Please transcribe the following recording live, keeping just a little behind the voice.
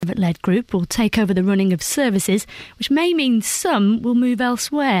private-led group will take over the running of services, which may mean some will move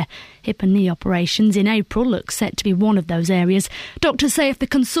elsewhere. Hip and knee operations in April look set to be one of those areas. Doctors say if the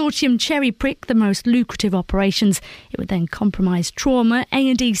consortium cherry-prick the most lucrative operations, it would then compromise trauma,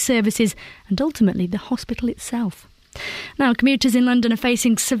 A&E services and ultimately the hospital itself. Now, commuters in London are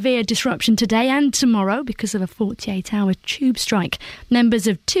facing severe disruption today and tomorrow because of a 48-hour tube strike. Members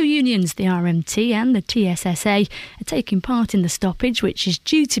of two unions, the RMT and the TSSA, are taking part in the stoppage, which is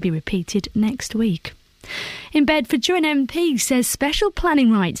due to be repeated next week. In Bedfordshire, an MP says special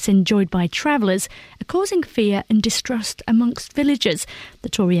planning rights enjoyed by travellers are causing fear and distrust amongst villagers. The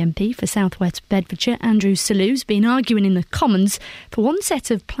Tory MP for South West Bedfordshire, Andrew Salu's been arguing in the Commons for one set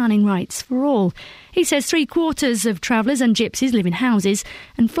of planning rights for all. He says 3/4 of travellers and gypsies live in houses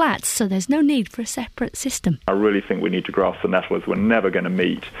and flats, so there's no need for a separate system. I really think we need to grasp the nettle as we're never going to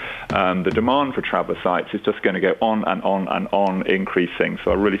meet. The demand for traveller sites is just going to go on and on and on increasing,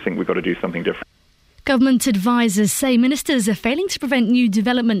 so I really think we've got to do something different. Government advisers say ministers are failing to prevent new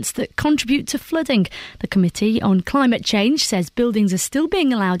developments that contribute to flooding. The Committee on Climate Change says buildings are still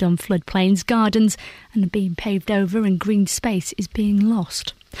being allowed on floodplains, gardens and are being paved over and green space is being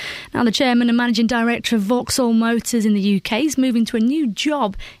lost. Now, the chairman and managing director of Vauxhall Motors in the UK is moving to a new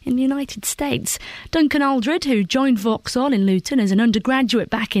job in the United States. Duncan Aldred, who joined Vauxhall in Luton as an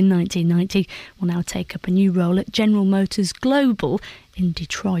undergraduate back in 1990, will now take up a new role at General Motors Global in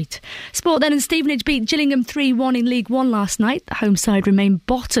Detroit. Sport then, and Stevenage beat Gillingham 3-1 in League One last night. The home side remained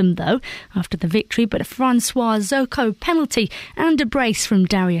bottom, though, after the victory, but a Francois Zoko penalty and a brace from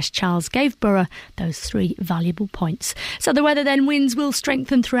Darius Charles gave Borough those 3 valuable points. So the weather then, winds will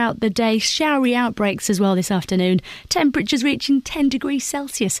strengthen throughout the day, showery outbreaks as well this afternoon, temperatures reaching 10 degrees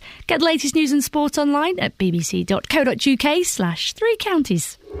Celsius. Get the latest news and sport online at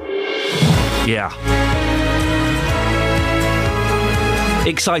bbc.co.uk/3counties. Yeah.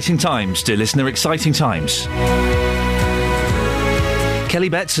 Exciting times, dear listener, exciting times. Kelly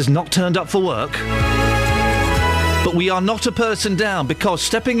Betts has not turned up for work. But we are not a person down, because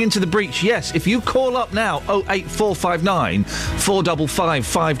stepping into the breach, yes, if you call up now, 08459 455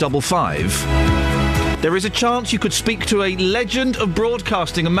 555, there is a chance you could speak to a legend of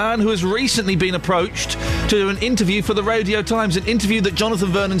broadcasting, a man who has recently been approached to do an interview for the Radio Times, an interview that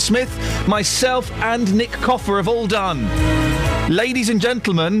Jonathan Vernon-Smith, myself and Nick Coffer have all done. Ladies and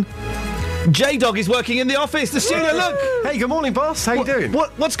gentlemen, J-Dog is working in the office. The studio, look! Hey, good morning, boss. How you doing?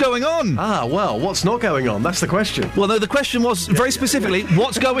 What's going on? Well, what's not going on? That's the question. Well, no, the question was, very specifically,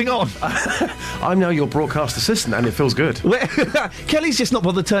 what's going on? I'm now your broadcast assistant, and it feels good. Kelly's just not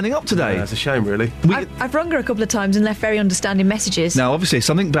bothered turning up today. Yeah, it's a shame, really. I've rung her a couple of times and left very understanding messages. Now, obviously, if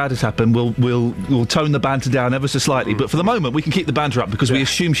something bad has happened, we'll tone the banter down ever so slightly, but for the moment, we can keep the banter up because we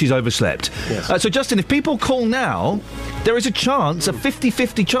assume she's overslept. Yes. So, Justin, if people call now, there is a chance, a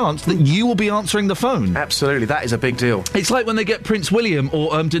 50-50 chance, that you will be answering the phone. Absolutely, that is a big deal. It's like when they get Prince William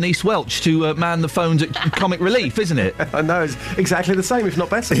or Denise Welch to man the phones at Comic Relief, isn't it? I know, it's exactly the same, if not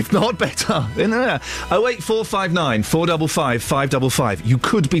better. If not better. 08459 455 555. You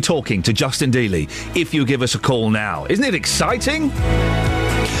could be talking to Justin Dealey if you give us a call now. Isn't it exciting?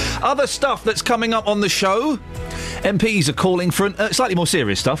 Other stuff that's coming up on the show. MPs are calling for slightly more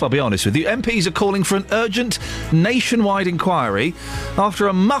serious stuff, I'll be honest with you. MPs are calling for an urgent nationwide inquiry after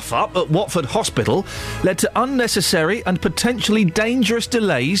a muff-up at Watford Hospital led to unnecessary and potentially dangerous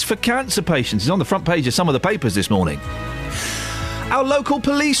delays for cancer patients. It's on the front page of some of the papers this morning. Our local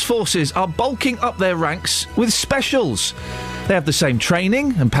police forces are bulking up their ranks with specials. They have the same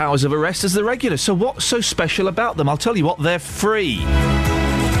training and powers of arrest as the regulars, so what's so special about them? I'll tell you what, they're free.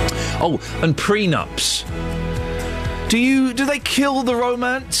 Oh, and prenups. Do they kill the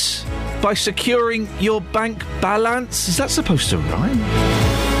romance by securing your bank balance? Is that supposed to rhyme?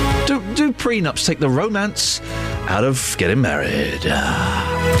 Do prenups take the romance out of getting married?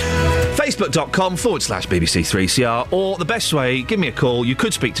 Facebook.com/BBC3CR, or the best way, give me a call. You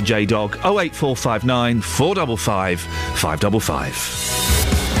could speak to J-Dog, 08459 455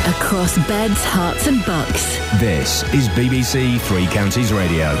 555. Across beds, hearts and bucks. This is BBC Three Counties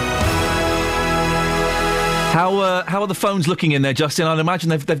Radio. How are the phones looking in there, Justin? I'd imagine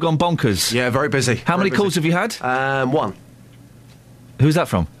they've gone bonkers. Yeah, very busy. How many calls have you had? One. Who's that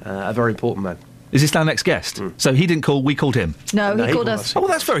from? A very important man. Is this our next guest? So he didn't call, we called him? No, he called us. Oh,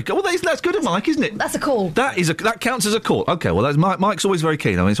 that's very good. Well, that's good of Mike, isn't it? That's a call. That counts as a call. OK, well, Mike's always very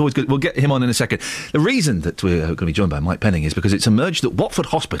keen. I mean, it's always good. We'll get him on in a second. The reason that we're going to be joined by Mike Penning is because it's emerged that Watford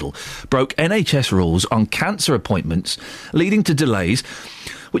Hospital broke NHS rules on cancer appointments, leading to delays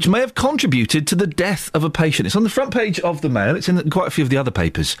which may have contributed to the death of a patient. It's on the front page of the Mail. It's in quite a few of the other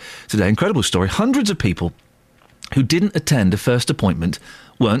papers today. Incredible story. Hundreds of people who didn't attend a first appointment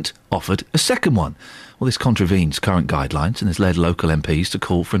weren't offered a second one. Well, this contravenes current guidelines and has led local MPs to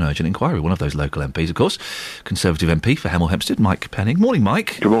call for an urgent inquiry. One of those local MPs, of course, Conservative MP for Hemel Hempstead, Mike Penning. Morning,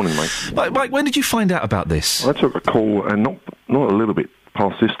 Mike. Good morning, mate. Mike, when did you find out about this? I took a call, and not a little bit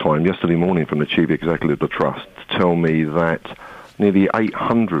past this time, yesterday morning, from the Chief Executive of the Trust to tell me that nearly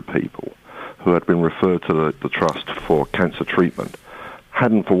 800 people who had been referred to the Trust for cancer treatment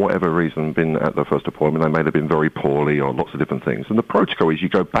hadn't, for whatever reason, been at their first appointment. They may have been very poorly or lots of different things. And the protocol is you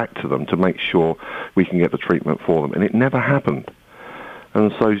go back to them to make sure we can get the treatment for them. And it never happened.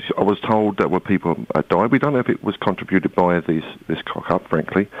 And so I was told that were people that died. We don't know if it was contributed by this cock-up,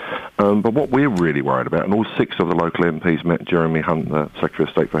 frankly. But what we're really worried about, and all 6 of the local MPs met Jeremy Hunt, the Secretary of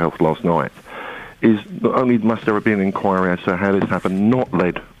State for Health, last night, is not only must there be an inquiry as to how this happened, not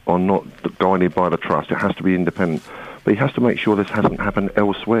led or not guided by the Trust. It has to be independent. But he has to make sure this hasn't happened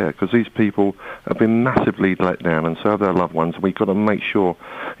elsewhere, because these people have been massively let down, and so have their loved ones. We've got to make sure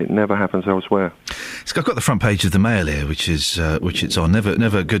it never happens elsewhere. I've got the front page of the Mail here, which it's on.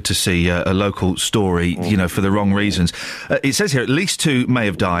 Never good to see a local story, for the wrong reasons. It says here, at least 2 may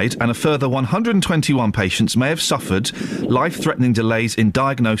have died, and a further 121 patients may have suffered life-threatening delays in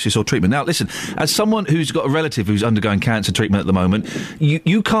diagnosis or treatment. Now, listen, as someone who's got a relative who's undergoing cancer treatment at the moment,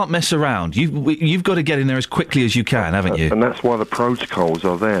 you can't mess around. You've got to get in there as quickly as you can, haven't you? And that's why the protocols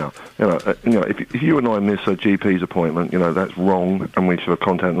are there. If you and I miss a GP's appointment, that's wrong, and we should have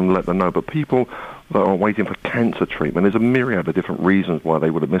contacted them and let them know. But people that are waiting for cancer treatment, there's a myriad of different reasons why they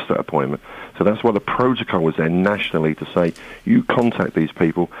would have missed that appointment. So that's why the protocol was there nationally to say, you contact these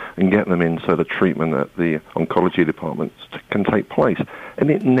people and get them in so the treatment at the oncology departments can take place.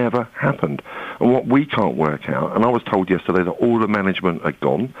 And it never happened. And what we can't work out, and I was told yesterday that all the management are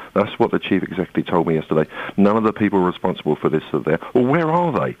gone. That's what the Chief Executive told me yesterday. None of the people responsible for this are there. Well, where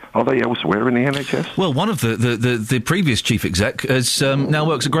are they? Are they elsewhere in the NHS? Well, one of the previous Chief Exec now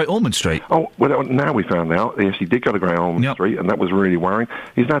works at Great Ormond Street. Oh, well, now we found out he actually did go to Great Ormond Street, and that was really worrying.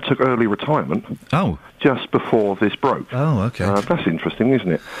 He's now took early retirement. Oh. Just before this broke. Oh, OK. That's interesting,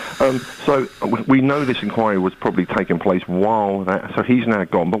 isn't it? So we know this inquiry was probably taking place while that... So he's now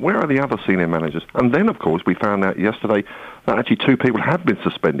gone. But where are the other senior managers? And then, of course, we found out yesterday that actually 2 people have been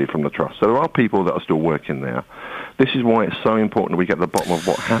suspended from the Trust. So there are people that are still working there. This is why it's so important that we get to the bottom of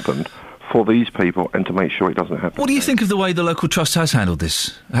what happened for these people and to make sure it doesn't happen. What do you think of the way the local Trust has handled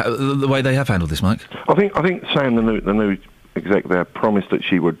this? The way they have handled this, Mike? I think Sam, the new exec there, promised that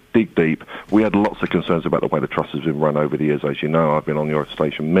she would dig deep. We had lots of concerns about the way the Trust has been run over the years. As you know, I've been on your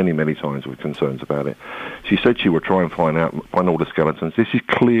station many, many times with concerns about it. She said she would try and find all the skeletons. This is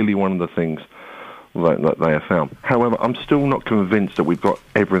clearly one of the things that they have found. However, I'm still not convinced that we've got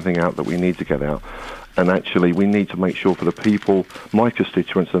everything out that we need to get out. And actually, we need to make sure for the people, my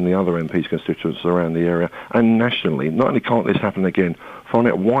constituents and the other MPs' constituents around the area, and nationally, not only can't this happen again, find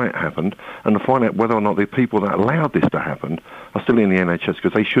out why it happened, and to find out whether or not the people that allowed this to happen are still in the NHS,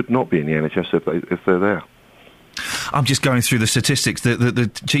 because they should not be in the NHS if they're there. I'm just going through the statistics. The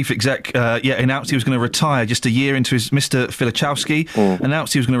chief exec announced he was going to retire just a year into his... Mr. Filachowski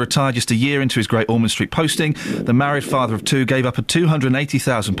announced he was going to retire just a year into his Great Ormond Street posting. The married father of 2 gave up a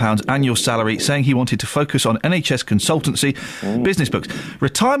 £280,000 annual salary, saying he wanted to focus on NHS consultancy, business books.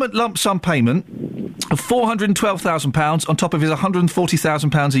 Retirement lump sum payment of £412,000 on top of his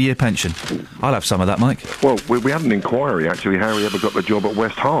 £140,000 a year pension. I'll have some of that, Mike. Well, we had an inquiry, actually, how he ever got the job at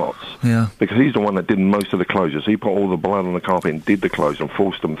West Herts. Yeah. Because he's the one that did most of the closures. He put all the blood on the carpet and did the closure and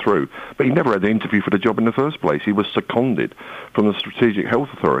forced them through. But he never had an interview for the job in the first place. He was seconded from the Strategic Health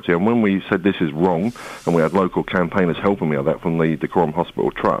Authority. And when we said this is wrong, and we had local campaigners helping me on that from the Decorum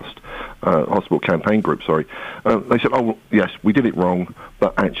Hospital Trust, Hospital Campaign Group, they said, oh, yes, we did it wrong,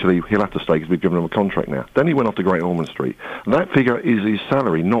 but actually he'll have to stay because we've given him a contract now. Then he went off to Great Ormond Street. And that figure is his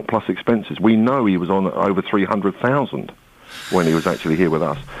salary, not plus expenses. We know he was on over $300,000 when he was actually here with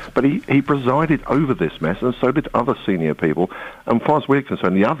us. But he presided over this mess, and so did other senior people. And as far as we're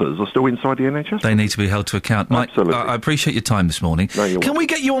concerned, the others are still inside the NHS. They need to be held to account. Mike, absolutely. I appreciate your time this morning. No, Can we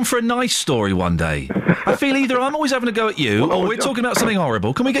get you on for a nice story one day? I feel either I'm always having a go at you, or we're talking about something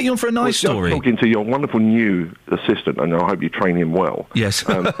horrible. Can we get you on for a nice story? I'm talking to your wonderful new assistant, and I hope you train him well. Yes.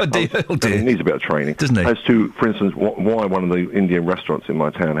 He needs a bit of training. Doesn't he? As to, for instance, why one of the Indian restaurants in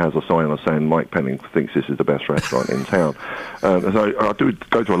my town has a sign saying Mike Penning thinks this is the best restaurant in town. So I do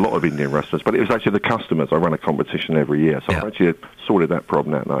go to a lot of Indian restaurants, but it was actually the customers. I run a competition every year, so I've actually sorted that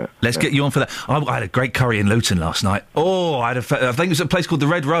problem out now. Let's get you on for that. I had a great curry in Luton last night. Oh, I think it was a place called the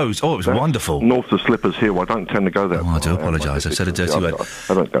Red Rose. Oh, it was wonderful. North of Slippers Hill. I don't tend to go there. Oh, I do apologise. I said a dirty word.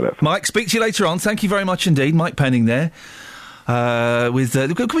 I don't go there. Mike, speak to you later on. Thank you very much indeed. Mike Penning there. Can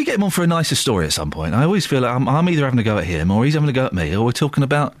we get him on for a nicer story at some point? I always feel like I'm either having a go at him or he's having a go at me, or we're talking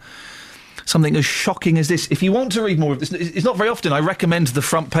about something as shocking as this. If you want to read more of this, it's not very often I recommend the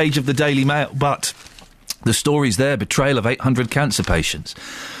front page of the Daily Mail, but the story's there, betrayal of 800 cancer patients.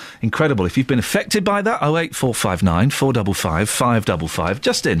 Incredible. If you've been affected by that, 08459 455 555.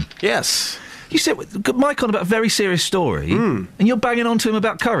 Justin. Yes. You said Mike on about a very serious story, and you're banging on to him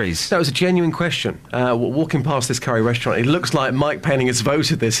about curries. That was a genuine question. Walking past this curry restaurant, it looks like Mike Penning has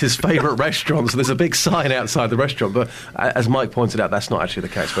voted this his favourite restaurant, so there's a big sign outside the restaurant, but as Mike pointed out, that's not actually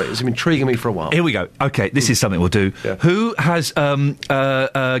the case, but it's been intriguing me for a while. Here we go. OK, this is something we'll do. Yeah. Who has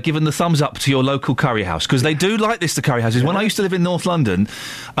given the thumbs up to your local curry house? Because they do like this, the curry houses. Yeah. When I used to live in North London,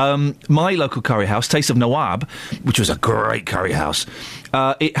 my local curry house, Taste of Nawab, which was a great curry house,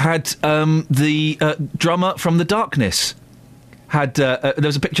 it had the drummer from The Darkness. There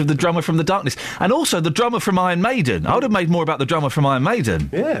was a picture of the drummer from The Darkness. And also the drummer from Iron Maiden. I would have made more about the drummer from Iron Maiden.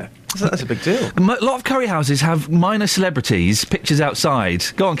 Yeah, that's a big deal. A lot of curry houses have minor celebrities, pictures outside.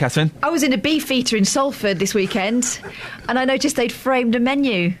 Go on, Catherine. I was in a Beefeater in Salford this weekend, and I noticed they'd framed a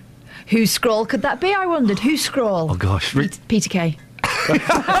menu. Whose scroll could that be, I wondered? Whose scroll? Oh, gosh. Peter Kay.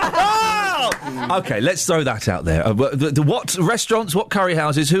 OK, let's throw that out there. What restaurants, what curry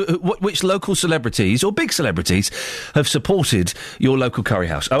houses, which local celebrities or big celebrities have supported your local curry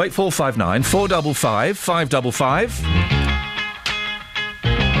house? 08459 455 555.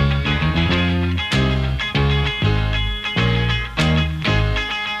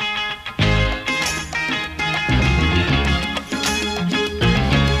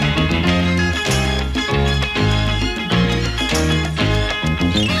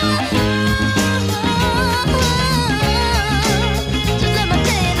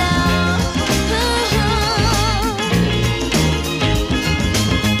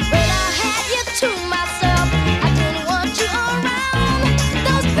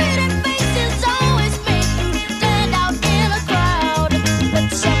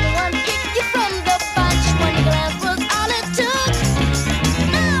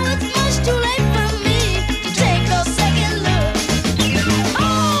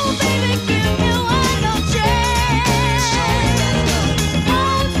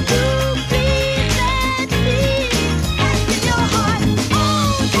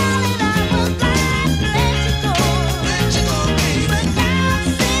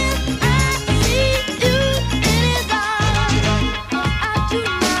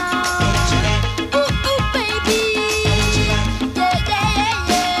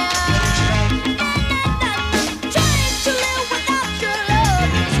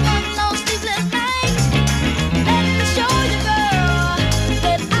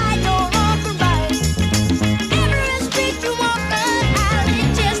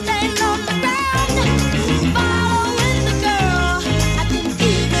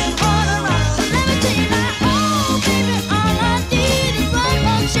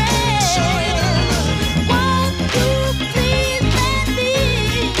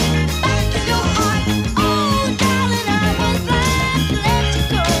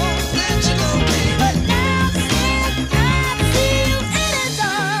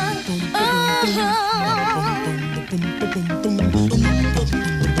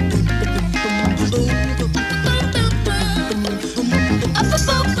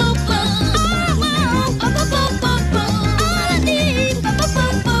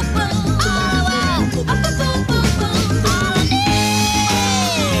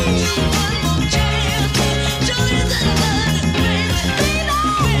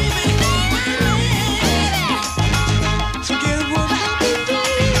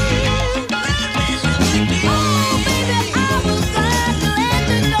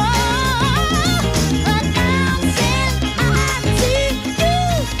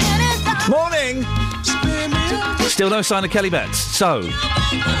 Still no sign of Kelly Betts. So,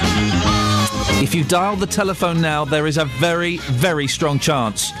 if you dial the telephone now, there is a very, very strong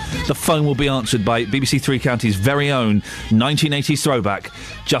chance the phone will be answered by BBC Three Counties' very own 1980s throwback,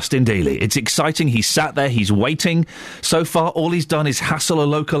 Justin Dealey. It's exciting. He's sat there. He's waiting. So far, all he's done is hassle a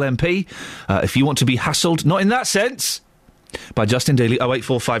local MP. If you want to be hassled, not in that sense, by Justin Dealey,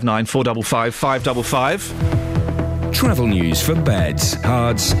 08459 455 555. Travel news for beds,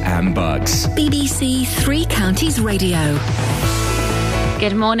 cards and bugs. BBC Three Counties Radio.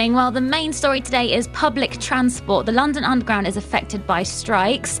 Good morning. Well, the main story today is public transport. The London Underground is affected by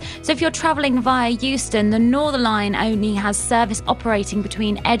strikes. So if you're travelling via Euston, the Northern Line only has service operating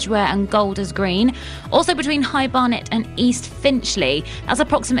between Edgware and Golders Green. Also between High Barnet and East Finchley. That's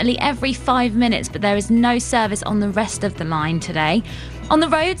approximately every 5 minutes, but there is no service on the rest of the line today. On the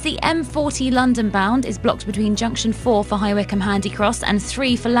roads, the M40 London bound is blocked between junction 4 for High Wycombe Handy Cross and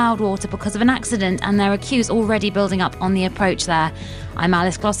 3 for Loudwater because of an accident, and there are queues already building up on the approach there. I'm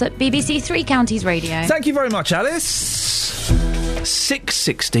Alice Glossop, BBC Three Counties Radio. Thank you very much, Alice.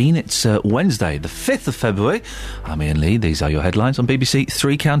 6:16, it's Wednesday, the 5th of February. I'm Iain Lee. These are your headlines on BBC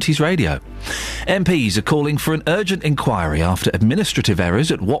Three Counties Radio. MPs are calling for an urgent inquiry after administrative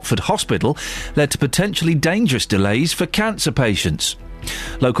errors at Watford Hospital led to potentially dangerous delays for cancer patients.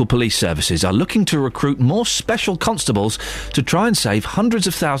 Local police services are looking to recruit more special constables to try and save hundreds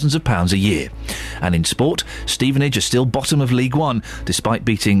of thousands of pounds a year. And in sport, Stevenage are still bottom of League One, despite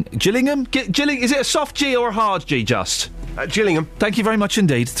beating Gillingham. Is it a soft G or a hard G, just? Gillingham. Thank you very much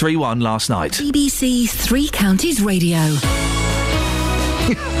indeed. 3-1 last night. BBC Three Counties Radio.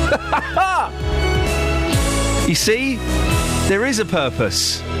 You see, there is a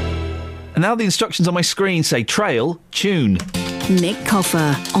purpose. And now the instructions on my screen say trail, tune. Nick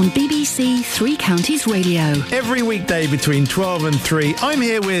Coffer on BBC Three Counties Radio. Every weekday between 12 and 3, I'm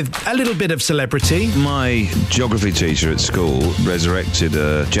here with a little bit of celebrity. My geography teacher at school resurrected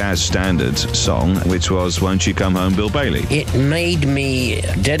a jazz standard song, which was Won't You Come Home, Bill Bailey. It made me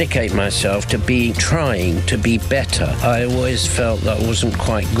dedicate myself to trying to be better. I always felt that wasn't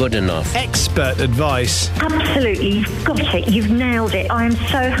quite good enough. Expert advice. Absolutely, you've got it, you've nailed it. I am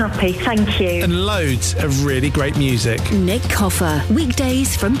so happy, thank you. And loads of really great music. Nick Coffer,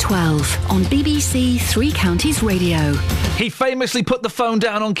 weekdays from 12 on BBC Three Counties Radio. He famously put the phone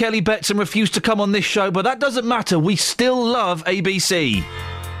down on Kelly Betts and refused to come on this show, but that doesn't matter. We still love ABC.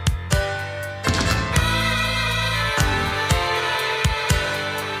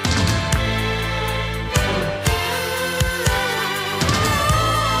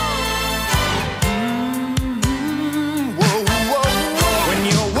 When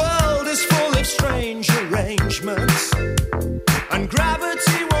your world is full of strange arrangements and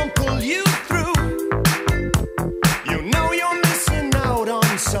gravity won't pull you through, you know you're missing out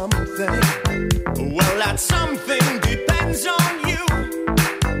on something. Well, that something depends on you.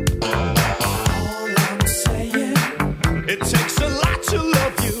 All I'm saying, it takes a lot to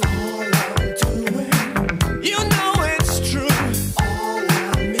love you. All I'm doing, you know it's true. All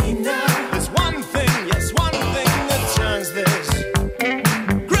I mean now is one thing, yes, one thing that turns this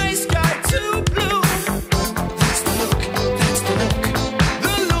grey sky to blue. That's the look, that's the look,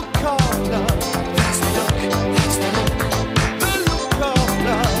 the look of love. That's the look, that's the look, the look of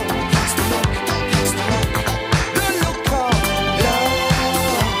love. That's the look, that's the look, the look of love.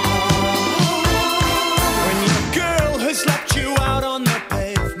 When your girl has left you out on the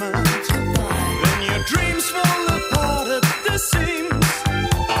pavement, then your dreams fall apart at the seams.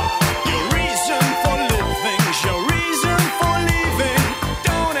 Your reason for living, your reason for leaving.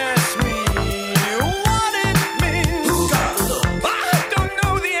 Don't ask me what it means. I don't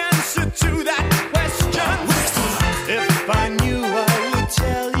know the answer to that question. If I knew, I would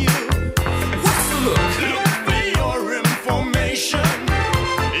tell you. Look for your information.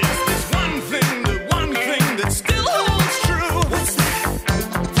 Yes, there's one thing, the one thing that still holds true. What's that?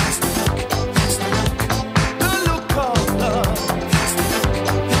 That's the look, that's the look, the look of love. That's the look,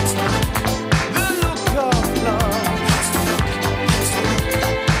 that's the look, the look of love.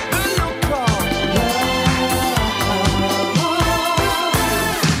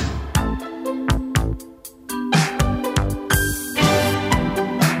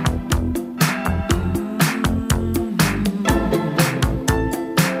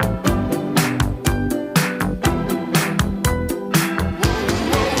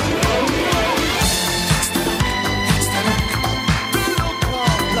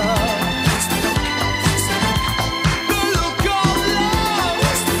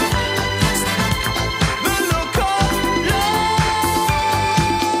 That's the look, that's the look, the look of love.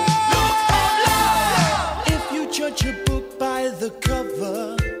 If you judge a book by the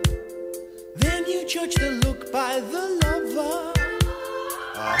cover, then you judge the look by the lover.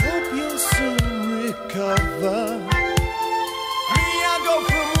 I hope you'll soon recover. Me, I go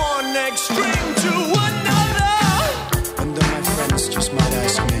from one extreme to another. And though my friends just might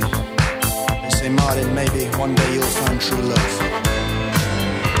ask me, they say, Martin, maybe one day you'll find true love.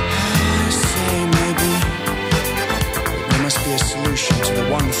 I say maybe, but there must be a solution to the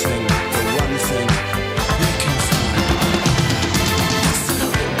one thing we can find.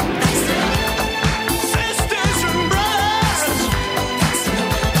 Sisters and brothers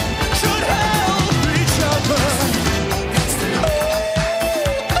should help each other.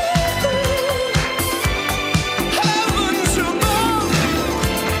 Heavens above,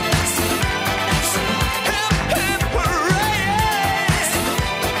 hip hip hooray!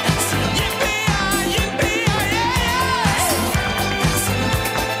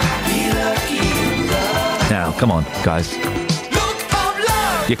 Come on, guys.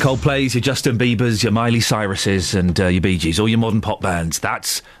 Your Coldplays, your Justin Biebers, your Miley Cyruses and your Bee Gees, all your modern pop bands.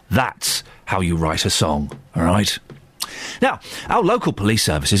 That's how you write a song, all right? Now, our local police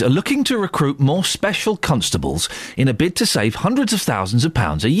services are looking to recruit more special constables in a bid to save hundreds of thousands of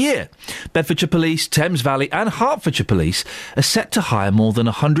pounds a year. Bedfordshire Police, Thames Valley and Hertfordshire Police are set to hire more than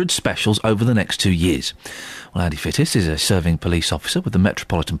 100 specials over the next 2 years. Well, Andy Fittis is a serving police officer with the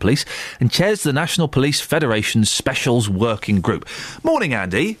Metropolitan Police and chairs the National Police Federation's Specials Working Group. Morning,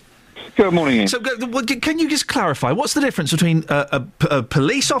 Andy. Good morning, Ian. So, can you just clarify, what's the difference between a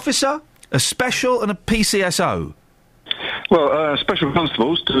police officer, a special and a PCSO? Well, special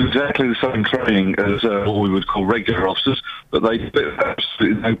constables do exactly the same training as what we would call regular officers, but they get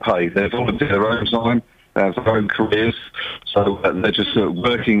absolutely no pay. They volunteer their own time, they have their own careers, so they're just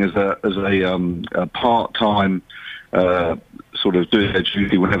working as a part-time sort of doing their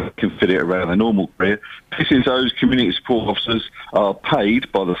duty whenever they can fit it around their normal career. PCSOs, community support officers, are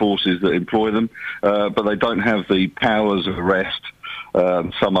paid by the forces that employ them, but they don't have the powers of arrest,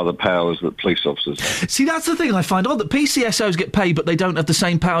 some other powers that police officers have. See, that's the thing I find odd, that PCSOs get paid, but they don't have the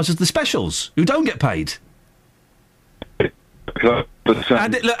same powers as the specials, who don't get paid.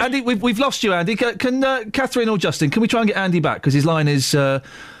 Andy, we've lost you, Andy. Can Catherine or Justin, can we try and get Andy back? Because his line is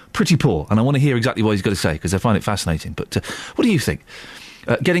pretty poor, and I want to hear exactly what he's got to say, because I find it fascinating. But what do you think?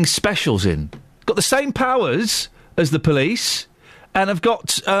 Getting specials in. Got the same powers as the police, and have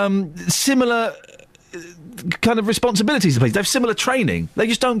got similar kind of responsibilities to police. They have similar training. They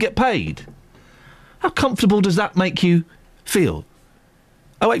just don't get paid. How comfortable does that make you feel?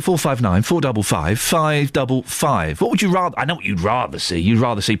 08459 455 555. What would you rather... I know what you'd rather see. You'd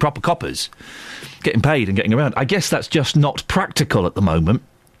rather see proper coppers getting paid and getting around. I guess that's just not practical at the moment,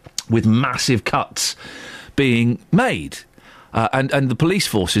 with massive cuts being made. And the police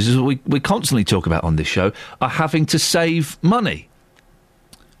forces, as we constantly talk about on this show, are having to save money.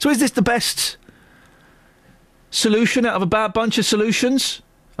 So is this the best solution out of a bad bunch of solutions?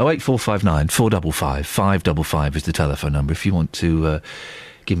 08459 455 555 is the telephone number. If you want to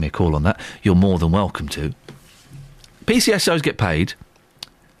give me a call on that, you're more than welcome to. PCSOs get paid.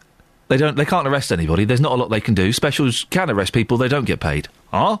 They can't arrest anybody. There's not a lot they can do. Specials can arrest people. They don't get paid.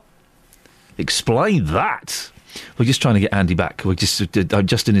 Huh? Explain that. We're just trying to get Andy back.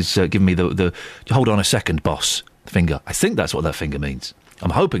 Justin is giving me the hold on a second, boss finger. I think that's what that finger means.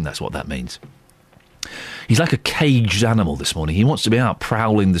 I'm hoping that's what that means. He's like a caged animal this morning. He wants to be out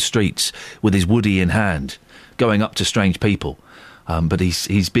prowling the streets with his woody in hand, going up to strange people. But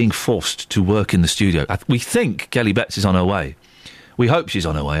he's being forced to work in the studio. We think Kelly Betts is on her way. We hope she's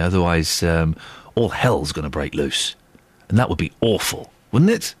on her way, otherwise all hell's going to break loose. And that would be awful,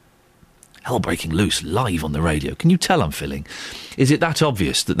 wouldn't it? Hell breaking loose live on the radio. Can you tell I'm filling? Is it that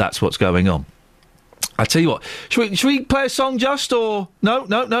obvious that that's what's going on? I tell you what, should we play a song just, or...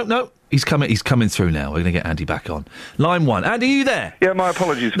 No. He's coming through now. We're going to get Andy back on. Line 1. Andy, are you there? Yeah, my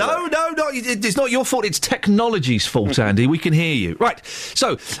apologies for No, it's not your fault. It's technology's fault, Andy. We can hear you. Right.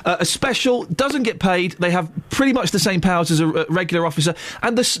 So, a special doesn't get paid. They have pretty much the same powers as a regular officer,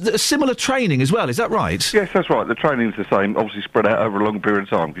 and the similar training as well. Is that right? Yes, that's right. The training's the same, obviously spread out over a long period of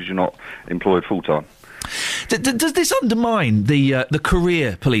time, because you're not employed full-time. Does this undermine the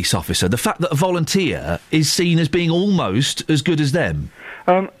career police officer, the fact that a volunteer is seen as being almost as good as them?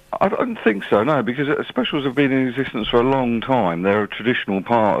 I don't think so, no, because specials have been in existence for a long time. They're a traditional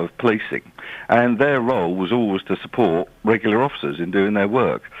part of policing, and their role was always to support regular officers in doing their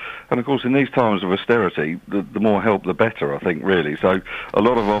work. And, of course, in these times of austerity, the more help, the better, I think, really. So a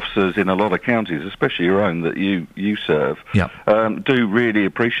lot of officers in a lot of counties, especially your own that you serve, do really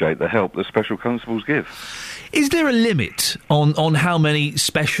appreciate the help that special constables give. Is there a limit on how many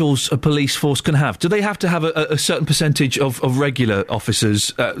specials a police force can have? Do they have to have a certain percentage of regular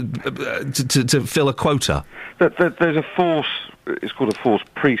officers to fill a quota? There's a force, it's called a force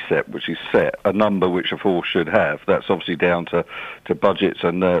precept, which is set, a number which a force should have. That's obviously down to budgets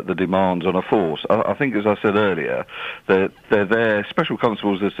and the demands on a force. I think, as I said earlier, they're there, special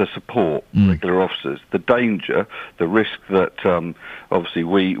constables, as to support regular officers. The danger, the risk that obviously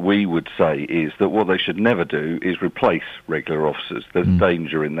we would say is that what they should never do is replace regular officers. There's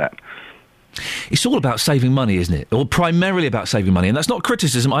danger in that. It's all about saving money, isn't it? Or primarily about saving money. And that's not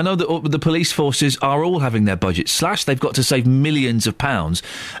criticism. I know that the police forces are all having their budgets slashed. They've got to save millions of pounds.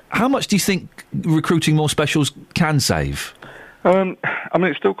 How much do you think recruiting more specials can save? I mean,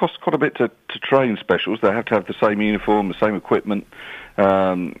 it still costs quite a bit to train specials. They have to have the same uniform, the same equipment.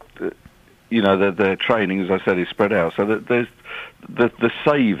 their training, as I said, is spread out. So that there's the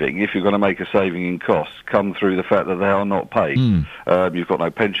saving, if you're going to make a saving in costs, come through the fact that they are not paid. You've got no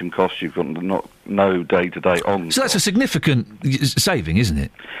pension costs, you've got no day-to-day on. So that's a significant saving, isn't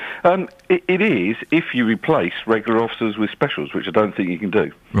it? It is if you replace regular officers with specials, which I don't think you can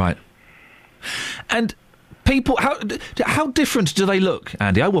do. Right. And people, how different do they look,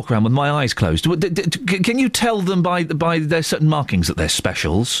 Andy? I walk around with my eyes closed. Can you tell them by their certain markings that they're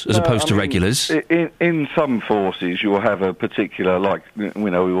specials as opposed to regulars? In some forces, you'll have a particular,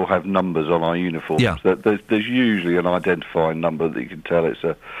 we all have numbers on our uniforms. Yeah. There's usually an identifying number that you can tell it's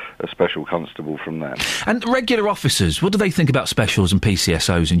a special constable from that. And regular officers, what do they think about specials and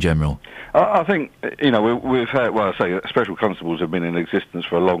PCSOs in general? I think, we've had, special constables have been in existence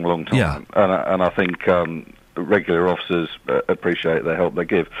for a long, long time. Yeah. And I think regular officers appreciate the help they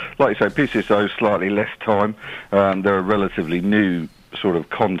give. Like you say, PCSOs, slightly less time. They're a relatively new sort of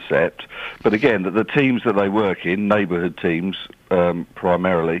concept. But again, the teams that they work in, neighbourhood teams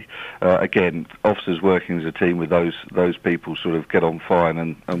primarily, again, officers working as a team with those people sort of get on fine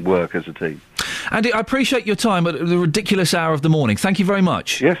and work as a team. Andy, I appreciate your time at the ridiculous hour of the morning. Thank you very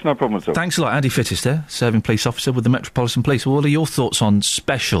much. Yes, no problem at all. Thanks a lot. Andy Fittist there, serving police officer with the Metropolitan Police. What are your thoughts on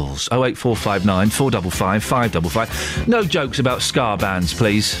specials? 08459 455 555. No jokes about scar bands,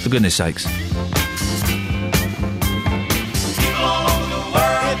 please, for goodness sakes.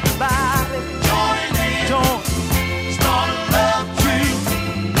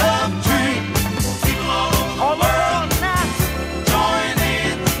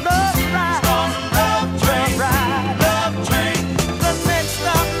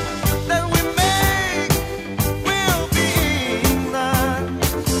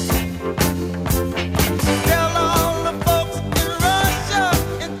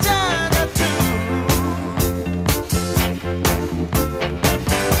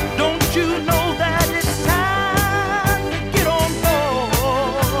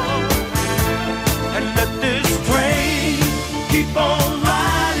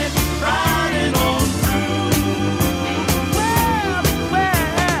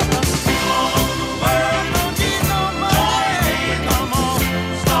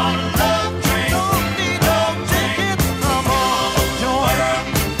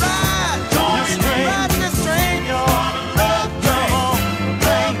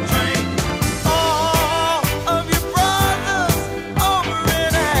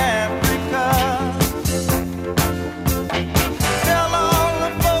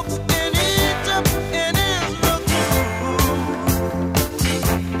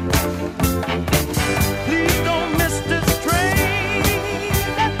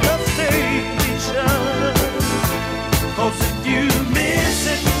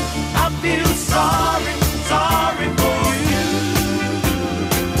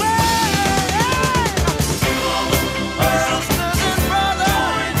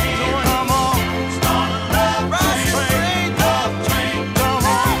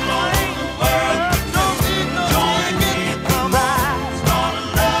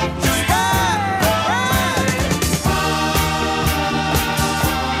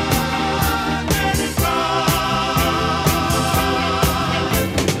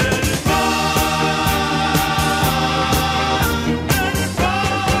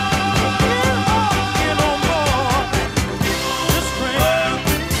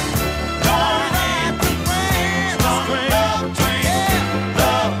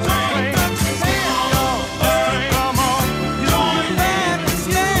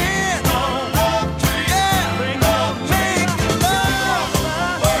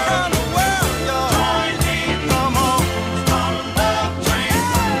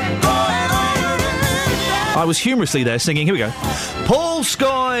 I was humorously there singing, here we go. Paul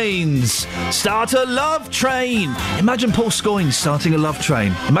Scoins, start a love train. Imagine Paul Scoins starting a love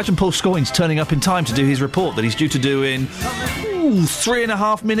train. Imagine Paul Scoins turning up in time to do his report that he's due to do in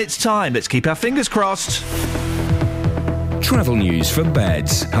 3.5 minutes' time. Let's keep our fingers crossed. Travel news for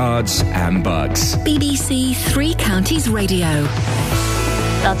beds, cards and bugs. BBC Three Counties Radio.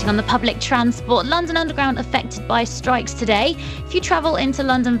 Starting on the public transport, London Underground affected by strikes today. If you travel into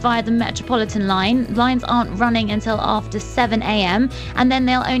London via the Metropolitan line, lines aren't running until after 7 a.m. and then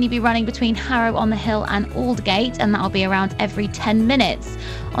they'll only be running between Harrow on the Hill and Aldgate, and that'll be around every 10 minutes.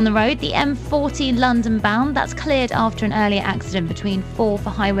 On the road, the M40 London bound, that's cleared after an earlier accident between 4 for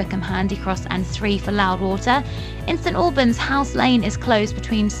High Wycombe Handycross and 3 for Loudwater. In St Albans, House Lane is closed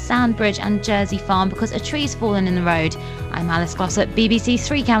between Sandbridge and Jersey Farm because a tree's fallen in the road. I'm Alice Glossop, BBC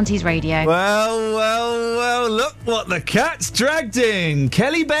Three Counties Radio. Well, look what the cat's dragged in.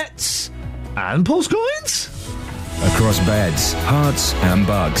 Kelly Betts and Paul Scoins. across beds, hearts and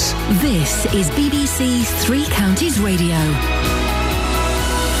bugs. This is BBC Three Counties Radio.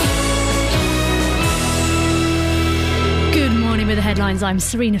 Good morning with the headlines. I'm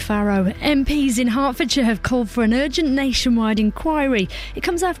Serena Farrow. MPs in Hertfordshire have called for an urgent nationwide inquiry. It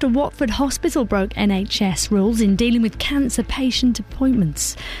comes after Watford Hospital broke NHS rules in dealing with cancer patient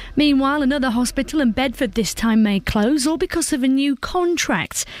appointments. Meanwhile, another hospital in Bedford this time may close, all because of a new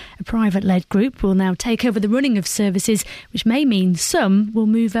contract. A private-led group will now take over the running of services, which may mean some will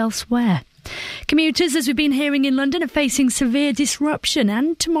move elsewhere. Commuters, as we've been hearing in London, are facing severe disruption,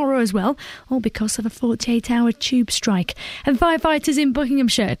 and tomorrow as well, all because of a 48-hour tube strike. And firefighters in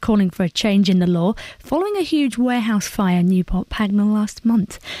Buckinghamshire are calling for a change in the law following a huge warehouse fire in Newport Pagnell last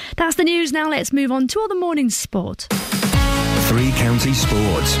month. That's the news. Now let's move on to all the morning sport. Three Counties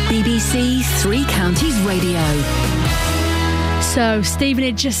Sports. BBC Three Counties Radio. So,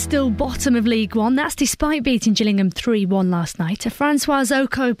 Stevenage are still bottom of League One. That's despite beating Gillingham 3-1 last night. A Francois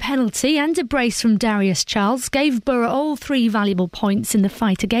Oko penalty and a brace from Darius Charles gave Borough all three valuable points in the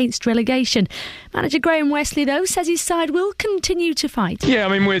fight against relegation. Manager Graham Wesley, though, says his side will continue to fight. Yeah,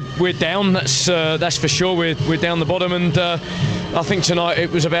 I mean, we're down, that's for sure. We're down the bottom, and I think tonight it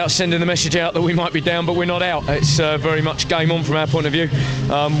was about sending the message out that we might be down, but we're not out. It's very much game on from our point of view.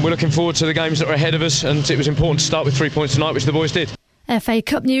 We're looking forward to the games that are ahead of us, and it was important to start with 3 points tonight, which the boys did. FA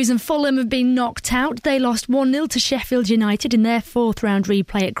Cup news, and Fulham have been knocked out. They lost 1-0 to Sheffield United in their fourth round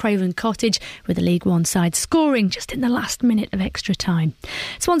replay at Craven Cottage, with the League One side scoring just in the last minute of extra time.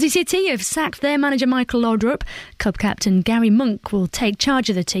 Swansea City have sacked their manager Michael Laudrup. Club captain Gary Monk will take charge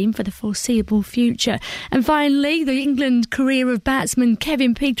of the team for the foreseeable future. And finally, the England career of batsman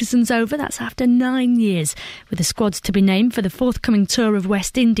Kevin Peterson's over. That's after 9 years. With the squads to be named for the forthcoming tour of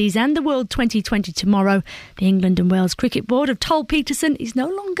West Indies and the World 2020 tomorrow, the England and Wales Cricket Board have told Peterson is no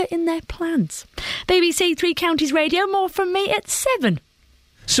longer in their plans. BBC Three Counties Radio, more from me at 7.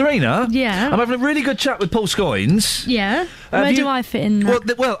 Serena? Yeah? I'm having a really good chat with Paul Scoynes. Yeah? Where do I fit in?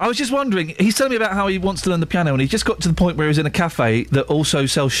 Well, I was just wondering, he's telling me about how he wants to learn the piano, and he's just got to the point where he's in a cafe that also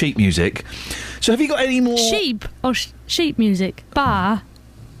sells sheet music. So have you got any more... Sheep? Or sheet music? Bar,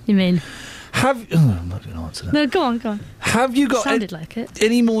 you mean? I'm not going to answer that. No, go on. Have you got Sounded like it.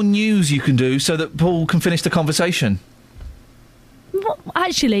 any more news you can do so that Paul can finish the conversation? What?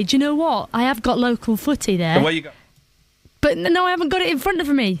 Actually, do you know what? I have got local footy there. Where you go? But no, I haven't got it in front of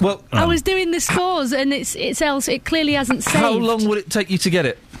me. Well, I was doing the scores, and it clearly hasn't saved. How long would it take you to get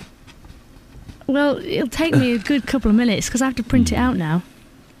it? Well, it'll take me a good couple of minutes because I have to print it out now.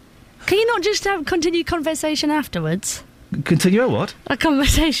 Can you not just continue conversation afterwards? Continue a what? A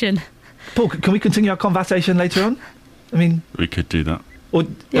conversation. Paul, can we continue our conversation later on? I mean, we could do that. Or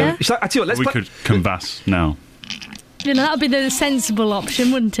yeah. I tell you what, we could converse now. You know, that would be the sensible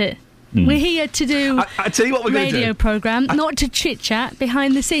option, wouldn't it? We're here to do I tell you what we're radio do. programme, not to chit-chat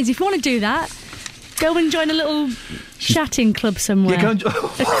behind the scenes. If you want to do that, go and join a little chatting club somewhere. Yeah, go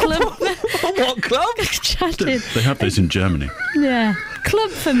a club. What club? Chatting. They have this in Germany. Yeah.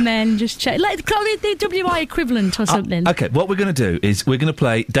 Club for men, just chat. Like the WI equivalent or something. Okay, what we're going to do is we're going to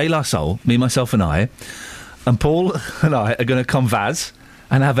play De La Soul, me, myself and I, and Paul and I are going to converse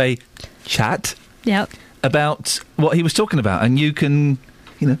and have a chat about what he was talking about, and you can,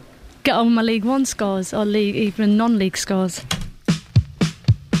 get on my League One scores or even non-league scores.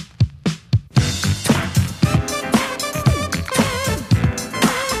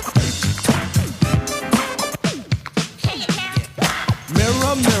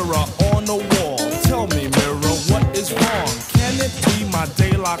 Mirror, mirror on the wall, tell me, mirror, what is wrong? Can it be my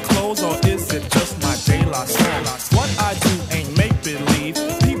De La clothes, or is it just my De La song? What I do ain't make-believe.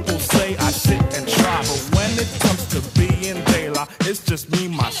 People say I sit and try, but when it comes to being De La, it's just me,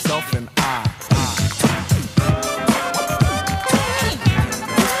 myself, and I.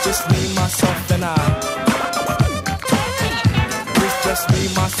 It's just me, myself, and I. It's just me,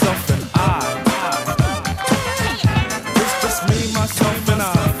 myself, and I. It's just me, myself, and I.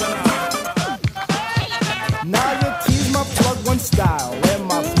 Now you tease my plug one style and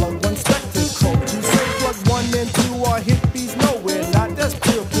my plug one spectacle. You say plug one and two are hippies, no we're not, that's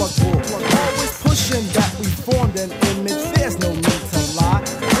pure plug bull. Always pushing that we formed an image, there's no need to lie.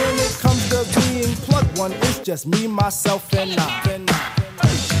 When it comes to being plug one, it's just me, myself, and I.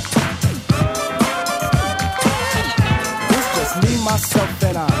 It's just me, myself,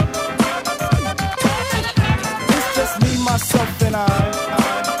 and I. It's just me, myself, and I.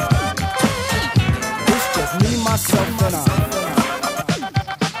 It's just me, myself, and I.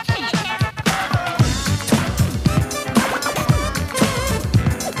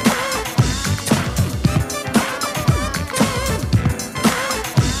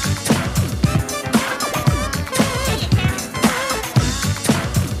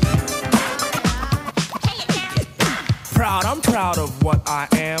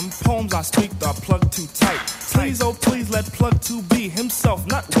 am. Poems I speak are plugged too tight. Please, oh please, let plug 2 be himself,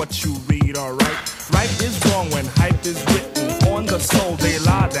 not what you read, alright? Right is wrong when hype is written on the soul, they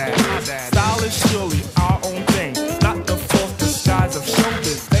lie that. Style is surely our own thing, not the false disguise of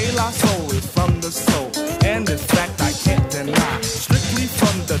showbiz. They lie solely from the soul, and in fact I can't deny. Strictly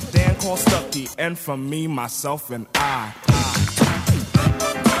from the Dan called Stucky, and from me, myself, and I.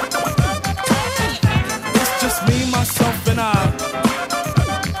 It's just me, myself, and I.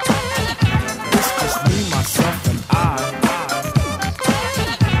 It's just me, myself, and I.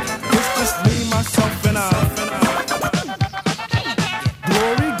 It's just me, myself, and I.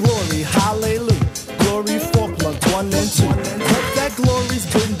 Glory, glory, hallelujah. Glory for plug 1 and 2. But that glory's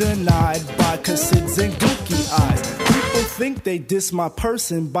been denied by cassids and gooky eyes. People think they diss my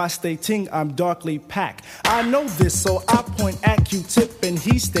person by stating I'm darkly packed. I know this, so I point at Q-tip and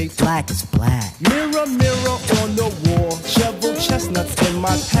he states black is black. Mirror, mirror on the wall, shovel chestnuts in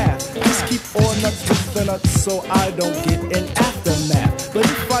my path. Just keep all nuts with the nuts so I don't get an aftermath. But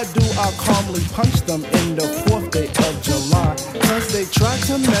if I do, I'll calmly punch them in the 4th day of July. Cause they try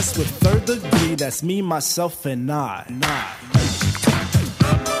to mess with 3rd degree, that's me, myself, and I.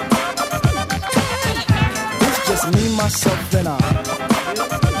 It's just me, myself, and I.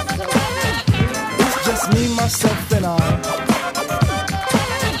 It's just me, myself, and I.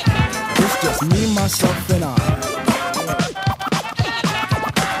 It's just me, myself, and I.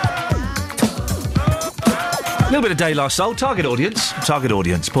 A little bit of De La Soul, target audience.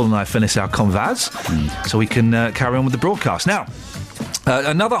 Paul and I finish our convas so we can carry on with the broadcast. Now,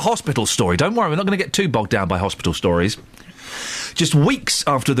 another hospital story. Don't worry, we're not going to get too bogged down by hospital stories. Just weeks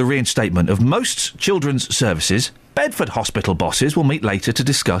after the reinstatement of most children's services, Bedford hospital bosses will meet later to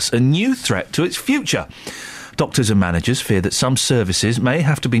discuss a new threat to its future. Doctors and managers fear that some services may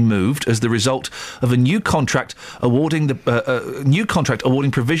have to be moved as the result of a new contract awarding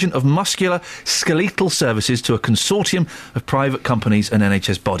provision of musculoskeletal services to a consortium of private companies and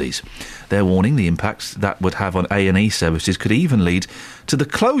NHS bodies. They're warning the impacts that would have on A&E services could even lead to the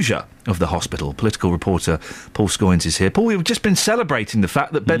closure of the hospital. Political reporter Paul Scoynes is here. Paul, we've just been celebrating the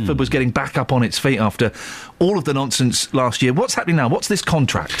fact that Bedford was getting back up on its feet after all of the nonsense last year. What's happening now? What's this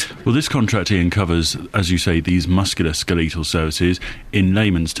contract? Well, this contract, Ian, covers, as you say, these musculoskeletal services. In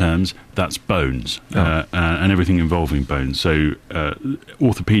layman's terms, that's bones and everything involving bones. So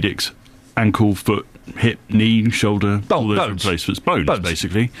orthopaedics, ankle, foot, hip, knee, shoulder, all those replacements. Bones,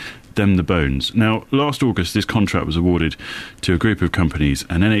 basically. Them the bones. Now, last August, this contract was awarded to a group of companies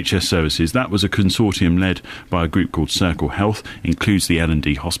and NHS services. That was a consortium led by a group called Circle Health, includes the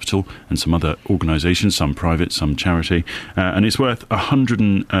L&D Hospital and some other organisations, some private, some charity, and it's worth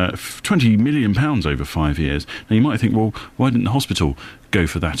 £120 million over 5 years. Now, you might think, well, why didn't the hospital go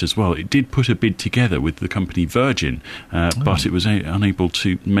for that as well? It did put a bid together with the company Virgin, but it was unable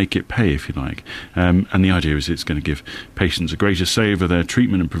to make it pay, if you like. And the idea is it's going to give patients a greater say over their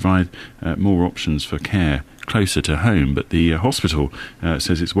treatment and provide more options for care closer to home. But the hospital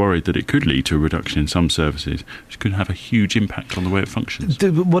says it's worried that it could lead to a reduction in some services, which could have a huge impact on the way it functions.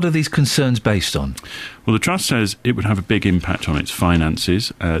 What are these concerns based on? Well, the Trust says it would have a big impact on its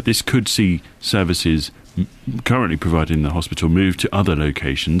finances. This could see services currently provided in the hospital move to other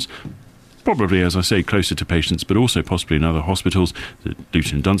locations, probably, as I say, closer to patients, but also possibly in other hospitals, the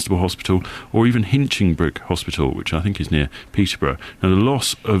Luton and Dunstable Hospital, or even Hinchingbrook Hospital, which I think is near Peterborough. Now, the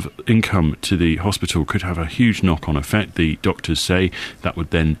loss of income to the hospital could have a huge knock-on effect. The doctors say that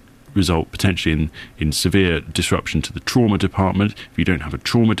would then result potentially in severe disruption to the trauma department. If you don't have a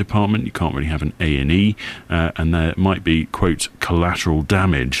trauma department, you can't really have an A&E, and there might be, quote, collateral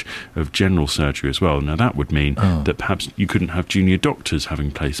damage of general surgery as well. Now, that would mean that perhaps you couldn't have junior doctors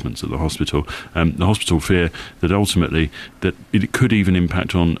having placements at the hospital. The hospital fear that ultimately that it could even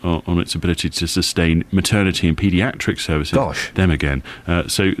impact on its ability to sustain maternity and paediatric services. Gosh. Them again.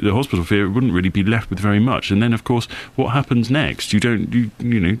 So the hospital fear wouldn't really be left with very much. And then, of course, what happens next? You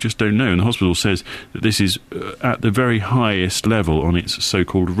just don't know. And the hospital says that this is at the very highest level on its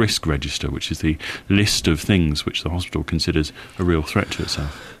so-called risk register, which is the list of things which the hospital considers a real threat to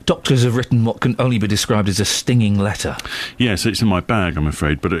itself. Doctors have written what can only be described as a stinging letter. Yes, it's in my bag, I'm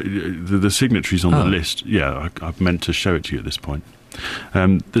afraid, but the signatories on the list, I've meant to show it to you at this point.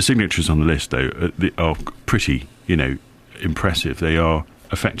 The signatories on the list, though, are pretty, impressive. They are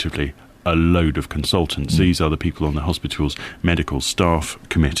effectively a load of consultants. These are the people on the hospital's medical staff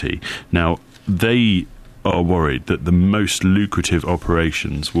committee. Now, they are worried that the most lucrative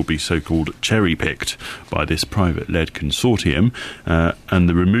operations will be so-called cherry-picked by this private-led consortium, and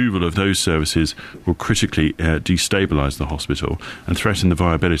the removal of those services will critically destabilise the hospital and threaten the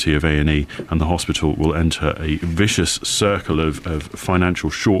viability of A&E, and the hospital will enter a vicious circle of financial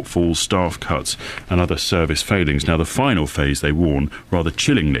shortfalls, staff cuts and other service failings. Now, the final phase, they warn, rather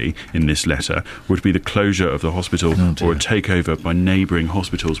chillingly in this letter, would be the closure of the hospital or a takeover by neighbouring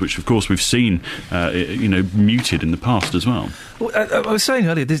hospitals, which, of course, we've seen muted in the past as well. I was saying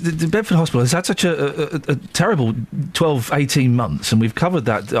earlier, the Bedford Hospital has had such a terrible 12, 18 months, and we've covered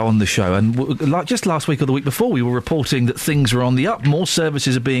that on the show. And just last week or the week before, we were reporting that things were on the up. More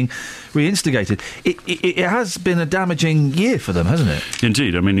services are being reinstigated. It has been a damaging year for them, hasn't it?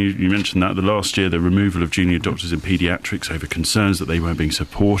 Indeed. I mean, you mentioned that. The last year, the removal of junior doctors in paediatrics over concerns that they weren't being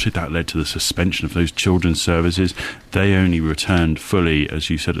supported. That led to the suspension of those children's services. They only returned fully, as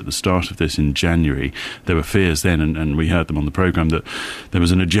you said at the start of this, in January. There were fears then, and we heard them on the programme, that there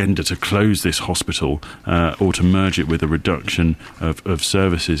was an agenda to close this hospital or to merge it with a reduction of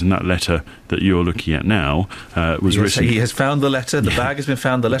services. And that letter that you're looking at now was written... He has found the letter, the bag has been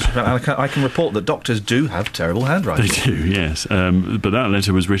found, the letter has been found. I can report that doctors do have terrible handwriting. They do, yes. But that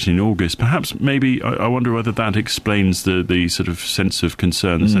letter was written in August. Perhaps, maybe, I wonder whether that explains the sort of sense of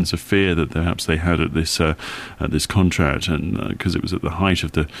concern, the sense of fear that perhaps they had at this contract, and because it was at the height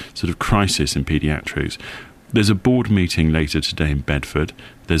of the sort of crisis in paediatrics. There's a board meeting later today in Bedford.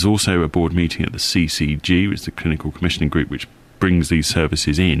 There's also a board meeting at the CCG, which is the Clinical Commissioning Group, which brings these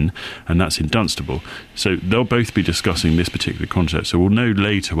services in, and that's in Dunstable. So they'll both be discussing this particular concept, so we'll know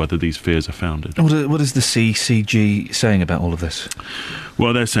later whether these fears are founded. What is the CCG saying about all of this?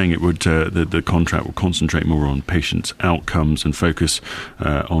 Well, they're saying it would the contract will concentrate more on patients' outcomes and focus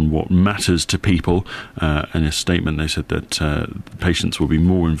on what matters to people. In a statement, they said that patients will be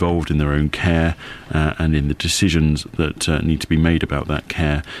more involved in their own care and in the decisions that need to be made about that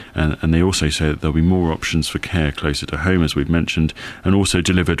care. And they also say that there'll be more options for care closer to home, as we've mentioned, and also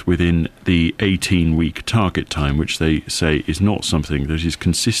delivered within the 18-week target time, which they say is not something that is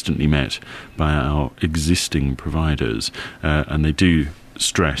consistently met by our existing providers. And they do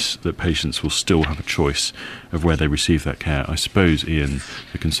stress that patients will still have a choice of where they receive that care. I suppose, Ian,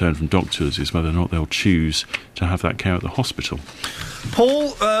 the concern from doctors is whether or not they'll choose to have that care at the hospital.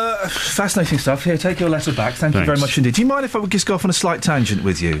 Paul, fascinating stuff. Here, take your letter back. Thank you very much indeed. Do you mind if I would just go off on a slight tangent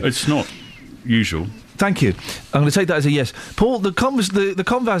with you? It's not usual. Thank you. I'm going to take that as a yes. Paul, the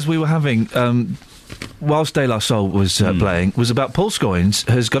convas we were having whilst De La Soul was playing was about Paul Scoynes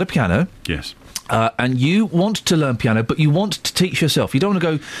has got a piano. Yes. And you want to learn piano, but you want to teach yourself. You don't want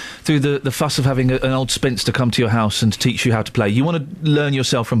to go through the fuss of having an old spinster come to your house and teach you how to play. You want to learn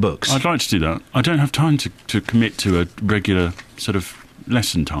yourself from books. I'd like to do that. I don't have time to commit to a regular sort of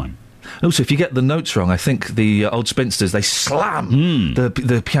lesson time. Also, if you get the notes wrong, I think the old spinsters, they slam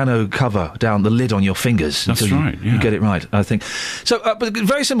the piano cover down, the lid on your fingers. That's until right, you get it right, I think. So, but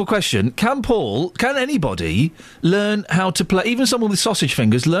very simple question. Can anybody learn how to play, even someone with sausage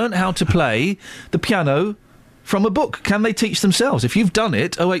fingers, learn how to play the piano from a book? Can they teach themselves? If you've done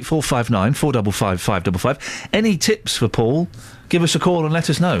it, 08459 455 555. Any tips for Paul? Give us a call and let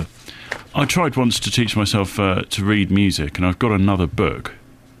us know. I tried once to teach myself to read music, and I've got another book.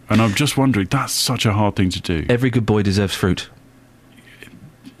 And I'm just wondering, that's such a hard thing to do. Every good boy deserves fruit.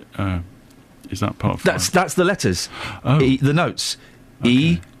 Is that part of That's the letters. Oh. The notes. Okay.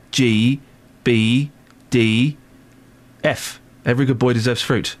 E, G, B, D, F. Every good boy deserves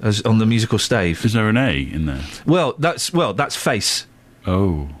fruit, as on the musical stave. Is there an A in there? Well, that's face.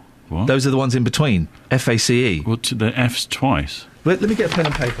 Oh, what? Those are the ones in between. F-A-C-E. Well, the F's twice. Wait, let me get a pen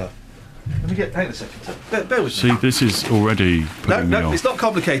and paper. Hang on a second. Bear with me. See, this is already putting me off. It's not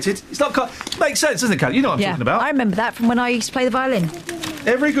complicated. It's not makes sense, doesn't it, Kat? You know what I'm talking about. I remember that from when I used to play the violin.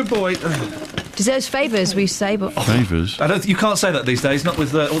 Every good boy deserves favours, we say, but favours. You can't say that these days. Not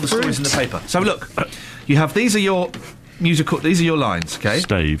with all the stories in the paper. So look, you have these are your musical. These are your lines, okay?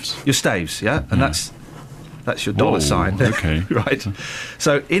 Staves. Your staves, yeah, and that's your dollar sign. Okay, right.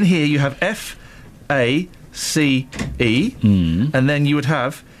 So in here you have F, A, C, E, and then you would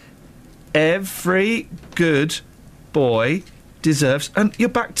have. Every good boy deserves... And you're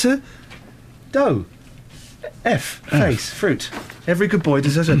back to dough. F. Face. Fruit. Every good boy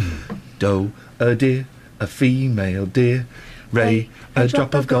deserves a doe, a deer, a female deer, Ray, a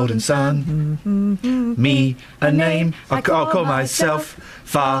drop of golden sun, me, a name, I'll call myself,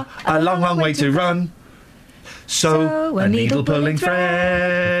 far, a long, long way to run. So, a needle pulling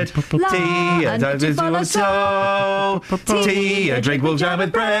thread, tea, a dive will sew, tea, a drink will jam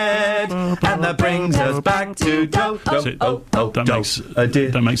with bread, and that brings us back to dough,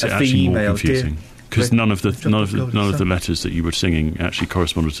 That makes it actually more confusing. Because none of the letters that you were singing actually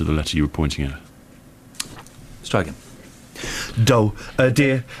corresponded to the letter you were pointing at. Let's try again. Do, a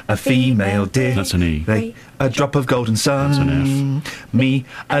deer, a female deer. That's an E. They, a drop of golden sun. That's an F. Me,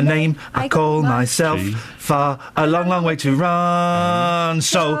 a name I call myself. G. Far, a long, long way to run.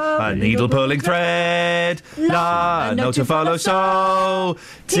 So, a needle pulling thread. La, a note to follow. So,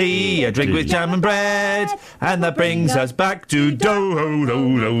 tea, a drink with jam and bread. And that brings us back to do, do,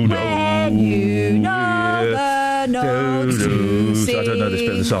 do, do. When you know the notes to sing. I don't know this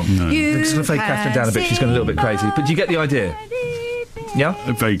bit of the song. No. I'm just going to fake Catherine down a bit. She's going a little bit crazy. But do you get the idea? Yeah?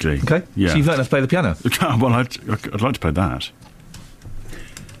 Vaguely. Okay. Yeah. So you've learned us to play the piano? Well, I'd like to play that.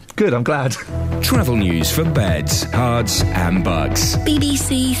 Good, I'm glad. Travel news for beds, cards and bugs.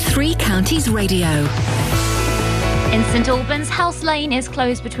 BBC Three Counties Radio. In St Albans, House Lane is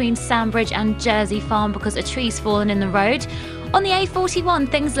closed between Sandbridge and Jersey Farm because a tree's fallen in the road. On the A41,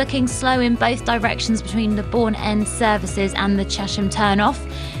 things looking slow in both directions between the Bourne End services and the Chesham turn-off.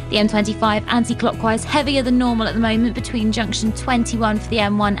 The M25 anti-clockwise heavier than normal at the moment between junction 21 for the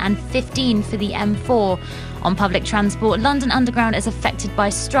M1 and 15 for the M4. On public transport, London Underground is affected by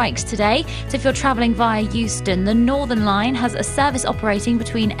strikes today. So if you're travelling via Euston, the Northern Line has a service operating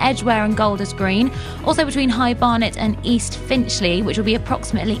between Edgware and Golders Green, also between High Barnet and East Finchley, which will be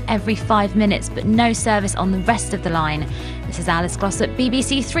approximately every 5 minutes, but no service on the rest of the line. This is Alice Glossop,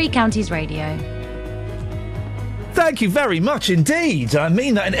 BBC Three Counties Radio. Thank you very much indeed. I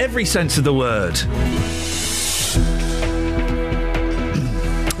mean that in every sense of the word.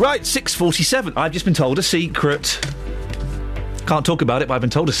 Right, 6:47. I've just been told a secret. Can't talk about it, but I've been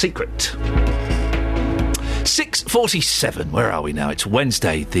told a secret. 6:47. Where are we now? It's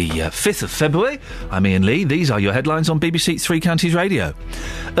Wednesday, the 5th of February. I'm Iain Lee. These are your headlines on BBC Three Counties Radio.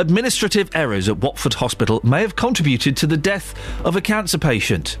 Administrative errors at Watford Hospital may have contributed to the death of a cancer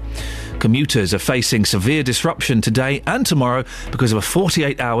patient. Commuters are facing severe disruption today and tomorrow because of a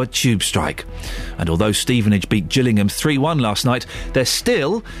 48-hour tube strike. And although Stevenage beat Gillingham 3-1 last night, they're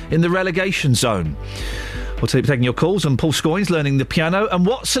still in the relegation zone. We'll be taking your calls on Paul Scoins learning the piano and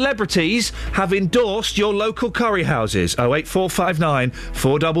what celebrities have endorsed your local curry houses. 08459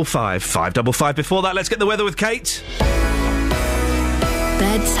 455 555. Before that, let's get the weather with Kate.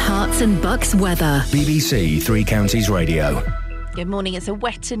 Beds, Hearts and Bucks weather. BBC Three Counties Radio. Good morning. It's a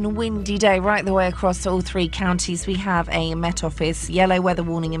wet and windy day right the way across all three counties. We have a Met Office yellow weather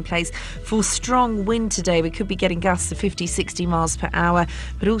warning in place for strong wind today. We could be getting gusts of 50, 60 miles per hour,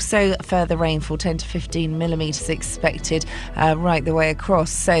 but also further rainfall, 10 to 15 millimetres expected right the way across.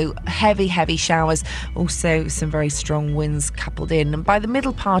 So heavy showers, also some very strong winds coupled in. And by the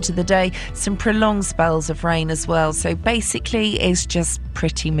middle part of the day, some prolonged spells of rain as well. So basically, it's just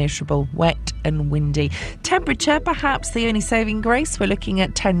pretty miserable, wet and windy. Temperature, perhaps the only saving grace. We're looking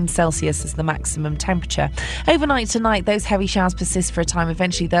at 10 Celsius as the maximum temperature. Overnight tonight, those heavy showers persist for a time.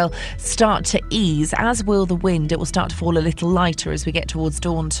 Eventually, they'll start to ease, as will the wind. It will start to fall a little lighter as we get towards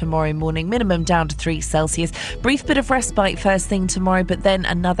dawn tomorrow morning. Minimum down to 3 Celsius. Brief bit of respite first thing tomorrow, but then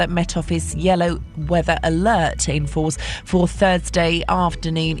another Met Office yellow weather alert in force for Thursday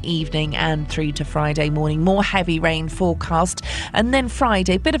afternoon, evening and through to Friday morning. More heavy rain forecast. And then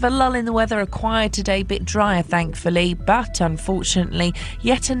Friday, bit of a lull in the weather, a quieter day, bit drier thankfully, but unfortunately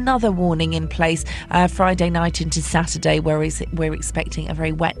yet another warning in place Friday night into Saturday, where we're expecting a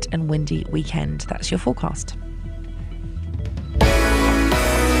very wet and windy weekend. That's your forecast.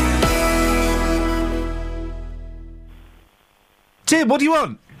 Tim, what do you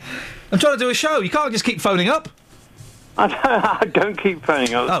want? I'm trying to do a show. You can't just keep phoning up. I don't keep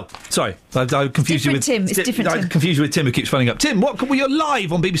phoning up. Oh, sorry. I confused you with Tim. It's different Tim. I confused you with Tim, who keeps phoning up. Tim, you're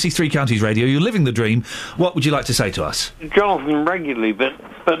live on BBC Three Counties Radio. You're living the dream. What would you like to say to us? Jonathan regularly, but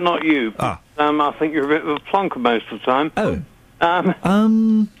not you. I think you're a bit of a plonker most of the time. Oh.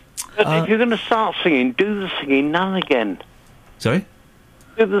 But if you're going to start singing, do the singing nun again. Sorry?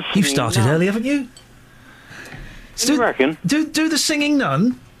 Do the singing You've started nun. early, haven't you? Do you reckon? Do the singing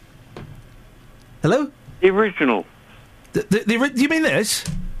nun. Hello? The original. You mean this?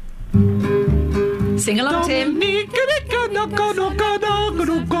 Sing along, Tim.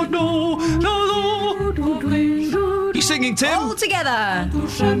 You singing, Tim? All together.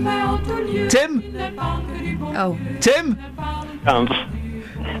 Tim? Oh. Tim?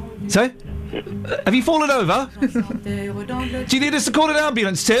 So? Have you fallen over? Do you need us to call an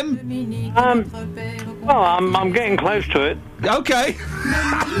ambulance, Tim? Well, I'm getting close to it. Okay.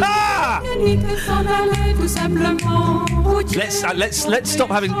 Let's stop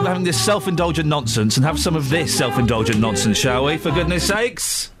having this self-indulgent nonsense and have some of this self-indulgent nonsense, shall we? For goodness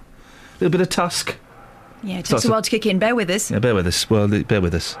sakes. A little bit of Tusk. Yeah, it takes a while to kick in. Bear with us. Yeah, bear with us. Well, bear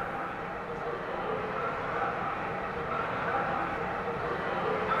with us.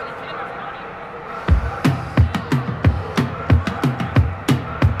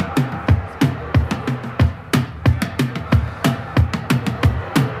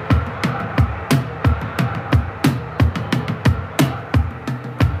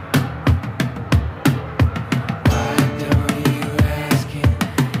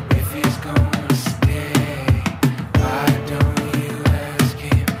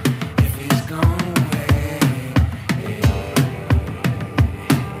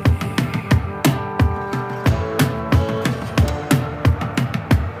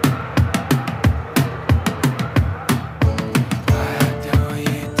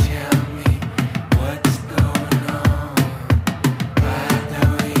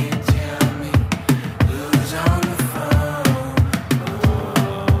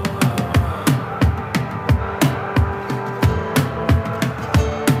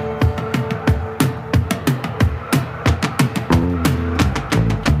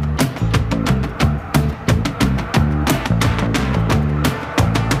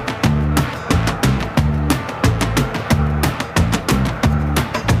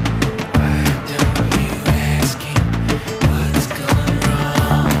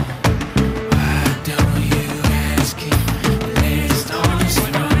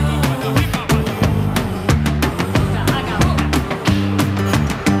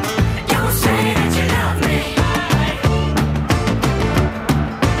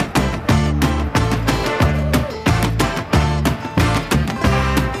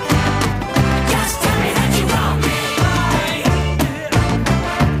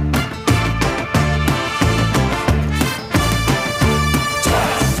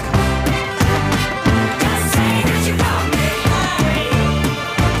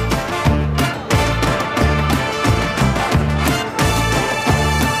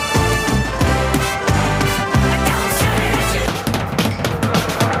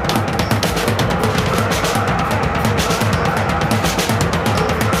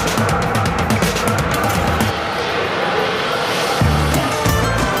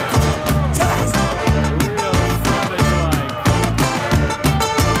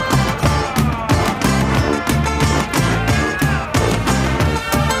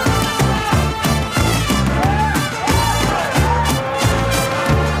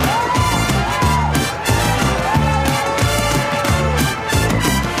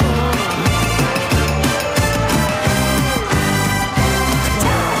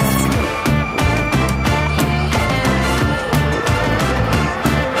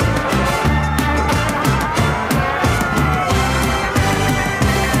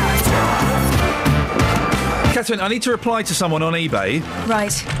 Catherine, I need to reply to someone on eBay.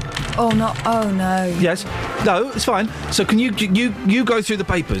 Right. Oh, no. Oh, no. Yes. No, it's fine. So can you go through the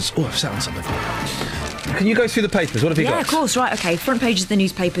papers? Oh, I've sat on something. Can you go through the papers? What have you got? Yeah, of course. Right, OK. Front pages of the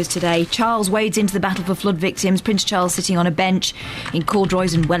newspapers today. Charles wades into the battle for flood victims. Prince Charles sitting on a bench in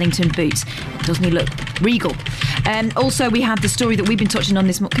corduroys and Wellington boots. Doesn't he look regal? Also, we have the story that we've been touching on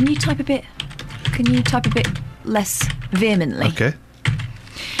this morning. Can you type a bit less vehemently? OK.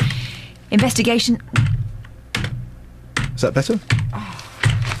 Investigation... Is that better?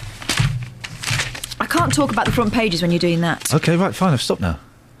 I can't talk about the front pages when you're doing that. OK, right, fine. I've stopped now.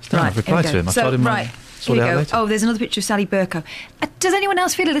 Right, I've replied to him. I told him right. Here we go. Later. Oh, there's another picture of Sally Burko. Does anyone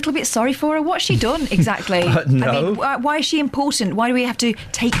else feel a little bit sorry for her? What's she done exactly? No. I mean, why is she important? Why do we have to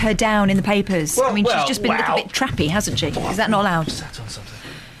take her down in the papers? I mean, she's just been a little bit trappy, hasn't she? Is that not allowed? Sat on something.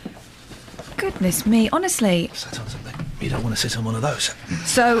 Goodness me, honestly. Sat on something. You don't want to sit on one of those.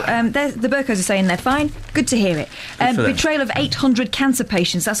 So, the Burkos are saying they're fine. Good to hear it. Betrayal of 800 cancer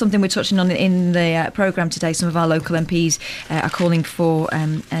patients. That's something we're touching on in the programme today. Some of our local MPs are calling for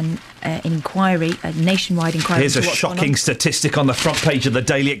an inquiry, a nationwide inquiry. Here's a shocking statistic on the front page of the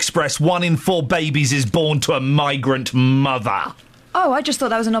Daily Express. 1 in 4 babies is born to a migrant mother. Oh, I just thought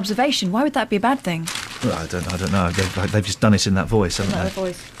that was an observation. Why would that be a bad thing? Well, I don't know. They've just done it in that voice, haven't they? That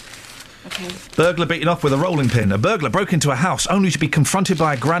voice. Okay. Burglar beaten off with a rolling pin. A burglar broke into a house only to be confronted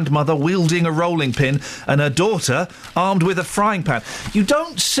by a grandmother wielding a rolling pin and her daughter armed with a frying pan. You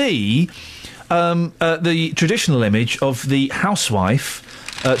don't see the traditional image of the housewife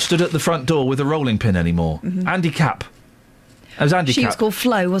stood at the front door with a rolling pin anymore. Mm-hmm. Andy Capp. It was Andy Capp. She was called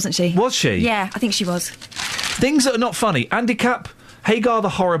Flo, wasn't she? Was she? Yeah, I think she was. Things that are not funny. Andy Capp, Hagar the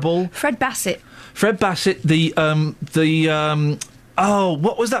Horrible. Fred Bassett, oh,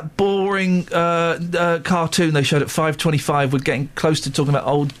 what was that boring cartoon they showed at 5:25? We're getting close to talking about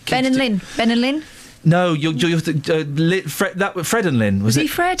old kids. Ben and Lynn? No, Fred and Lynn. Was he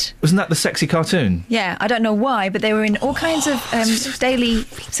Fred? Wasn't that the sexy cartoon? Yeah, I don't know why, but they were in all kinds of daily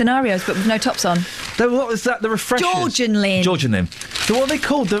scenarios, but with no tops on. What was that? The Refreshers? George and Lynn. So what are they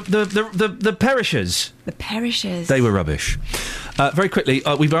called? The Perishers? The Perishers. They were rubbish. Very quickly,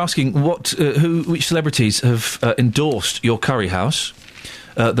 we were asking which celebrities have endorsed your curry house.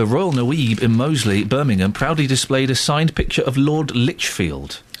 The Royal Naweeb in Moseley, Birmingham, proudly displayed a signed picture of Lord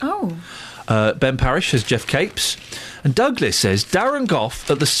Lichfield. Oh. Ben Parish says Jeff Capes. And Douglas says Darren Gough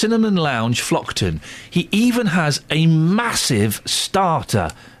at the Cinnamon Lounge, Flockton. He even has a massive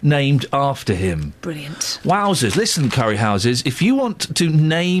starter named after him. Brilliant. Wowzers. Listen, curry houses, if you want to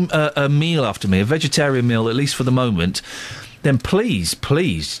name a meal after me, a vegetarian meal, at least for the moment, then please,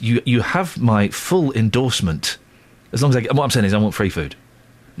 you have my full endorsement. As long as what I'm saying is I want free food.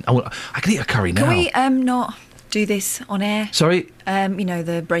 I can eat a curry now. Can we not do this on air? Sorry?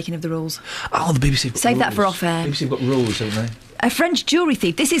 The breaking of the rules. Oh, the BBC. Save that for off air. BBC have got rules, haven't they? A French jewellery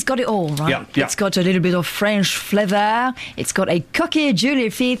thief. This has got it all, right? Yeah. It's got a little bit of French flavour. It's got a cocky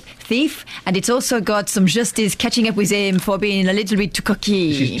jewellery thief, and it's also got some justice catching up with him for being a little bit too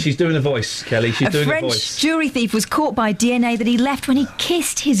cocky. She's doing a voice, Kelly. She's doing a voice. A French jewellery thief was caught by DNA that he left when he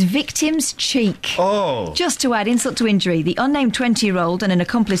kissed his victim's cheek. Oh. Just to add insult to injury, the unnamed 20-year-old and an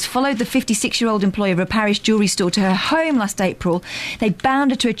accomplice followed the 56-year-old employee of a Paris jewellery store to her home last April. They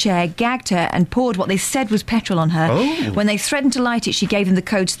bound her to a chair, gagged her, and poured what they said was petrol on her. Oh. When they threatened to light it, she gave them the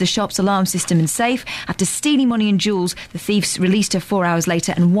codes to the shop's alarm system and safe. After stealing money and jewels, the thieves released her 4 hours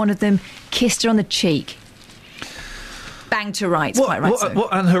later, and one of them kissed her on the cheek. Banged her right.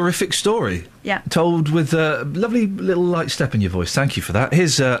 What an horrific story. Yeah. Told with a lovely little light step in your voice. Thank you for that.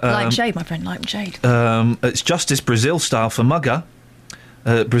 Here's light and shade, my friend, light and shade. It's Justice Brazil style for Mugger.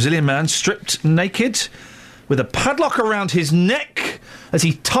 Brazilian man stripped naked with a padlock around his neck as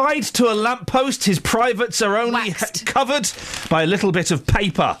he tied to a lamppost. His privates are only covered by a little bit of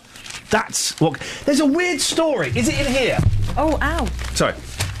paper. That's what... There's a weird story. Is it in here? Oh, ow. Sorry.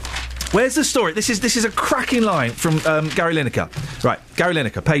 Where's the story? This is a cracking line from Gary Lineker. Right, Gary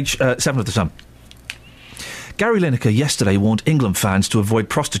Lineker, page 7 of The Sun. Gary Lineker yesterday warned England fans to avoid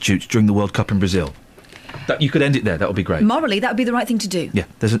prostitutes during the World Cup in Brazil. You could end it there. That would be great. Morally, that would be the right thing to do. Yeah,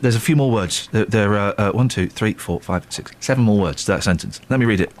 there's a few more words. There are 1, 2, 3, 4, 5, 6, 7 more words to that sentence. Let me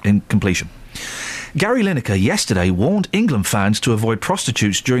read it in completion. Gary Lineker yesterday warned England fans to avoid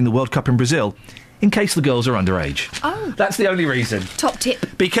prostitutes during the World Cup in Brazil in case the girls are underage. Oh. That's the only reason. Top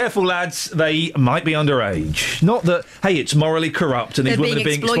tip. Be careful, lads. They might be underage. Not that, hey, it's morally corrupt and these women are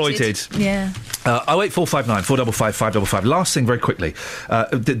being exploited. Yeah. 08459 455 555. Last thing, very quickly.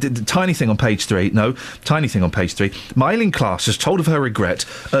 The tiny thing on page 3. No, tiny thing on page 3. Myling Class has told of her regret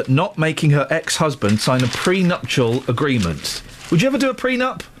at not making her ex-husband sign a prenuptial agreement. Would you ever do a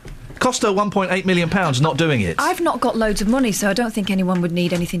prenup? Cost her £1.8 million not doing it. I've not got loads of money, so I don't think anyone would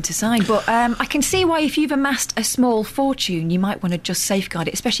need anything to sign. But I can see why, if you've amassed a small fortune, you might want to just safeguard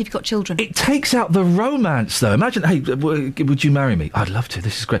it, especially if you've got children. It takes out the romance, though. Imagine, hey, would you marry me? I'd love to.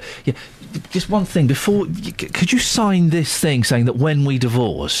 This is great. Yeah, just one thing before. Could you sign this thing saying that when we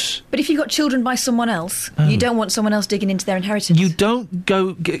divorce? But if you've got children by someone else, you don't want someone else digging into their inheritance. You don't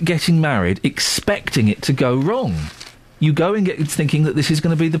go getting married expecting it to go wrong. You go and get thinking that this is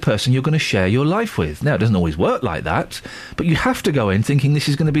going to be the person you're going to share your life with. Now, it doesn't always work like that, but you have to go in thinking this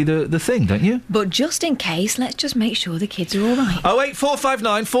is going to be the thing, don't you? But just in case, let's just make sure the kids are all right.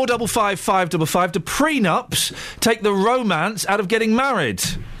 08459 455 555. Do prenups take the romance out of getting married?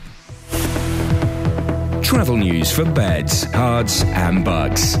 Travel news for beds, cards and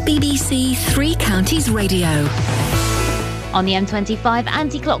bugs. BBC Three Counties Radio. On the M25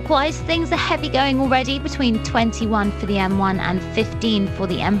 anti-clockwise, things are heavy going already between 21 for the M1 and 15 for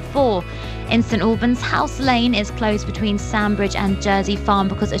the M4. In St Albans, House Lane is closed between Sandbridge and Jersey Farm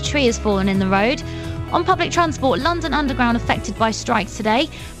because a tree has fallen in the road. On public transport, London Underground affected by strikes today.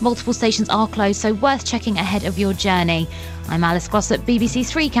 Multiple stations are closed, so worth checking ahead of your journey. I'm Alice Glossop, BBC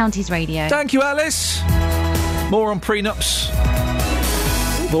Three Counties Radio. Thank you, Alice. More on prenups.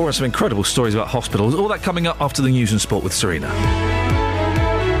 More on some incredible stories about hospitals. All that coming up after the news and sport with Serena.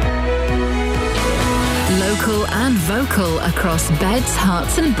 Local and vocal across beds,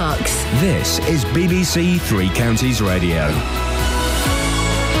 hearts and bucks. This is BBC Three Counties Radio.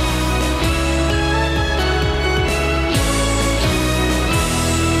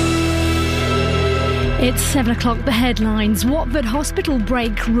 It's 7 o'clock, the headlines. Watford Hospital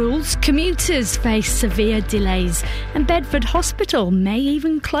break rules, commuters face severe delays, and Bedford Hospital may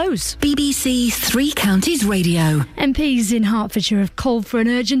even close. BBC Three Counties Radio. MPs in Hertfordshire have called for an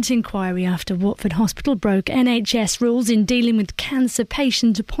urgent inquiry after Watford Hospital broke NHS rules in dealing with cancer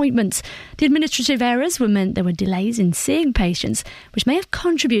patient appointments. The administrative errors meant there were delays in seeing patients, which may have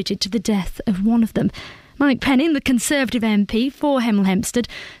contributed to the death of one of them. Mike Penning, the Conservative MP for Hemel Hempstead,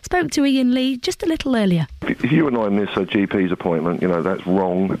 spoke to Iain Lee just a little earlier. If you and I miss a GP's appointment, that's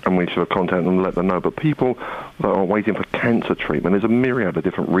wrong, and we should contact them and let them know. But people that are waiting for cancer treatment, there's a myriad of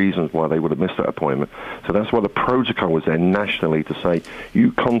different reasons why they would have missed that appointment. So that's why the protocol was there nationally to say,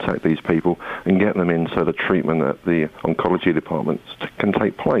 you contact these people and get them in so the treatment at the oncology departments can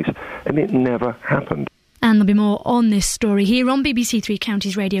take place. And it never happened. And there'll be more on this story here on BBC Three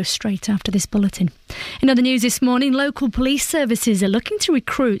Counties Radio straight after this bulletin. In other news this morning, local police services are looking to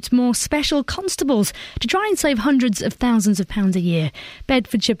recruit more special constables to try and save hundreds of thousands of pounds a year.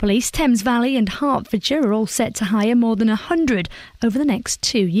 Bedfordshire Police, Thames Valley and Hertfordshire are all set to hire more than 100 over the next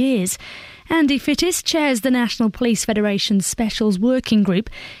 2 years. Andy Fittis chairs the National Police Federation's Specials Working Group.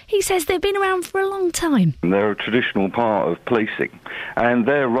 He says they've been around for a long time. They're a traditional part of policing, and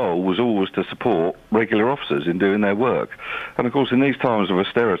their role was always to support regular officers in doing their work. And of course, in these times of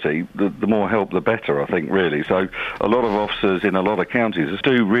austerity, the more help, the better, I think, really. So a lot of officers in a lot of counties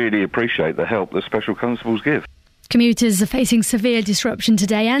do really appreciate the help that special constables give. Commuters are facing severe disruption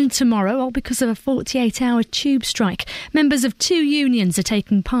today and tomorrow, all because of a 48-hour tube strike. Members of 2 unions are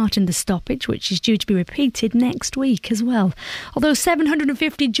taking part in the stoppage, which is due to be repeated next week as well. Although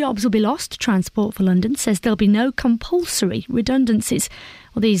 750 jobs will be lost, Transport for London says there'll be no compulsory redundancies.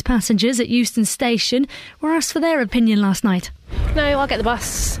 Well, these passengers at Euston Station were asked for their opinion last night. No, I'll get the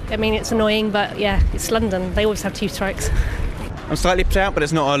bus. I mean, it's annoying, but yeah, it's London. They always have tube strikes. I'm slightly put out, but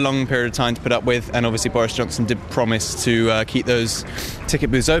it's not a long period of time to put up with, and obviously Boris Johnson did promise to keep those ticket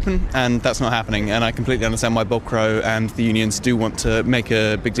booths open, and that's not happening, and I completely understand why Bob Crow and the unions do want to make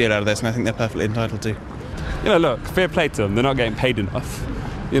a big deal out of this, and I think they're perfectly entitled to. Look, fair play to them, they're not getting paid enough.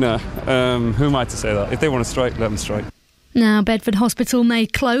 Who am I to say that? If they want to strike, let them strike. Now, Bedford Hospital may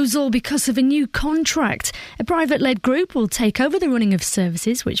close all because of a new contract. A private-led group will take over the running of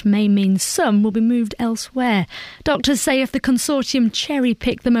services, which may mean some will be moved elsewhere. Doctors say if the consortium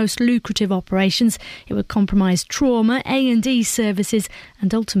cherry-pick the most lucrative operations, it would compromise trauma, A&E services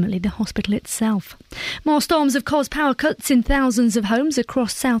and ultimately the hospital itself. More storms have caused power cuts in thousands of homes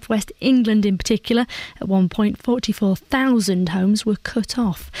across southwest England in particular. At one point, 44,000 homes were cut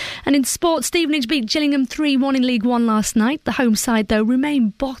off. And in sport, Stevenage beat Gillingham 3-1 in League One last night. The home side, though,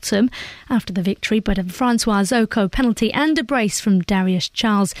 remained bottom after the victory, but a Francois Zoko penalty and a brace from Darius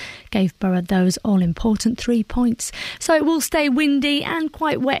Charles gave Borough those all-important 3 points. So it will stay windy and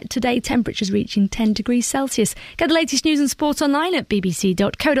quite wet today, temperatures reaching 10 degrees Celsius. Get the latest news and sport online at bbc.co.uk/3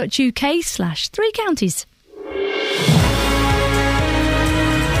 counties.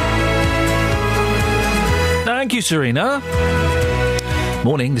 Thank you, Serena.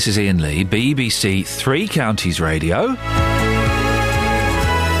 Morning, this is Iain Lee, BBC Three Counties Radio.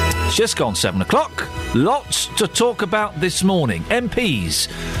 It's just gone 7 o'clock. Lots to talk about this morning. MPs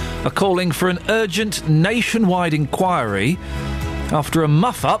are calling for an urgent nationwide inquiry after a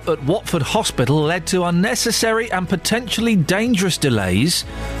muff-up at Watford Hospital led to unnecessary and potentially dangerous delays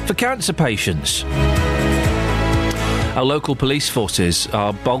for cancer patients. Our local police forces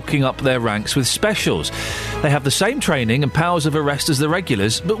are bulking up their ranks with specials. They have the same training and powers of arrest as the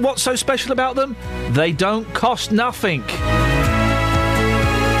regulars, but what's so special about them? They don't cost nothing.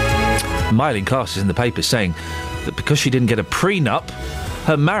 Myling Class is in the paper saying that because she didn't get a prenup,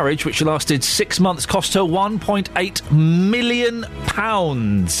 her marriage, which lasted 6 months, cost her £1.8 million.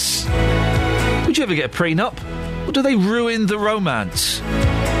 Would you ever get a prenup? Or do they ruin the romance?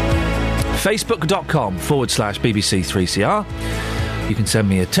 Facebook.com/BBC3CR. You can send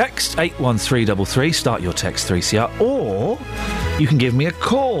me a text, 81333, start your text 3CR, or you can give me a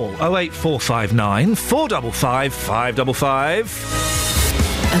call, 08459 455 555.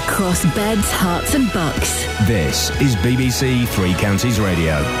 Across beds, hearts and bucks. This is BBC Three Counties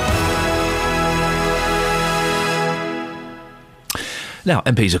Radio. Now,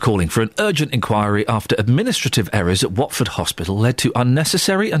 MPs are calling for an urgent inquiry after administrative errors at Watford Hospital led to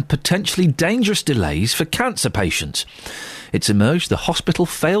unnecessary and potentially dangerous delays for cancer patients. It's emerged the hospital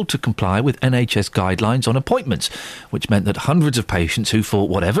failed to comply with NHS guidelines on appointments, which meant that hundreds of patients who, for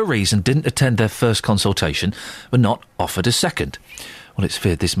whatever reason, didn't attend their first consultation were not offered a second. Well, it's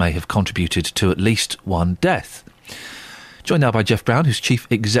feared this may have contributed to at least one death. Joined now by Jeff Brown, who's Chief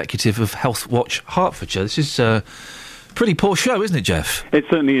Executive of Health Watch Hertfordshire. This is a pretty poor show, isn't it, Jeff? It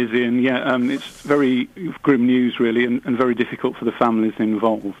certainly is, Ian. Yeah, it's very grim news, really, and very difficult for the families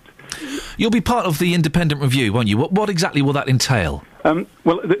involved. You'll be part of the independent review, won't you? What exactly will that entail?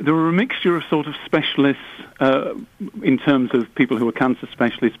 Well, there are a mixture of sort of specialists in terms of people who are cancer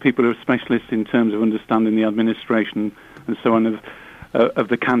specialists, people who are specialists in terms of understanding the administration and so on of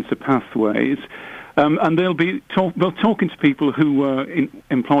the cancer pathways. And they'll be talking to people who were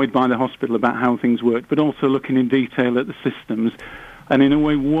employed by the hospital about how things work, but also looking in detail at the systems and, in a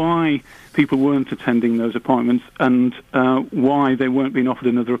way, why people weren't attending those appointments and why they weren't being offered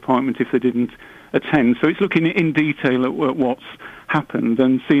another appointment if they didn't attend. So it's looking in detail at what's happened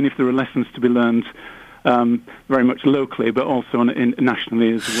and seeing if there are lessons to be learned very much locally, but also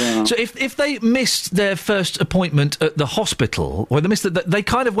nationally as well. So if they missed their first appointment at the hospital, or they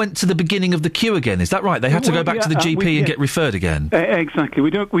kind of went to the beginning of the queue again, is that right? They had to go back to the GP and get referred again? Exactly. We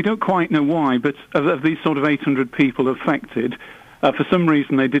don't quite know why, but of these sort of 800 people affected, for some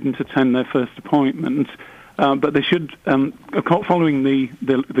reason they didn't attend their first appointment. But they should, following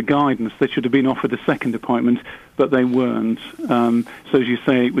the guidance, they should have been offered a second appointment, but they weren't. So as you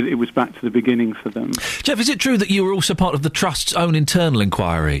say, it was back to the beginning for them. Jeff, is it true that you were also part of the Trust's own internal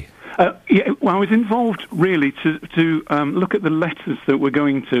inquiry? Yeah, well, I was involved really to look at the letters that were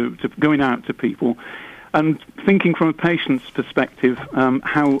going out to people, and thinking from a patient's perspective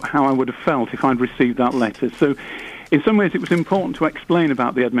how I would have felt if I'd received that letter. So in some ways, it was important to explain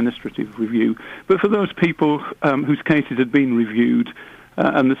about the administrative review, but for those people whose cases had been reviewed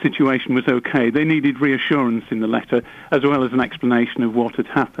and the situation was okay, they needed reassurance in the letter, as well as an explanation of what had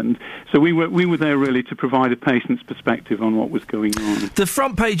happened. So we were there really to provide a patient's perspective on what was going on. The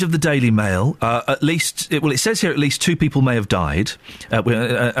front page of the Daily Mail, it says here at least 2 people may have died,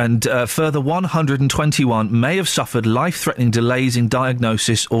 and further 121 may have suffered life-threatening delays in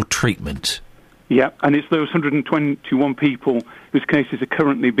diagnosis or treatment. Yeah, and it's those 121 people whose cases are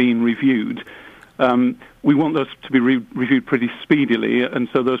currently being reviewed. We want those to be reviewed pretty speedily, and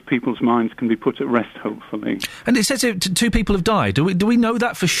so those people's minds can be put at rest, hopefully. And it says 2 people have died. Do we know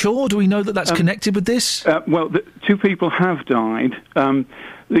that for sure? Do we know that that's connected with this? Well, 2 people have died. The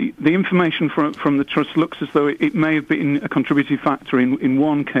information from the Trust looks as though it may have been a contributing factor in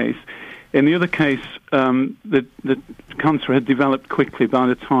one case. In the other case, the cancer had developed quickly by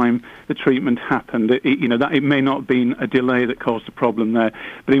the time the treatment happened. It may not have been a delay that caused the problem there,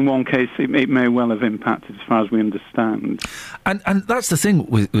 but in one case it may well have impacted, as far as we understand. And that's the thing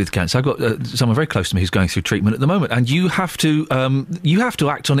with cancer. I've got someone very close to me who's going through treatment at the moment, and you have to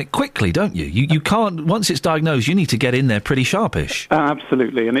act on it quickly, don't you? You can't, once it's diagnosed, you need to get in there pretty sharpish.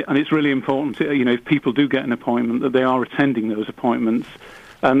 Absolutely, and it's really important. If people do get an appointment, that they are attending those appointments.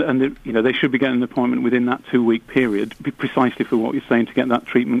 And they should be getting an appointment within that 2-week period, precisely for what you're saying, to get that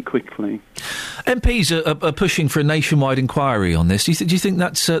treatment quickly. MPs are pushing for a nationwide inquiry on this. Do you think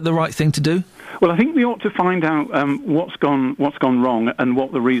that's the right thing to do? Well, I think we ought to find out what's gone wrong and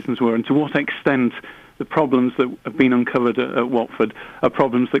what the reasons were, and to what extent the problems that have been uncovered at Watford are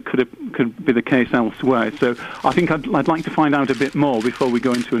problems that could be the case elsewhere. So I think I'd like to find out a bit more before we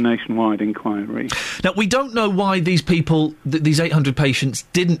go into a nationwide inquiry. Now, we don't know why these people, these 800 patients,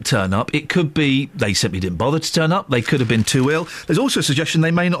 didn't turn up. It could be they simply didn't bother to turn up. They could have been too ill. There's also a suggestion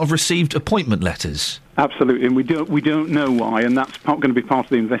they may not have received appointment letters. Absolutely, and we don't know why, and that's going to be part of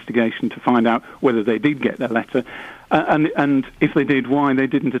the investigation to find out whether they did get their letter, and if they did, why they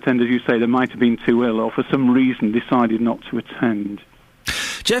didn't attend. As you say, they might have been too ill or for some reason decided not to attend.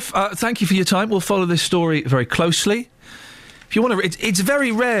 Jeff, thank you for your time. We'll follow this story very closely. If you want to, it's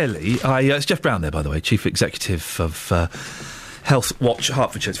very rarely. It's Jeff Brown there, by the way, Chief Executive of Health Watch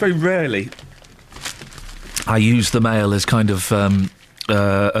Hertfordshire. It's very rarely I use the Mail as kind of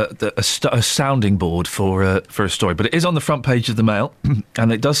a sounding board for a story, but it is on the front page of the Mail,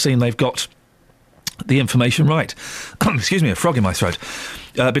 and it does seem they've got the information right. Excuse me, a frog in my throat.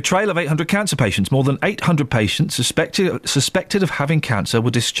 Betrayal of 800 cancer patients. More than 800 patients suspected of having cancer were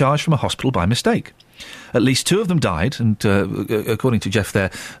discharged from a hospital by mistake. At least 2 of them died, and according to Jeff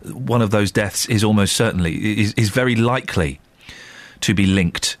there, one of those deaths is almost certainly, is very likely to be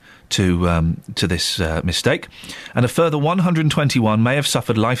linked to this mistake. And a further 121 may have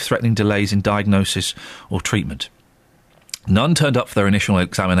suffered life-threatening delays in diagnosis or treatment. None turned up for their initial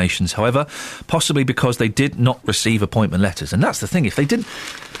examinations, however, possibly because they did not receive appointment letters. And that's the thing, if they didn't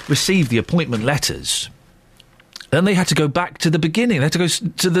receive the appointment letters, then they had to go back to the beginning. They had to go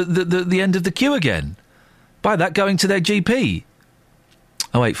to the end of the queue again. By that, going to their GP.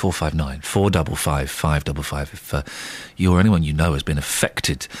 08459 455 555. If you or anyone you know has been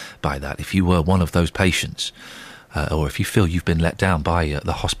affected by that, if you were one of those patients, or if you feel you've been let down by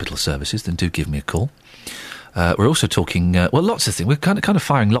the hospital services, then do give me a call. We're also talking, lots of things. We're kind of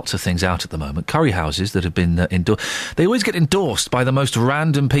firing lots of things out at the moment. Curry houses that have been endorsed. They always get endorsed by the most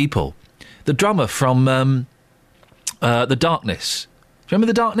random people. The drummer from The Darkness. Do you remember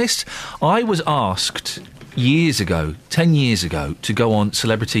The Darkness? I was asked years ago, 10 years ago, to go on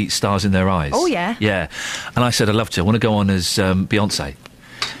Celebrity Stars in Their Eyes. Oh, yeah? Yeah. And I said, I'd love to. I want to go on as Beyonce.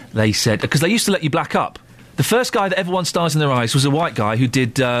 They said, because they used to let you black up. The first guy that ever won Stars in Their Eyes was a white guy who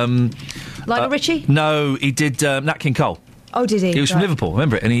did... Lionel Richie? No, he did Nat King Cole. Oh, did he? He was from Liverpool,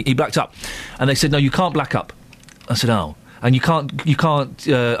 remember it? And he blacked up. And they said, no, you can't black up. I said, oh. And you can't...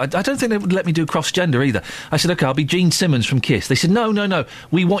 I don't think they would let me do cross-gender either. I said, OK, I'll be Gene Simmons from Kiss. They said, no.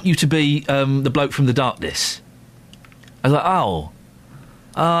 We want you to be the bloke from The Darkness. I was like, oh...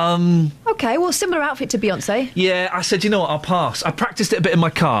 OK, well, similar outfit to Beyonce. Yeah, I said, you know what, I'll pass. I practised it a bit in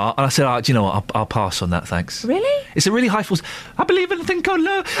my car, and I said, do you know what, I'll pass on that, thanks. Really? It's a really high force. I believe in a thing called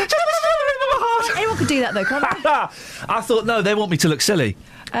love. Anyone could do that, though, can't they? I thought, no, they want me to look silly.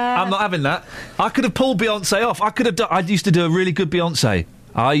 I'm not having that. I could have pulled Beyonce off. I used to do a really good Beyonce.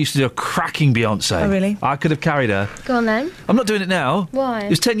 I used to do a cracking Beyonce. Oh, really? I could have carried her. Go on, then. I'm not doing it now. Why? It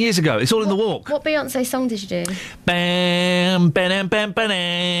was 10 years ago. It's all in the walk. What Beyonce song did you do? Bam, bam, bam, bam,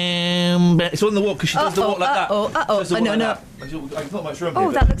 bam. It's all in the walk because she does the walk like that. No. There's not much room Oh,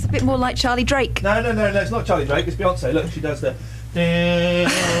 here, that looks a bit more like Charlie Drake. No, it's not Charlie Drake. It's Beyonce. Look, she does the...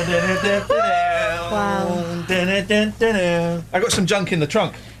 Wow. I got some junk in the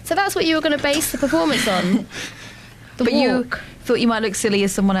trunk. So that's what you were going to base the performance on? But you thought you might look silly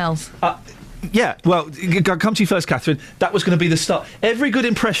as someone else? Yeah, well, I'll come to you first, Catherine. That was going to be the start. Every good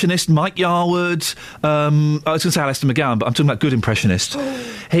impressionist, Mike Yarwood, I was going to say Alistair McGowan, but I'm talking about good impressionists.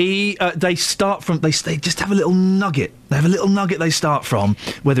 They start from, they just have a little nugget. They have a little nugget they start from,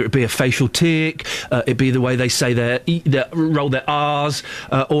 whether it be a facial tic, it be the way they say roll their R's,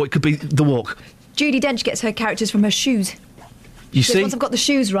 or it could be the walk. Judi Dench gets her characters from her shoes. You see? Once I've got the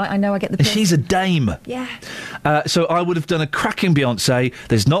shoes right, I know I get the pitch. She's a dame. Yeah. So I would have done a cracking Beyonce.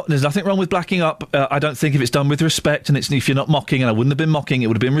 There's nothing wrong with blacking up. I don't think if it's done with respect and if you're not mocking, and I wouldn't have been mocking, it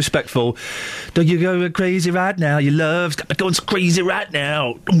would have been respectful. Don't you go crazy right now? Your love's got me going crazy right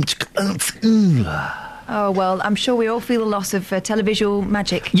now. Oh, well, I'm sure we all feel the loss of televisual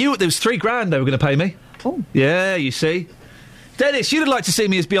magic. There was $3,000 they were going to pay me. Oh. Yeah, you see. Dennis, you'd like to see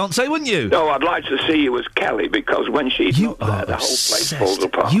me as Beyonce, wouldn't you? No, I'd like to see you as Kelly, because when she's not there, the whole place falls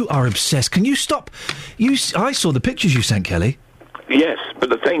apart. You are obsessed. Can you stop? I saw the pictures you sent, Kelly. Yes, but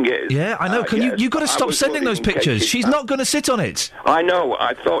the thing is... Yeah, I know. You've got to stop sending those pictures. She's not going to sit on it. I know.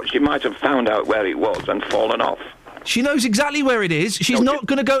 I thought she might have found out where it was and fallen off. She knows exactly where it is. She's not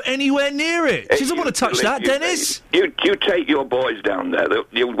going to go anywhere near it. She doesn't want to touch that, Dennis. You take your boys down there.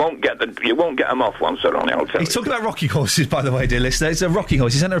 You won't get them off once they're on it, I'll tell you. He's talking about rocking horses, by the way, dear listener. It's a rocking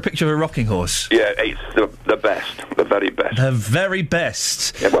horse. He sent her a picture of a rocking horse. Yeah, it's the best. The very best. The very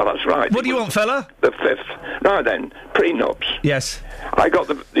best. Yeah, well, that's right. What do you want, fella? The 5th. Now then, prenups. Yes. I got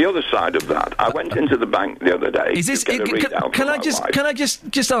the other side of that. I went into the bank the other day. Is this? To get a readout Can I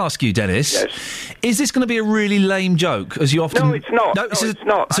just ask you, Dennis? Yes. Is this going to be a really lame joke, as you often? No, it's not. No, it's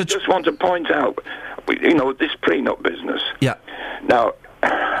not. I just want to point out, this prenup business. Yeah. Now,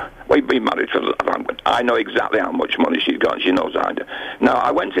 we've been married for. I know exactly how much money she's got. She knows I do. Now,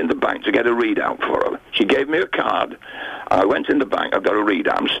 I went in the bank to get a readout for her. She gave me a card. I went in the bank, I got a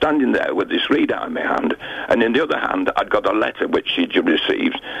readout. I'm standing there with this readout in my hand, and in the other hand, I'd got a letter which she'd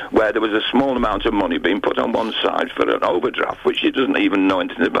received where there was a small amount of money being put on one side for an overdraft, which she doesn't even know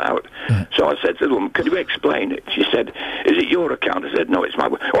anything about. So I said to the woman, could you explain it? She said, is it your account? I said, no, it's my...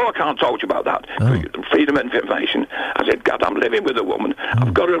 Oh, I can't talk to you about that. Freedom of information. I said, God, I'm living with a woman.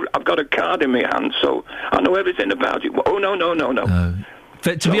 I've got a card in my hand, so I know everything about it. Oh, no.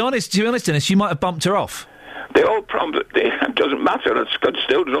 But to be honest, Dennis, you might have bumped her off. The old problem, it doesn't matter. I could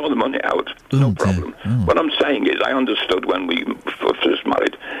still draw the money out. No problem. What I'm saying is, I understood when we first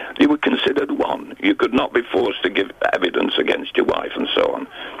married, you were considered one. You could not be forced to give evidence against your wife and so on.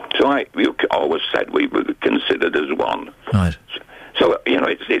 So you always said we were considered as one. Right. So,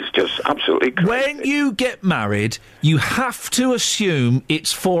 it's just absolutely crazy. When you get married, you have to assume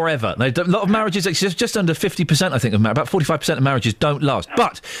it's forever. Now, a lot of marriages, it's just under 50%, I think, of about 45% of marriages don't last.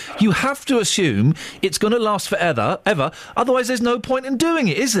 But you have to assume it's going to last forever, ever. Otherwise, there's no point in doing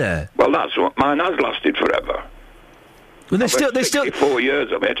it, is there? Well, that's what mine has lasted forever. Well, there's still 4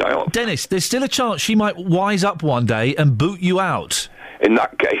 years of it, I hope. Dennis, there's still a chance she might wise up one day and boot you out. In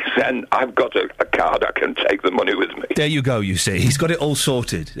that case, then, I've got a card. I can take the money with me. There you go, you see. He's got it all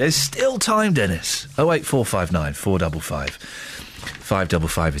sorted. There's still time, Dennis. 08459 455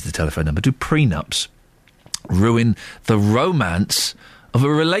 555 is the telephone number. Do prenups ruin the romance of a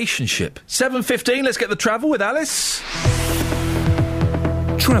relationship? 7:15, let's get the travel with Alice.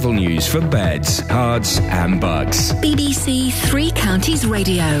 Travel news for beds, cards and bugs. BBC Three Counties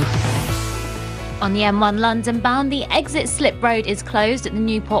Radio. On the M1 London bound, the exit slip road is closed at the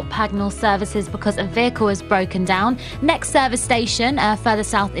Newport Pagnell services because a vehicle is broken down. Next service station further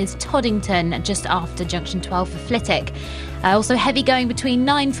south is Toddington, just after junction 12 for Flitwick. Also heavy going between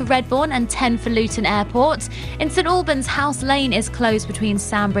 9 for Redbourne and 10 for Luton Airport. In St Albans, House Lane is closed between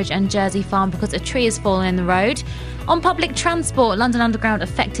Sandbridge and Jersey Farm because a tree has fallen in the road. On public transport, London Underground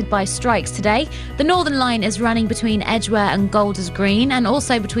affected by strikes today. The Northern Line is running between Edgware and Golders Green, and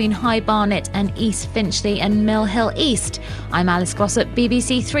also between High Barnet and East Finchley and Mill Hill East. I'm Alice Glossop,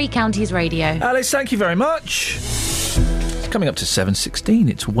 BBC Three Counties Radio. Alice, thank you very much. It's coming up to 7:16.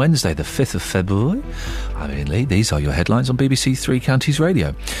 It's Wednesday, the 5th of February. I'm Iain Lee. These are your headlines on BBC Three Counties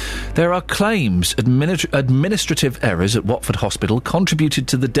Radio. There are claims administrative errors at Watford Hospital contributed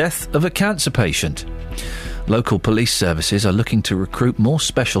to the death of a cancer patient. Local police services are looking to recruit more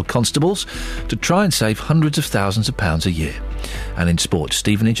special constables to try and save hundreds of thousands of pounds a year. And in sport,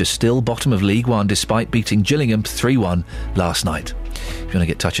 Stevenage are still bottom of League One despite beating Gillingham 3-1 last night. If you want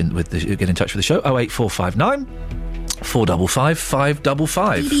to get in touch with the show, 08459 455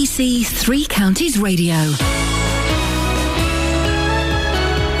 555. BBC Three Counties Radio.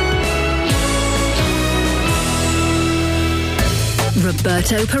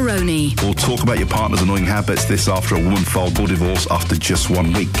 Roberto Perrone. We'll talk about your partner's annoying habits. This after a woman filed for divorce after just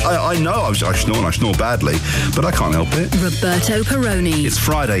 1 week. I know I snore and I snore badly, but I can't help it. Roberto Perrone. It's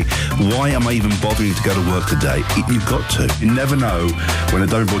Friday. Why am I even bothering to go to work today? You've got to. You never know when a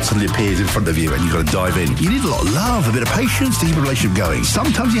donor board suddenly appears in front of you and you've got to dive in. You need a lot of love, a bit of patience to keep a relationship going.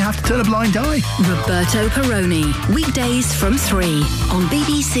 Sometimes you have to turn a blind eye. Roberto Perrone. Weekdays from 3 on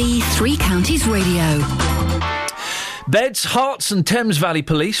BBC Three Counties Radio. Beds, Herts and Thames Valley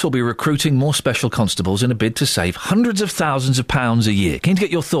Police will be recruiting more special constables in a bid to save hundreds of thousands of pounds a year. Keen to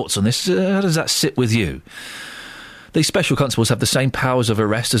get your thoughts on this. How does that sit with you? These special constables have the same powers of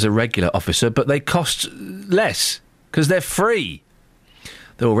arrest as a regular officer, but they cost less because they're free.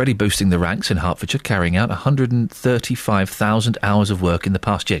 They're already boosting the ranks in Hertfordshire, carrying out 135,000 hours of work in the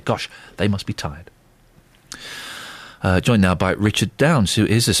past year. Gosh, they must be tired. Joined now by Richard Downs, who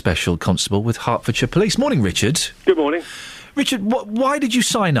is a special constable with Hertfordshire Police. Morning, Richard. Good morning. Richard, why did you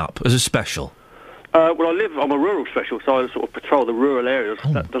sign up as a special? I'm a rural special, so I sort of patrol the rural areas.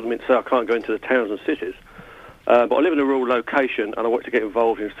 Oh. That doesn't mean to say I can't go into the towns and cities. But I live in a rural location, and I want to get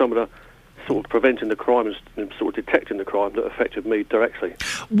involved in some of the sort of preventing the crime and sort of detecting the crime that affected me directly.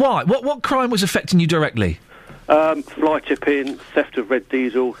 Why? What crime was affecting you directly? Fly tipping, theft of red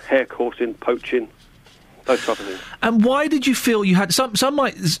diesel, hair coursing, poaching, those type of things. And why did you feel you had... Some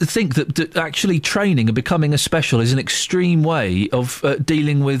might think that actually training and becoming a special is an extreme way of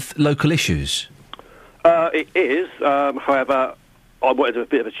dealing with local issues. It is. However, I wanted a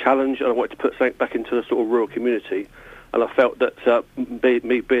bit of a challenge, and I wanted to put something back into the sort of rural community. And I felt that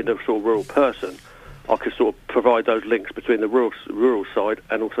me being a sort of rural person, I could sort of provide those links between the rural side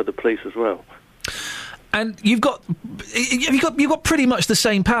and also the police as well. And you've got pretty much the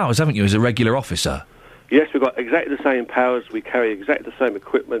same powers, haven't you, as a regular officer? Yes, we've got exactly the same powers. We carry exactly the same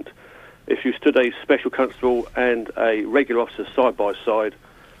equipment. If you stood a special constable and a regular officer side by side,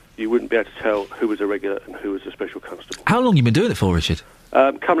 you wouldn't be able to tell who was a regular and who was a special constable. How long have you been doing it for, Richard?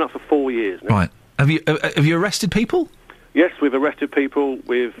 Coming up for 4 years now. Right. Have you arrested people? Yes, we've arrested people.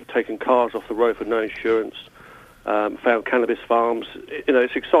 We've taken cars off the road for no insurance. Found cannabis farms. You know,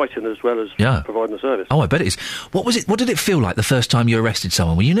 it's exciting as well as providing the service. Oh, I bet it is. What was it? What did it feel like the first time you arrested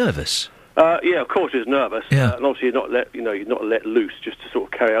someone? Were you nervous? Yeah, of course, I was nervous. Yeah. And obviously, you're not let loose just to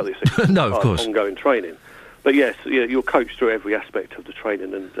sort of carry out this No, of course. ongoing training. But yes, you're coached through every aspect of the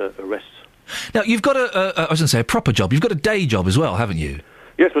training and arrests. Now, you've got I was going to say a proper job. You've got a day job as well, haven't you?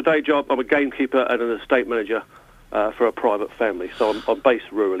 Yes, my day job. I'm a gamekeeper and an estate manager for a private family, so I'm based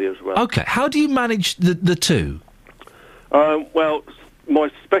rurally as well. Okay, how do you manage the two? Well,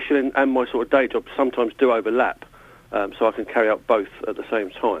 my special and my sort of day job sometimes do overlap, so I can carry out both at the same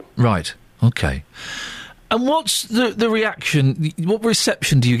time. Right, okay. And what's the reaction, what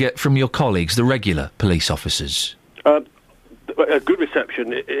reception do you get from your colleagues, the regular police officers? A good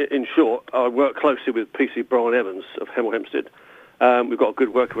reception. In short, I work closely with PC Brian Evans of Hemel Hempstead. We've got a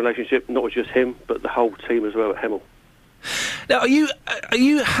good working relationship, not with just him, but the whole team as well at Hemel. Now, are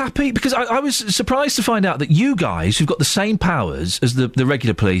you happy? Because I was surprised to find out that you guys, who've got the same powers as the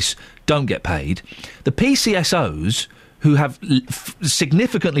regular police, don't get paid. The PCSOs, who have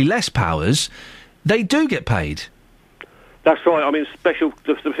significantly less powers, they do get paid. That's right. I mean,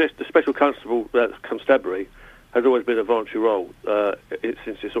 the special constable, constabulary, has always been a voluntary role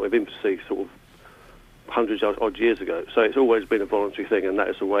since its sort of infancy, sort of hundreds of odd years ago. So it's always been a voluntary thing, and that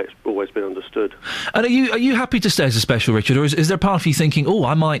is the way it's always been understood. And are you happy to stay as a special, Richard, or is there a part of you thinking, oh,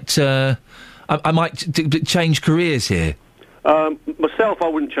 I might change careers here? Myself, I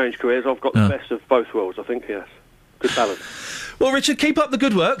wouldn't change careers. I've got the best of both worlds, I think, yes. Good balance. Well, Richard, keep up the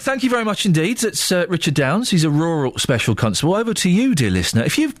good work. Thank you very much indeed. That's Richard Downs. He's a rural special constable. Over to you, dear listener.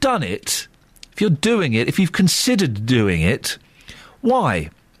 If you've done it, if you're doing it, if you've considered doing it,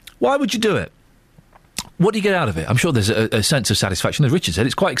 why? Why would you do it? What do you get out of it? I'm sure there's a sense of satisfaction. As Richard said,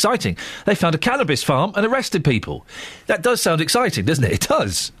 it's quite exciting. They found a cannabis farm and arrested people. That does sound exciting, doesn't it? It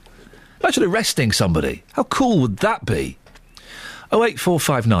does. Imagine arresting somebody. How cool would that be?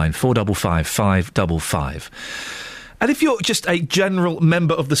 08459 455 555. And if you're just a general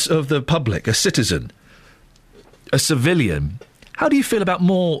member of the public, a citizen, a civilian, how do you feel about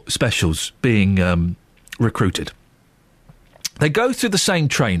more specials being recruited? They go through the same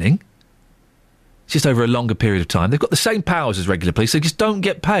training, just over a longer period of time. They've got the same powers as regular police. They just don't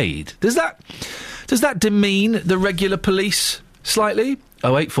get paid. Does that demean the regular police slightly?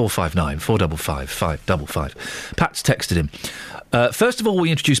 08459 455 555. Pat's texted him. First of all,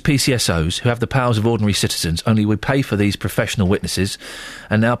 we introduced PCSOs, who have the powers of ordinary citizens, only we pay for these professional witnesses,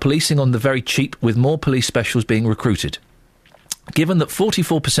 and now policing on the very cheap, with more police specials being recruited. Given that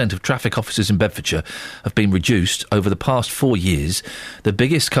 44% of traffic officers in Bedfordshire have been reduced over the past 4 years, the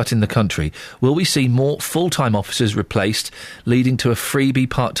biggest cut in the country, will we see more full-time officers replaced, leading to a freebie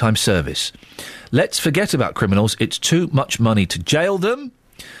part-time service? Let's forget about criminals. It's too much money to jail them,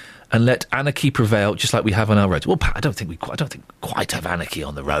 and let anarchy prevail, just like we have on our roads. Well, Pat, I don't think quite have anarchy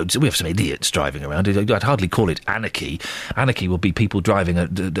on the roads. We have some idiots driving around. I'd hardly call it anarchy. Anarchy will be people driving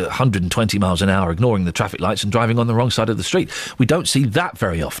at 120 miles an hour, ignoring the traffic lights and driving on the wrong side of the street. We don't see that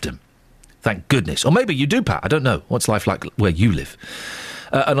very often. Thank goodness. Or maybe you do, Pat. I don't know. What's life like where you live?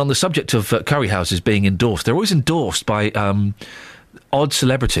 And on the subject of curry houses being endorsed, they're always endorsed by odd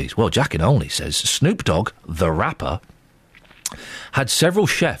celebrities. Well, Jack in Olney says Snoop Dogg, the rapper, had several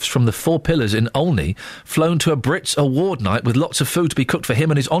chefs from the Four Pillars in Olney flown to a Brits award night with lots of food to be cooked for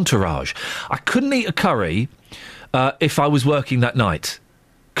him and his entourage. I couldn't eat a curry if I was working that night.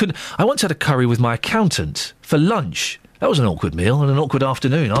 I once had a curry with my accountant for lunch. That was an awkward meal and an awkward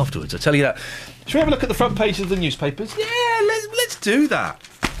afternoon afterwards, I tell you that. Shall we have a look at the front pages of the newspapers? Yeah, let's do that.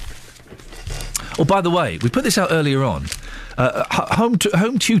 Oh, by the way, we put this out earlier on.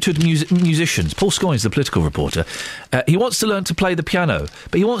 Home-tutored musicians. Paul Scoyne's the political reporter. He wants to learn to play the piano,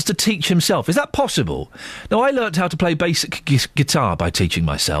 but he wants to teach himself. Is that possible? Now, I learnt how to play basic guitar by teaching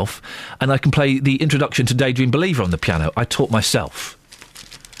myself, and I can play the Introduction to Daydream Believer on the piano. I taught myself.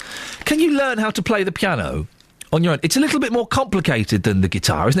 Can you learn how to play the piano on your own? It's a little bit more complicated than the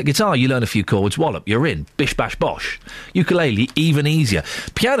guitar, isn't it? Guitar, you learn a few chords, wallop, you're in. Bish, bash, bosh. Ukulele, even easier.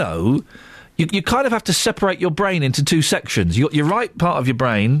 Piano, you kind of have to separate your brain into two sections. Your right part of your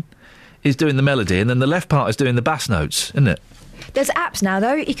brain is doing the melody, and then the left part is doing the bass notes, isn't it? There's apps now,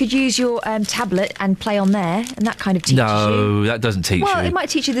 though. You could use your tablet and play on there, and that kind of teaches you. No, that doesn't teach you. Well, it might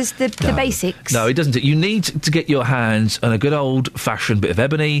teach you the basics. No, it doesn't. You need to get your hands on a good old-fashioned bit of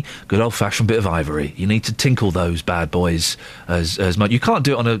ebony, good old-fashioned bit of ivory. You need to tinkle those bad boys as much. You can't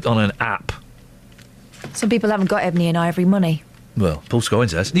do it on an app. Some people haven't got ebony and ivory money. Well, Paul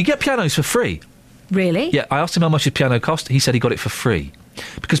Scoins has. You get pianos for free. Really? Yeah, I asked him how much his piano cost. He said he got it for free.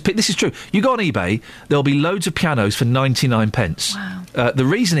 Because this is true. You go on eBay, there'll be loads of pianos for 99 pence. Wow. The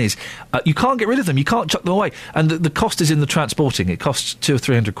reason is you can't get rid of them. You can't chuck them away. And the cost is in the transporting. It costs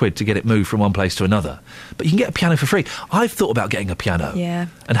 £200 or £300 to get it moved from one place to another. But you can get a piano for free. I've thought about getting a piano. Yeah.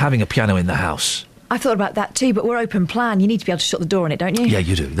 And having a piano in the house. I thought about that too, but we're open plan. You need to be able to shut the door on it, don't you? Yeah,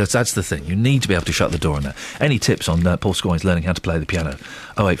 you do. That's the thing. You need to be able to shut the door on that. Any tips on Paul Scoins learning how to play the piano?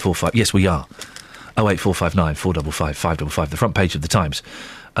 0845. Yes, we are. 08459 455 555. The front page of the Times.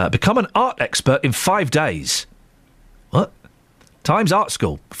 Become an art expert in 5 days. What? Times Art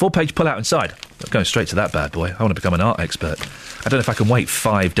School. 4-page pull-out inside. I'm going straight to that bad boy. I want to become an art expert. I don't know if I can wait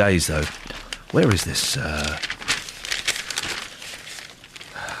 5 days, though. Where is this?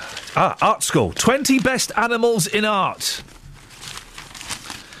 Art School. 20 best animals in art.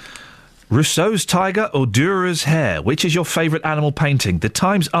 Rousseau's tiger or Dürer's hare? Which is your favourite animal painting? The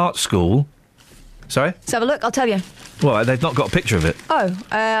Times Art School... Sorry? Let's have a look, I'll tell you. Well, they've not got a picture of it. Oh,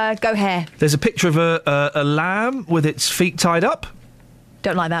 go hare. There's a picture of a lamb with its feet tied up.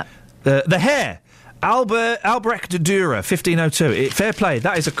 Don't like that. The hare. Albrecht de Dürer, 1502. Fair play.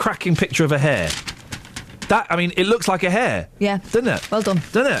 That is a cracking picture of a hare. It looks like a hare. Yeah. Doesn't it? Well done.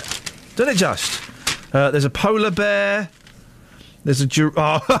 Doesn't it? Doesn't it just? There's a polar bear. There's a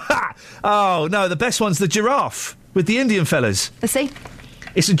giraffe. Oh, no, the best one's the giraffe with the Indian fellas. Let's see.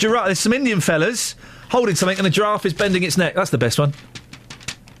 It's a giraffe. There's some Indian fellas holding something and a giraffe is bending its neck. That's the best one.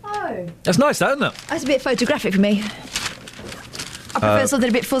 Oh. That's nice, though, isn't it? That's a bit photographic for me. I prefer something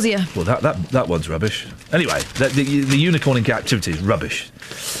a bit fuzzier. Well, that one's rubbish. Anyway, the unicorn in captivity is rubbish.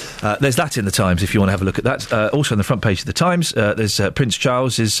 There's that in the Times if you want to have a look at that. Also on the front page of the Times, there's Prince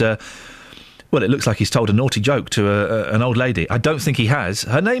Charles is... well, it looks like he's told a naughty joke to an old lady. I don't think he has.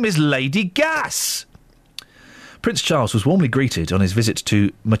 Her name is Lady Gas. Prince Charles was warmly greeted on his visit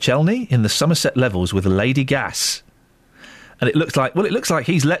to Mochelney in the Somerset Levels with Lady Gas. And it looks like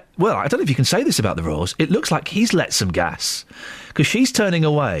he's let... Well, I don't know if you can say this about the royals. It looks like he's let some gas. Because she's turning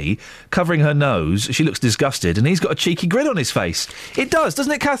away, covering her nose. She looks disgusted, and he's got a cheeky grin on his face. It does,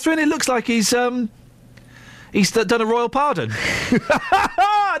 doesn't it, Catherine? It looks like he's done a royal pardon.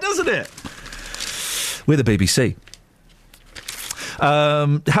 Doesn't it? We're the BBC.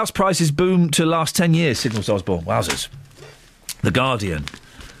 House prices boom to last 10 years, signals Osborne. Wowzers. The Guardian.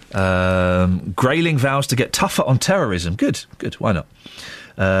 Grayling vows to get tougher on terrorism. Good, why not?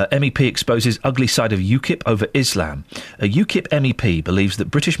 MEP exposes ugly side of UKIP over Islam. A UKIP MEP believes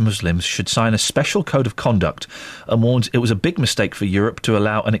that British Muslims should sign a special code of conduct and warns it was a big mistake for Europe to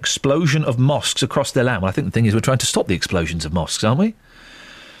allow an explosion of mosques across their land. Well, I think the thing is we're trying to stop the explosions of mosques, aren't we?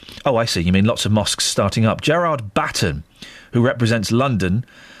 Oh, I see. You mean lots of mosques starting up. Gerard Batten, who represents London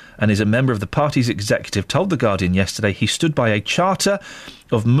and is a member of the party's executive, told The Guardian yesterday he stood by a Charter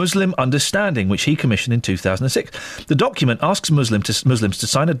of Muslim Understanding, which he commissioned in 2006. The document asks Muslims to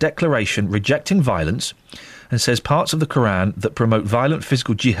sign a declaration rejecting violence and says parts of the Quran that promote violent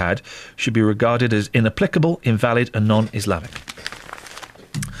physical jihad should be regarded as inapplicable, invalid and non-Islamic.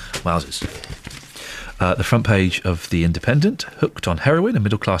 Wowzers. The front page of The Independent, hooked on heroin, a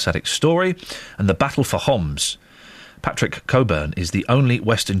middle-class addict's story, and the battle for Homs. Patrick Coburn is the only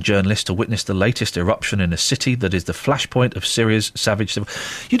Western journalist to witness the latest eruption in a city that is the flashpoint of Syria's savage civil...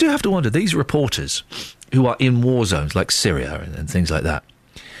 You do have to wonder, these reporters who are in war zones like Syria and things like that,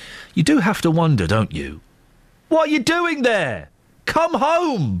 you do have to wonder, don't you? What are you doing there? Come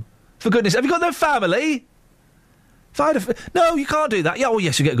home! For goodness, have you got no family? No, you can't do that. Yeah, oh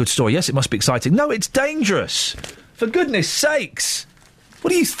yes, you get a good story. Yes, it must be exciting. No, it's dangerous. For goodness sakes.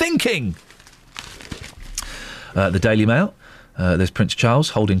 What are you thinking? The Daily Mail, there's Prince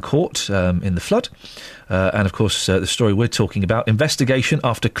Charles holding court in the flood. And, of course, the story we're talking about, investigation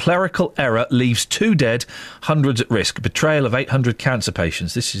after clerical error leaves 2 dead, hundreds at risk. Betrayal of 800 cancer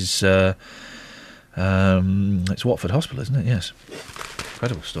patients. This is, it's Watford Hospital, isn't it? Yes.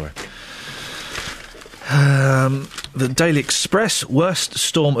 Incredible story. The Daily Express, worst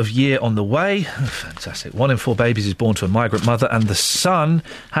storm of year on the way. Oh, fantastic. 1 in 4 babies is born to a migrant mother, and the son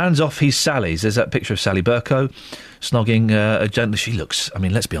hands off his Sally's. There's that picture of Sally Burko snogging a gentleman. She looks, I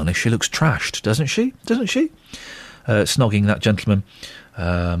mean, let's be honest, she looks trashed, doesn't she? Snogging that gentleman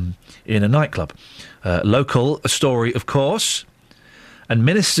in a nightclub. Local story, of course. and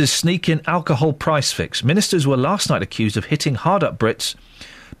ministers sneak in alcohol price fix. Ministers were last night accused of hitting hard-up Brits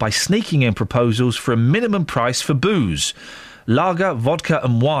by sneaking in proposals for a minimum price for booze. Lager, vodka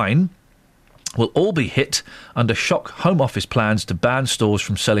and wine will all be hit under shock Home Office plans to ban stores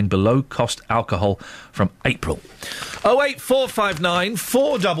from selling below-cost alcohol from April. 08459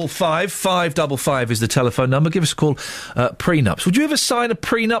 455 555 is the telephone number. Give us a call. Prenups. Would you ever sign a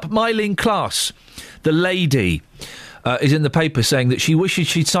prenup? Mylene Class, the lady, is in the paper saying that she wishes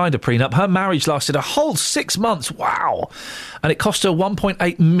she'd signed a prenup. Her marriage lasted a whole 6 months. Wow. And it cost her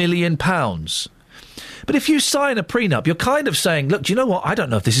 £1.8 million. But if you sign a prenup, you're kind of saying, look, do you know what? I don't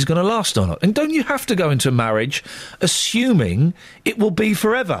know if this is going to last or not. And don't you have to go into marriage assuming it will be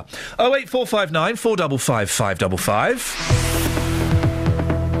forever? 08459 455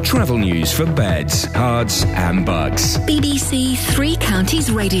 555. Travel news for beds, cards and bugs. BBC Three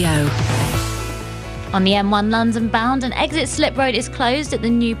Counties Radio. On the M1 London bound, an exit slip road is closed at the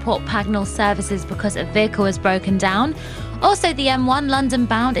Newport Pagnell services because a vehicle has broken down. Also, the M1 London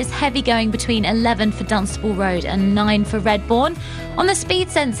bound is heavy going between 11 for Dunstable Road and 9 for Redbourne. On the speed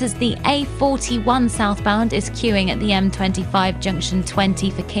sensors, the A41 southbound is queuing at the M25 junction 20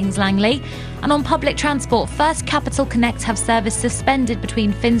 for Kings Langley. And on public transport, First Capital Connect have service suspended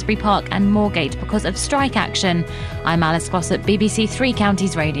between Finsbury Park and Moorgate because of strike action. I'm Alice Glossop, BBC Three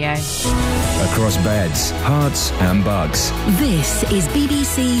Counties Radio. Across beds, hearts and bugs. This is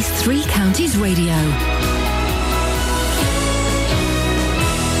BBC Three Counties Radio.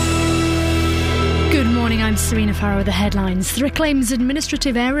 Good morning, I'm Serena Farrow with the headlines. Three claims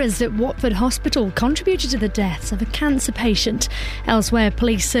administrative errors at Watford Hospital contributed to the deaths of a cancer patient. Elsewhere,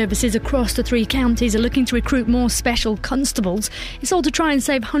 police services across the three counties are looking to recruit more special constables. It's all to try and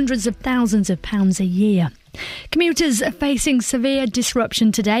save hundreds of thousands of pounds a year. Commuters are facing severe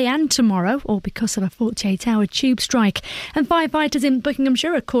disruption today and tomorrow, all because of a 48-hour tube strike. And firefighters in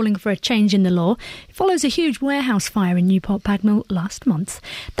Buckinghamshire are calling for a change in the law. It follows a huge warehouse fire in Newport Pagnell last month.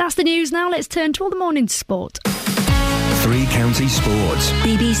 That's the news now. Let's turn to all the morning sport. Three Counties Sports.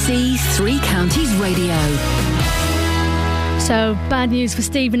 BBC Three Counties Radio. So, bad news for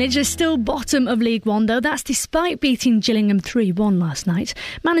Stevenage. They're still bottom of League One, though. That's despite beating Gillingham 3-1 last night.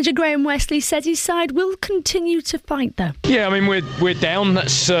 Manager Graham Wesley says his side will continue to fight, though. Yeah, I mean, we're down,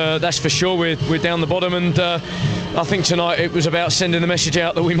 that's for sure. We're down the bottom, and I think tonight it was about sending the message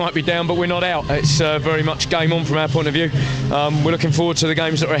out that we might be down, but we're not out. It's very much game on from our point of view. We're looking forward to the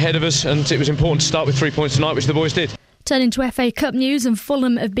games that are ahead of us, and it was important to start with 3 points tonight, which the boys did. Turning to FA Cup news, and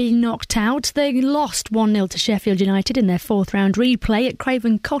Fulham have been knocked out. They lost 1-0 to Sheffield United in their fourth round replay at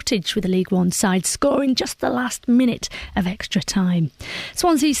Craven Cottage, with the League One side scoring just the last minute of extra time.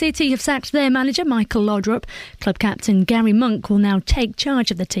 Swansea City have sacked their manager Michael Laudrup. Club captain Gary Monk will now take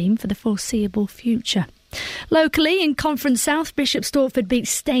charge of the team for the foreseeable future. Locally, in Conference South, Bishop Stortford beat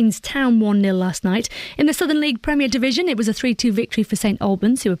Staines Town 1-0 last night. In the Southern League Premier Division, it was a 3-2 victory for St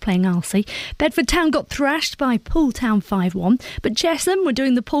Albans, who were playing Alsea. Bedford Town got thrashed by Poole Town 5-1, but Chesham were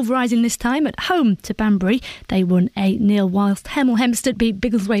doing the pulverising this time at home to Banbury. They won 8-0, whilst Hemel Hempstead beat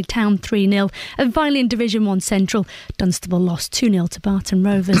Biggleswade Town 3-0. And finally, in Division 1 Central, Dunstable lost 2-0 to Barton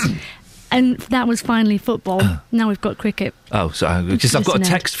Rovers. And that was finally football. Now we've got cricket. Oh, so I've got a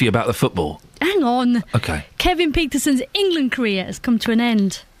text for you about the football. Hang on. OK. Kevin Peterson's England career has come to an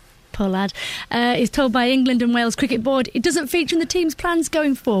end. Poor lad. He's told by England and Wales Cricket Board it doesn't feature in the team's plans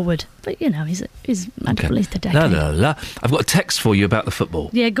going forward. But, you know, he's at least a decade. La. I've got a text for you about the football.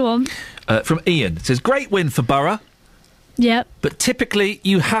 Yeah, go on. From Iain. It says, great win for Borough. Yeah. But typically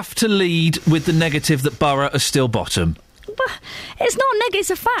you have to lead with the negative that Borough are still bottom. But it's not negative, it's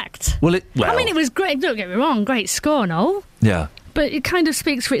a fact. Well, I mean, it was great, don't get me wrong, great score and all. Yeah. But it kind of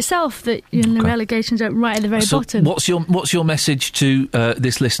speaks for itself that the relegations are right at the very bottom. What's your message to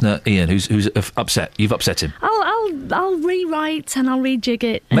this listener, Iain, who's upset? You've upset him. I'll rewrite and I'll rejig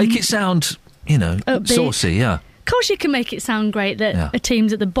it. Make it sound, upbeat. saucy, yeah. Of course you can make it sound great that a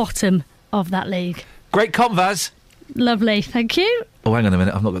team's at the bottom of that league. Great convas. Lovely, thank you. Oh, hang on a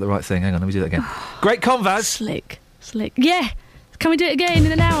minute, I've not got the right thing. Hang on, let me do that again. Great convas. Slick. Yeah, can we do it again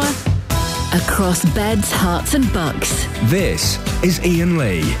in an hour? Across beds, hearts and bucks. This is Iain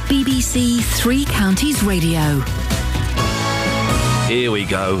Lee. BBC Three Counties Radio. Here we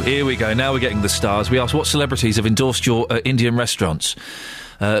go. Now we're getting the stars. We asked what celebrities have endorsed your Indian restaurants.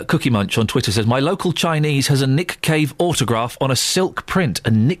 Cookie Munch on Twitter says, my local Chinese has a Nick Cave autograph on a silk print.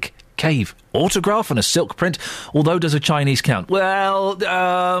 A Nick Cave autograph on a silk print? Although, does a Chinese count? Well,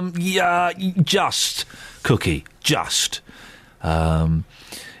 yeah, just. Cookie, just.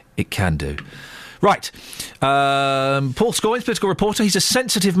 It can do. Right. Paul Scoynes, political reporter. He's a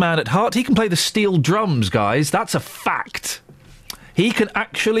sensitive man at heart. He can play the steel drums, guys. That's a fact. He can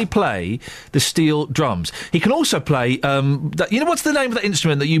actually play the steel drums. He can also play, what's the name of that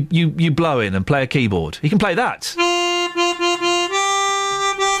instrument that you blow in and play a keyboard? He can play that.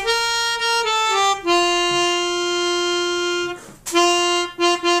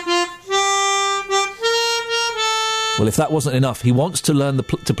 Well, if that wasn't enough, he wants to learn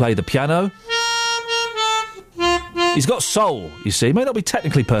to play the piano. He's got soul, you see. He may not be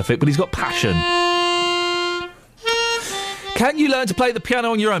technically perfect, but he's got passion. Can you learn to play the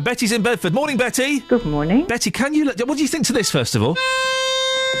piano on your own? Betty's in Bedford. Morning, Betty. Good morning. Betty, can you... What do you think to this, first of all?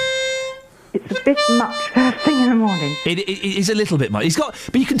 It's a bit much first thing in the morning. It is a little bit much.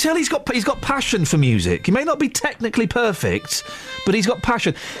 But you can tell he's got passion for music. He may not be technically perfect, but he's got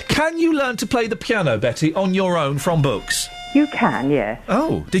passion. Can you learn to play the piano, Betty, on your own from books? You can, yes.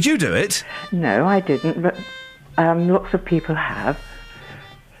 Oh, did you do it? No, I didn't, but lots of people have.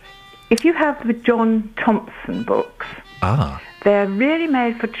 If you have the John Thompson books, they're really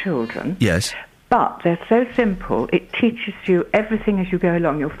made for children. Yes. But they're so simple, it teaches you everything as you go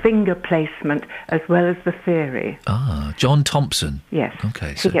along, your finger placement as well as the theory. John Thompson. Yes.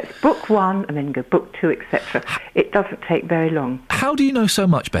 Okay. So he gets book 1 and then go book 2, etc. It doesn't take very long. How do you know so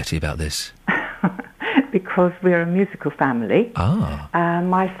much, Betty, about this? Because we're a musical family.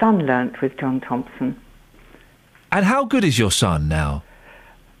 My son learnt with John Thompson. And how good is your son now?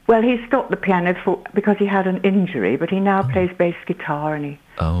 Well, he stopped the piano because he had an injury, but he now plays bass guitar and he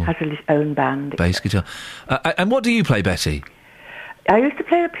has his own band. Bass guitar. And what do you play, Betty? I used to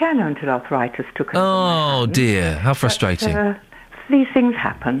play the piano until arthritis took over my hand. Dear, how frustrating. But, these things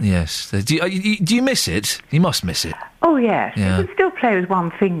happen. Yes. Do you miss it? You must miss it. Oh, yes. Yeah. You can still play with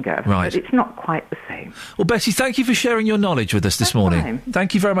one finger, right. But it's not quite the same. Well, Betty, thank you for sharing your knowledge with us this morning. Fine.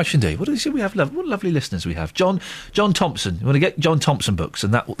 Thank you very much indeed. What lovely listeners we have. John Thompson. You want to get John Thompson books,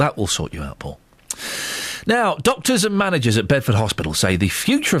 and that will sort you out, Paul. Now, doctors and managers at Bedford Hospital say the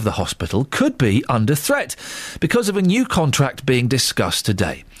future of the hospital could be under threat because of a new contract being discussed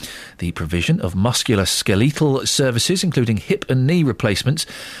today. The provision of musculoskeletal services, including hip and knee replacements,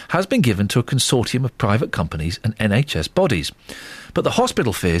 has been given to a consortium of private companies and NHS bodies. But the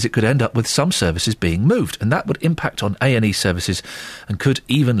hospital fears it could end up with some services being moved, and that would impact on A&E services and could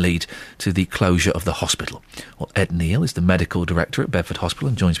even lead to the closure of the hospital. Well, Ed Neal is the medical director at Bedford Hospital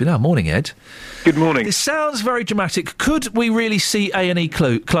and joins me now. Morning, Ed. Good morning. This sounds very dramatic. Could we really see A&E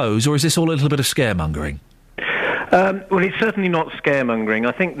close, or is this all a little bit of scaremongering? Well, it's certainly not scaremongering.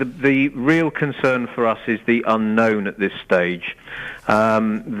 I think the real concern for us is the unknown at this stage.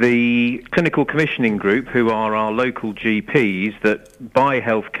 The Clinical Commissioning Group, who are our local GPs that buy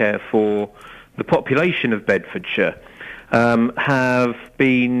healthcare for the population of Bedfordshire, have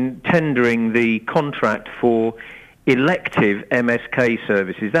been tendering the contract for elective MSK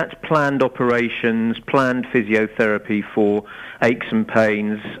services. That's planned operations, planned physiotherapy for aches and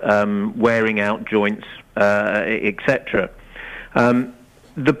pains, wearing out joints, etc.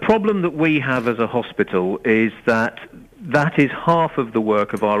 The problem that we have as a hospital is that is half of the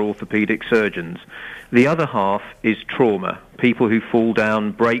work of our orthopaedic surgeons. The other half is trauma. People who fall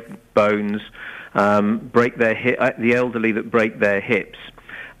down, break bones, break their the elderly that break their hips.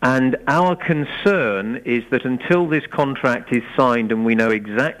 And our concern is that until this contract is signed and we know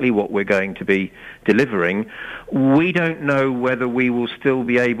exactly what we're going to be delivering, we don't know whether we will still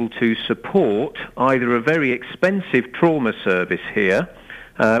be able to support either a very expensive trauma service here,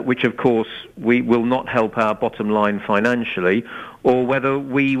 which of course we will not help our bottom line financially, or whether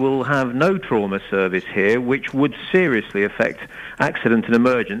we will have no trauma service here, which would seriously affect accident and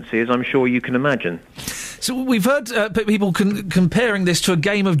emergency, as I'm sure you can imagine. So we've heard people comparing this to a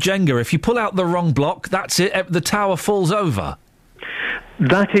game of Jenga. If you pull out the wrong block, that's it, the tower falls over.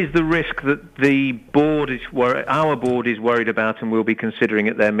 That is the risk that the board our board is worried about and will be considering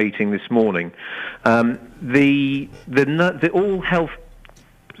at their meeting this morning. The all health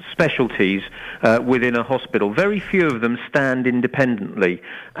specialties within a hospital, very few of them stand independently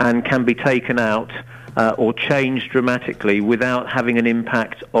and can be taken out or changed dramatically without having an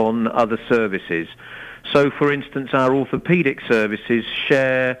impact on other services. So, for instance, our orthopaedic services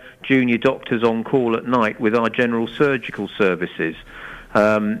share junior doctors on call at night with our general surgical services.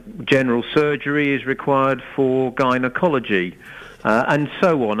 General surgery is required for gynecology. And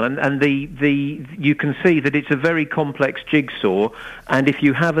so on, and you can see that it's a very complex jigsaw, and if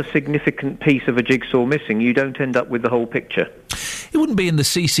you have a significant piece of a jigsaw missing, you don't end up with the whole picture. It wouldn't be in the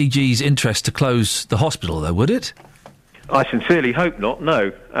CCG's interest to close the hospital, though, would it? I sincerely hope not,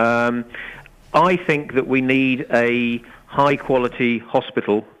 no. I think that we need a high-quality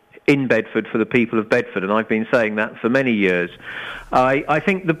hospital in Bedford for the people of Bedford, and I've been saying that for many years. I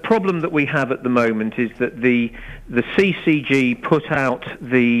think the problem that we have at the moment is that the CCG put out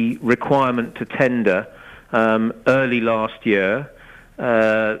the requirement to tender early last year.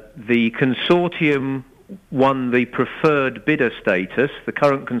 The consortium won the preferred bidder status. The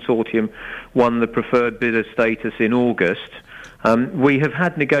current consortium won the preferred bidder status in August. We have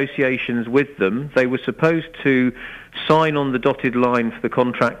had negotiations with them. They were supposed to sign on the dotted line for the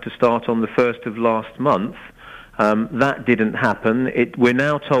contract to start on the 1st of last month. That didn't happen. We're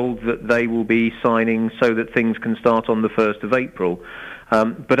now told that they will be signing so that things can start on the 1st of April.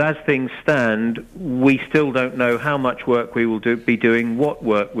 But as things stand, we still don't know how much work we will be doing, what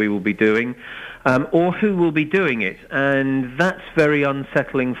work we will be doing, or who will be doing it. And that's very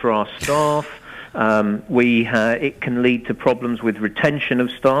unsettling for our staff. It can lead to problems with retention of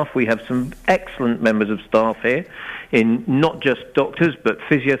staff. We have some excellent members of staff here, in not just doctors, but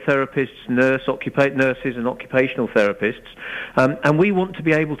physiotherapists, nurses and occupational therapists. And we want to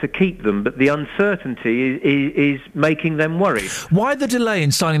be able to keep them, but the uncertainty is making them worried. Why the delay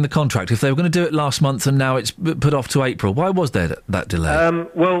in signing the contract? If they were going to do it last month and now it's put off to April, why was there that delay?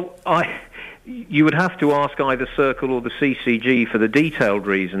 You would have to ask either Circle or the CCG for the detailed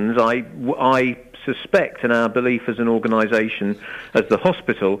reasons. I suspect, and our belief as an organisation, as the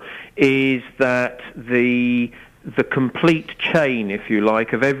hospital, is that the complete chain, if you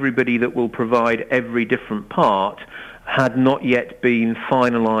like, of everybody that will provide every different part had not yet been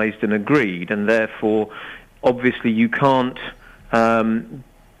finalised and agreed, and therefore, obviously, you can't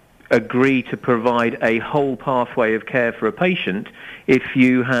agree to provide a whole pathway of care for a patient if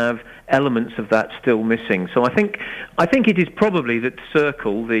you have elements of that still missing. So I think it is probably that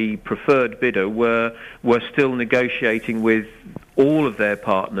Circle, the preferred bidder, were still negotiating with all of their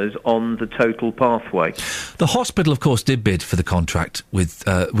partners on the total pathway. The hospital, of course, did bid for the contract with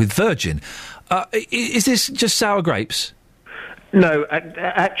Virgin. Is this just sour grapes? No,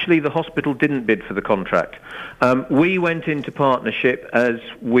 actually the hospital didn't bid for the contract. We went into partnership as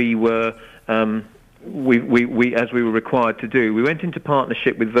we were as we were required to do. We went into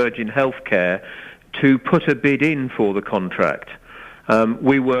partnership with Virgin Healthcare to put a bid in for the contract.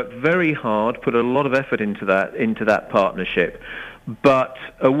 We worked very hard, put a lot of effort into that partnership. But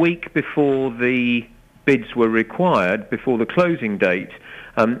a week before the bids were required, before the closing date,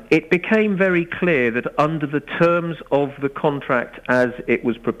 it became very clear that under the terms of the contract as it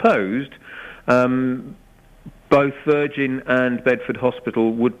was proposed, both Virgin and Bedford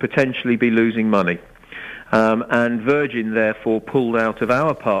Hospital would potentially be losing money. And Virgin, therefore, pulled out of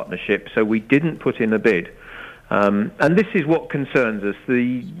our partnership, so we didn't put in a bid. And this is what concerns us.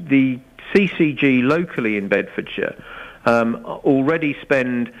 The CCG locally in Bedfordshire already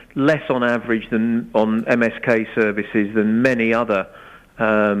spend less on average than on MSK services than many other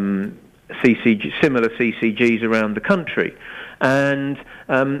similar CCGs around the country. And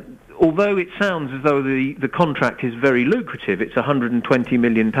although it sounds as though the contract is very lucrative, it's £120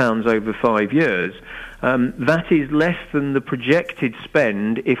 million over 5 years, that is less than the projected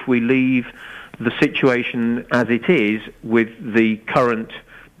spend if we leave the situation as it is with the current,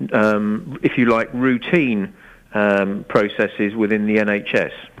 if you like, routine processes within the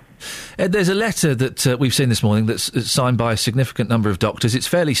NHS. There's a letter that we've seen this morning that's signed by a significant number of doctors. It's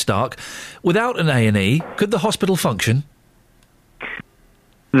fairly stark. Without an A&E, could the hospital function?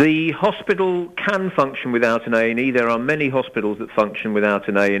 The hospital can function without an A&E. There are many hospitals that function without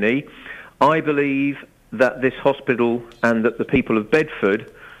an A&E. I believe that this hospital and that the people of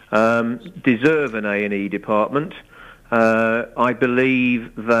Bedford deserve an A&E department. I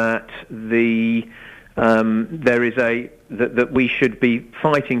believe that that we should be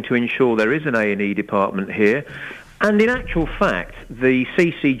fighting to ensure there is an A&E department here. And in actual fact, the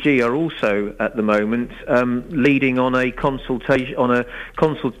CCG are also at the moment leading on a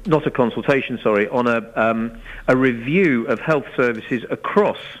review of health services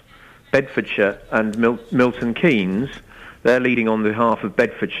across Bedfordshire and Milton Keynes. They're leading on behalf of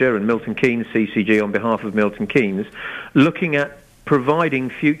Bedfordshire, and Milton Keynes CCG on behalf of Milton Keynes, looking at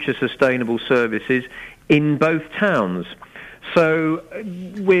providing future sustainable services in both towns. So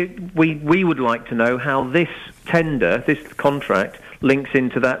we would like to know how this tender, this contract, links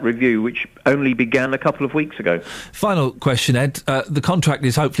into that review, which only began a couple of weeks ago. Final question, Ed. The contract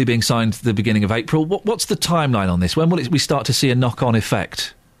is hopefully being signed at the beginning of April. What's the timeline on this? When will we start to see a knock-on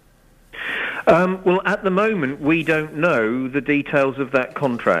effect? Well, at the moment, we don't know the details of that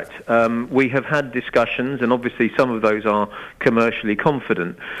contract. We have had discussions, and obviously some of those are commercially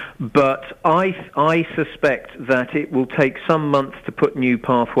confident. But I suspect that it will take some months to put new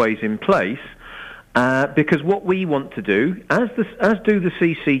pathways in place, Because what we want to do, as do the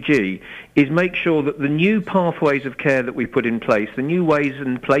CCG, is make sure that the new pathways of care that we put in place, the new ways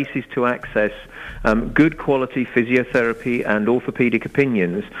and places to access good quality physiotherapy and orthopaedic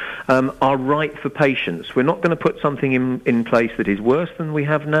opinions are right for patients. We're not going to put something in place that is worse than we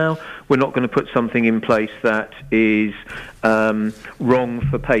have now. We're not going to put something in place that is wrong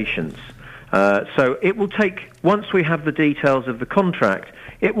for patients. So it will take, once we have the details of the contract,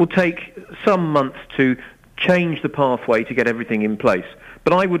 it will take some months to change the pathway to get everything in place.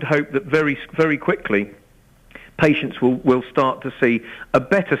 But I would hope that very, very quickly patients will start to see a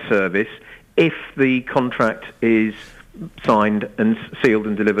better service if the contract is signed and sealed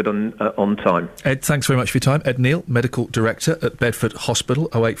and delivered on time. Ed, thanks very much for your time. Ed Neal, Medical Director at Bedford Hospital,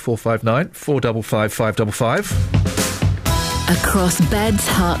 08459 455 555. Across beds,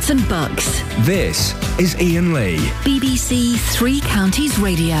 hearts and bucks. This is Iain Lee. BBC Three Counties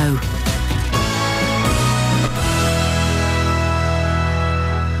Radio.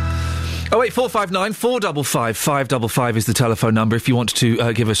 Oh, 08459 455 555 is the telephone number if you want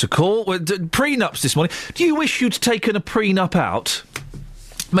to give us a call. Prenups this morning. Do you wish you'd taken a prenup out?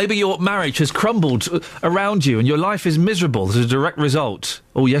 Maybe your marriage has crumbled around you and your life is miserable as a direct result.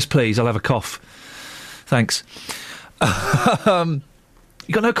 Oh, yes, please, I'll have a cough. Thanks. You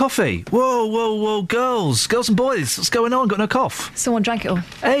got no coffee? Whoa, girls and boys, what's going on? Got no cough? Someone drank it all.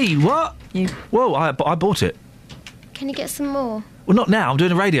 Hey, what? You. Whoa, I bought it. Can you get some more? Well, not now, I'm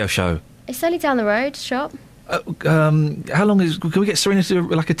doing a radio show. It's only down the road, shop. How long is... Can we get Serena to do,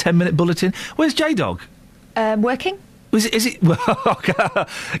 like, a 10-minute bulletin? Where's J-Dog? Working. Is it? Well,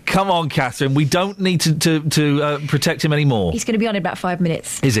 come on, Catherine. We don't need to protect him anymore. He's going to be on in about 5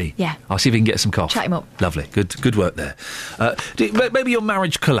 minutes. Is he? Yeah. I'll see if we can get some cough. Chat him up. Lovely. Good work there. Maybe your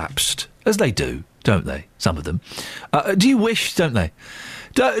marriage collapsed, as they do, don't they? Some of them. Do you wish, don't they?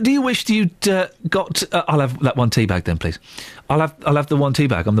 Do you wish you'd got... I'll have that one tea bag then, please. I'll have the one tea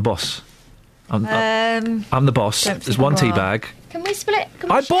bag. I'm the boss. I'm the boss. There's one tea bag. Can we split?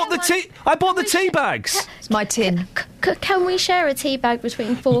 I bought the tea bags. It's my tin. Can we share a tea bag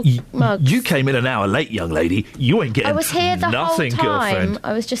between four mugs? You came in an hour late, young lady. You ain't getting I was here the nothing, whole time. Girlfriend.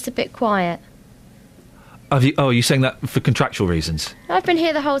 I was just a bit quiet. Are you saying that for contractual reasons? I've been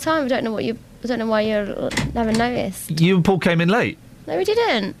here the whole time. I don't know why you haven't noticed. You and Paul came in late. No, we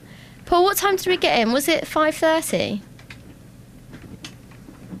didn't. Paul, what time did we get in? Was it 5:30?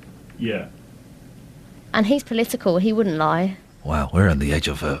 Yeah. And he's political. He wouldn't lie. Wow, we're on the edge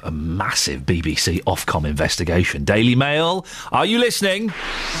of a massive BBC Ofcom investigation. Daily Mail, are you listening?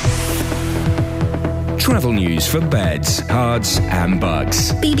 Travel news for beds, cards and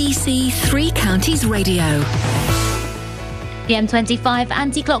bugs. BBC Three Counties Radio. The M25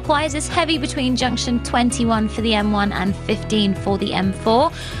 anti-clockwise is heavy between junction 21 for the M1 and 15 for the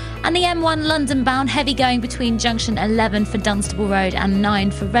M4. And the M1 London bound heavy going between junction 11 for Dunstable Road and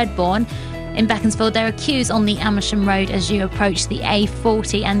 9 for Redbourne. In Beaconsfield, there are queues on the Amersham Road as you approach the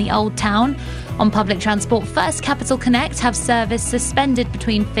A40 and the Old Town. On public transport, First Capital Connect have service suspended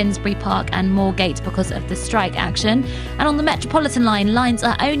between Finsbury Park and Moorgate because of the strike action. And on the Metropolitan line, lines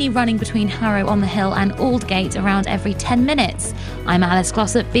are only running between Harrow on the Hill and Aldgate around every 10 minutes. I'm Alice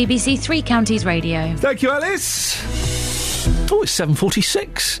Glossop, BBC Three Counties Radio. Thank you, Alice. Oh, it's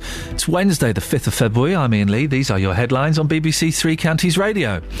 7:46. It's Wednesday, the 5th of February. I'm Iain Lee. These are your headlines on BBC Three Counties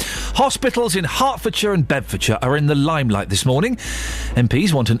Radio. Hospitals in Hertfordshire and Bedfordshire are in the limelight this morning.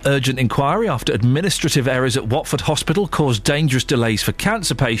 MPs want an urgent inquiry after administrative errors at Watford Hospital caused dangerous delays for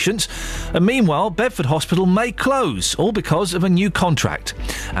cancer patients. And meanwhile, Bedford Hospital may close, all because of a new contract.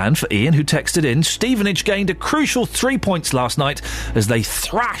 And for Ian, who texted in, Stevenage gained a crucial 3 points last night as they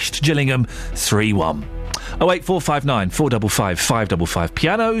thrashed Gillingham 3-1. 08459 455 555.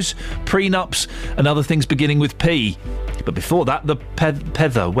 Pianos, prenups and other things beginning with P. But before that, the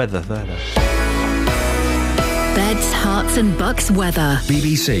weather. Beds, hearts and bucks weather.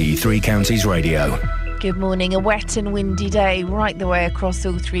 BBC Three Counties Radio. Good morning. A wet and windy day right the way across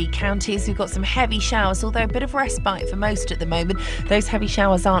all three counties. We've got some heavy showers, although a bit of respite for most at the moment. Those heavy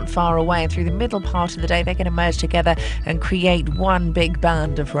showers aren't far away, and through the middle part of the day, they're going to merge together and create one big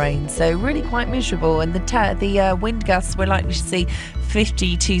band of rain. So really quite miserable. And the wind gusts we're likely to see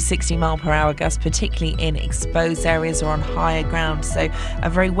 50 to 60 mile per hour gusts, particularly in exposed areas or on higher ground. So a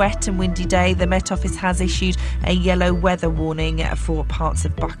very wet and windy day. The Met Office has issued a yellow weather warning for parts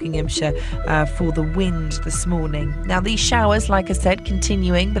of Buckinghamshire for the wind this morning. Now these showers, like I said,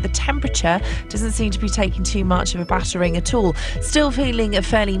 continuing, but the temperature doesn't seem to be taking too much of a battering at all. Still feeling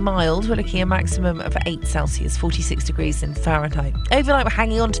fairly mild. We're looking at a maximum of 8 Celsius, 46 degrees in Fahrenheit. Overnight we're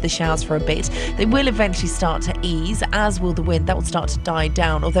hanging on to the showers for a bit. They will eventually start to ease, as will the wind. That will start to die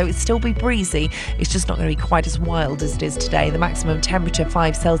down, although it'll still be breezy. It's just not going to be quite as wild as it is today. The maximum temperature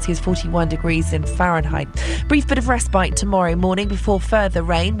 5 Celsius, 41 degrees in Fahrenheit. Brief bit of respite tomorrow morning before further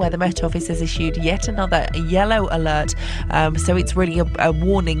rain, where the Met Office has issued yet another yellow alert. So it's really a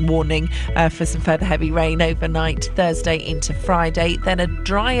warning for some further heavy rain overnight, Thursday into Friday. Then a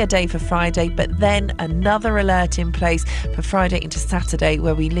drier day for Friday, but then another alert in place for Friday into Saturday,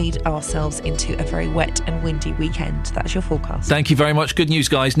 where we lead ourselves into a very wet and windy weekend. That's your forecast. Thank you very much. Good news,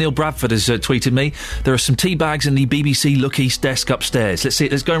 guys. Neil Bradford has tweeted me. There are some tea bags in the BBC Look East desk upstairs. Let's see.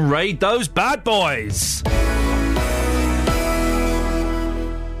 Let's go and raid those bad boys.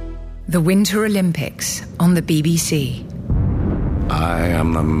 The Winter Olympics on the BBC. I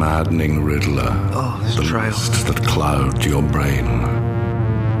am the maddening riddler. The mists that cloud your brain.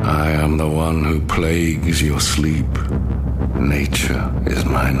 I am the one who plagues your sleep. Nature is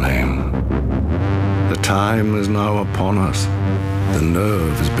my name. The time is now upon us. The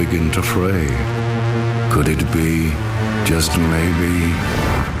nerves begin to fray. Could it be, just maybe,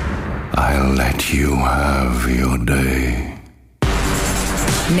 I'll let you have your day.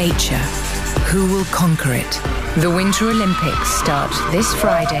 Nature. Who will conquer it? The Winter Olympics start this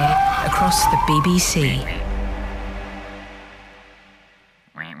Friday across the BBC.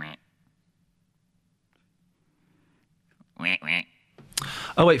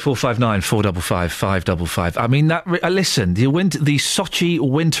 08459 455 555. I mean, listen, the Sochi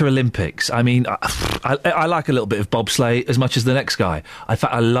Winter Olympics. I mean, I like a little bit of bobsleigh as much as the next guy. In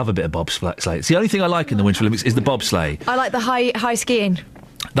fact, I love a bit of bobsleigh. It's the only thing I like in the Winter Olympics is the bobsleigh. I like the high skiing.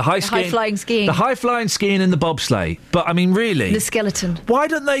 The high-flying skiing. The high-flying skiing and the bobsleigh. But, I mean, really... The skeleton. Why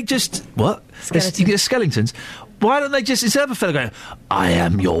don't they just... What? Skeleton. Skeletons. Why don't they just... Instead of a fellow going, I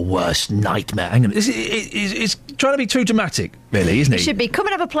am your worst nightmare. Hang on. It's trying to be too dramatic, really, isn't it? It should be. Come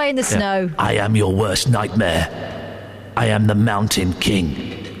and have a play in the snow. I am your worst nightmare. I am the mountain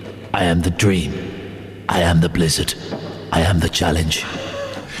king. I am the dream. I am the blizzard. I am the challenge.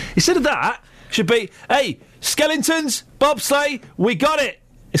 Instead of that, should be, hey, skeletons, bobsleigh, we got it.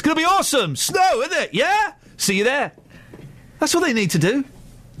 It's going to be awesome. Snow, isn't it? Yeah? See you there. That's what they need to do.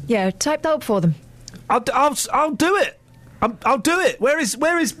 Yeah, type that up for them. I'll do it. I'll do it. Where is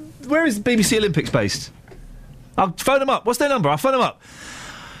BBC Olympics based? I'll phone them up. What's their number? I'll phone them up.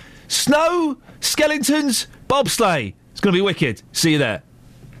 Snow, skeletons, bobsleigh. It's going to be wicked. See you there.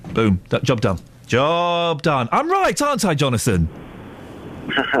 Boom. Job done. Job done. I'm right, aren't I, Jonathan?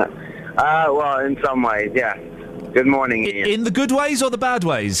 Well, in some ways, yeah. Good morning, Ian. In the good ways or the bad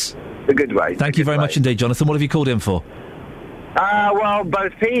ways? The good ways. Thank you very much indeed, Jonathan. What have you called in for? Well,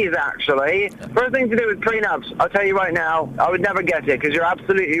 both P's, actually. First thing to do with prenups, I'll tell you right now, I would never get it, because you're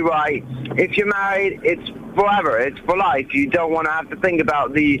absolutely right. If you're married, it's forever. It's for life. You don't want to have to think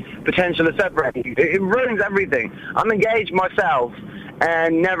about the potential of separating. It ruins everything. I'm engaged myself,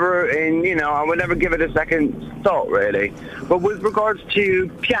 and I would never give it a second thought, really. But with regards to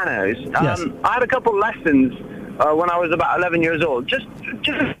pianos, yes. I had a couple lessons when I was about 11 years old. Just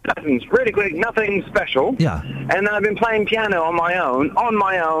lessons, really quick, nothing special. Yeah. And then I've been playing piano on my own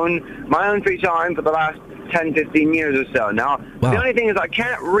free time for the last 10, 15 years or so. Now, The only thing is I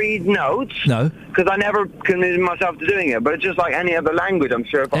can't read notes. No. Because I never committed myself to doing it. But it's just like any other language, I'm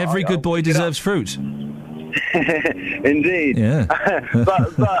sure. Every good boy deserves fruit. Indeed. Yeah.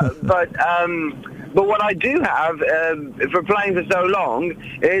 But what I do have for playing for so long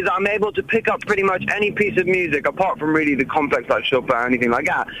is I'm able to pick up pretty much any piece of music, apart from really the complex like Chopin or anything like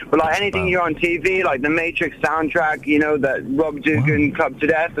that. But like anything you hear on TV, like the Matrix soundtrack, that Rob Dugan Club to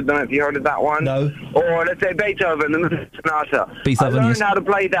Death. I don't know if you heard of that one. No. Or let's say Beethoven, the Sonata. Beethoven, I learned how to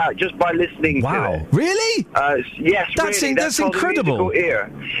play that just by listening to it. Really? Yes, really. That's incredible. Musical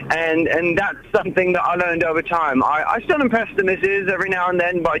ear. And that's something that I learned over time. I still impress the missus every now and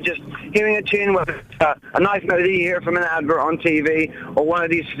then by just hearing a tune, whether it's a nice melody you hear from an advert on TV or one of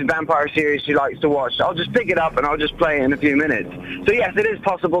these vampire series she likes to watch. I'll just pick it up and I'll just play it in a few minutes. So yes, it is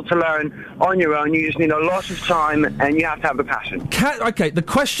possible to learn on your own. You just need a lot of time and you have to have the passion. Okay, the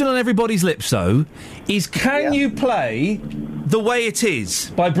question on everybody's lips, though, is can you play The Way It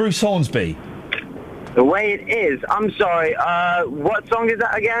Is by Bruce Hornsby? The Way It Is. I'm sorry. What song is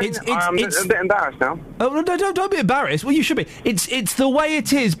that again? I'm a bit embarrassed now. Oh no! Don't be embarrassed. Well, you should be. It's The Way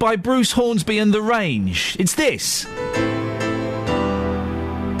It Is by Bruce Hornsby and The Range. It's this.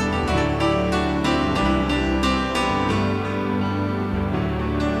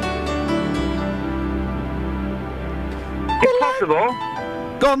 It's possible.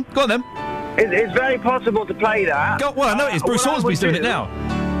 Go on then. It's very possible to play that. Well, I know it is. Bruce Hornsby's doing it now.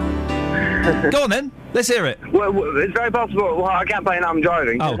 Go on then. Let's hear it. Well, it's very possible. Well, I can't play now. I'm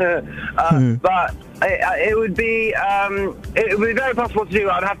driving. Oh. But it would be very possible to do.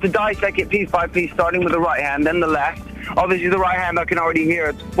 I'd have to dissect it piece by piece, starting with the right hand, then the left. Obviously, the right hand I can already hear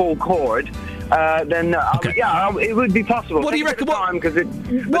it's full chord. It would be possible. What do you reckon?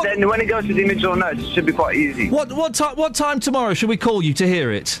 But then when it goes to the individual notes, it should be quite easy. What time tomorrow should we call you to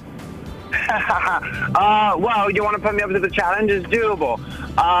hear it? Well, you want to put me up to the challenge? It's doable.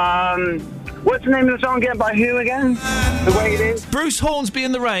 What's the name of the song again? By who again? The Way It Is? Bruce Hornsby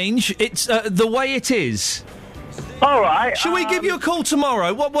and the Range. It's The Way It Is. All right. Shall we give you a call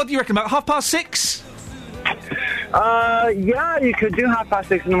tomorrow? What do you reckon, about 6:30? Yeah, you could do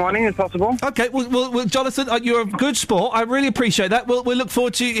 6:30 in the morning, if possible. Okay, well Jonathan, you're a good sport. I really appreciate that. We'll look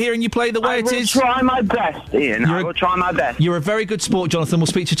forward to hearing you play The Way It Is. I will try my best, Ian. I will try my best. You're a very good sport, Jonathan. We'll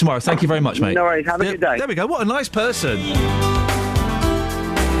speak to you tomorrow. Thank you very much, mate. No worries. Have a good day. There we go. What a nice person.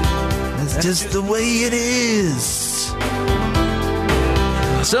 That's just the way it is.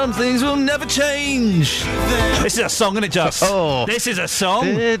 Some things will never change. This is a song, isn't it, Just? Oh. This is a song.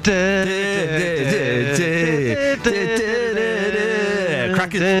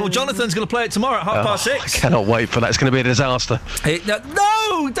 Crackers. Well, Jonathan's going to play it tomorrow at 6:30. I cannot wait for that. It's going to be a disaster.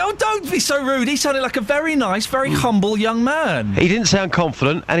 No, don't be so rude. He sounded like a very nice, very humble young man. He didn't sound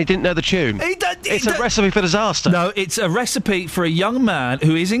confident, and he didn't know the tune. It's a recipe for disaster. No, it's a recipe for a young man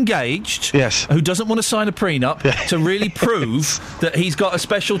who is engaged, yes, who doesn't want to sign a prenup, to really prove that he's got a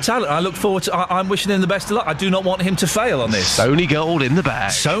special talent. I look forward to... I'm wishing him the best of luck. I do not want him to fail on this. Sony Gold in the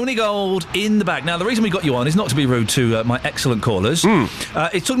bag. Sony Gold in the bag. Now, the reason we got you on is not to be rude to my excellent callers.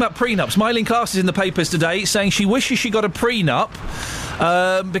 It's talking about prenups. Mylene Class is in the papers today saying she wishes she got a prenup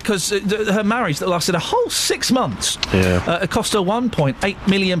because her marriage that lasted a whole 6 months it cost her £1.8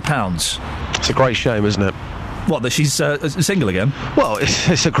 million. It's a great shame, isn't it? What, that she's single again? Well,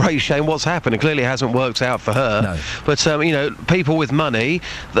 it's a great shame what's happened. It clearly hasn't worked out for her. No. But, people with money,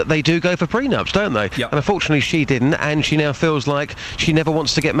 that they do go for prenups, don't they? Yep. And unfortunately she didn't, and she now feels like she never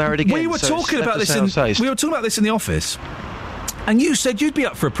wants to get married again. We were talking about this in the office, and you said you'd be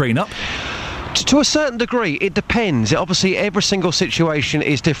up for a prenup. To a certain degree, it depends. Obviously, every single situation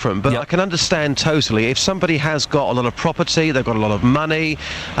is different, but I can understand totally. If somebody has got a lot of property, they've got a lot of money,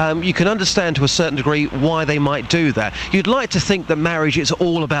 you can understand to a certain degree why they might do that. You'd like to think that marriage is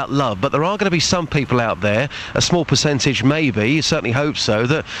all about love, but there are going to be some people out there, a small percentage maybe, you certainly hope so,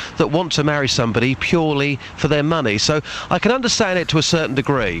 that want to marry somebody purely for their money. So I can understand it to a certain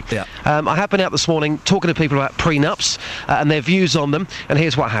degree. Yeah. I have been out this morning talking to people about prenups and their views on them, and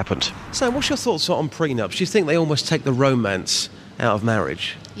here's what happened. Sam, what's your thoughts on prenups? Do you think they almost take the romance out of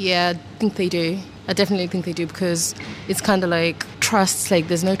marriage? Yeah, I think they do. I definitely think they do, because it's kind of like trust. Like,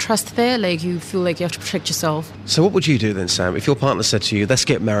 there's no trust there. Like, you feel like you have to protect yourself. So what would you do then, Sam, if your partner said to you, let's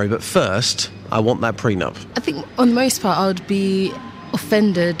get married, but first, I want that prenup? I think, on the most part, I would be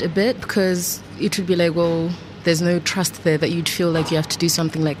offended a bit, because it would be like, well, there's no trust there, that you'd feel like you have to do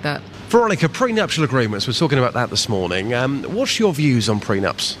something like that. Veronica, prenuptial agreements, we're talking about that this morning. What's your views on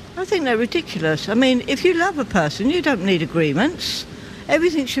prenups? I think they're ridiculous. I mean, if you love a person, you don't need agreements.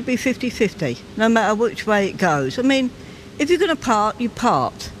 Everything should be 50-50, no matter which way it goes. I mean, if you're going to part, you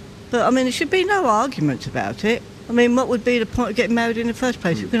part. But, I mean, there should be no arguments about it. I mean, what would be the point of getting married in the first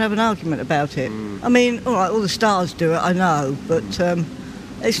place if you can have an argument about it? I mean, all right, all the stars do it, I know, but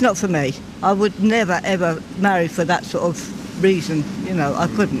it's not for me. I would never, ever marry for that sort of reason. I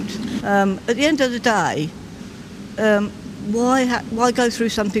couldn't. At the end of the day, why go through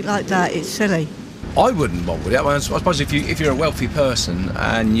something like that? It's silly. I wouldn't want with it. I suppose if you're a wealthy person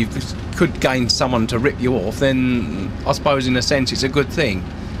and you could gain someone to rip you off, then I suppose in a sense it's a good thing.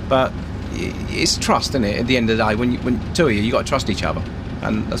 But it's trust, isn't it? At the end of the day, when two of you got to trust each other,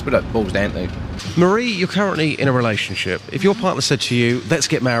 and that's what it boils down to. Marie, you're currently in a relationship. If your partner said to you, let's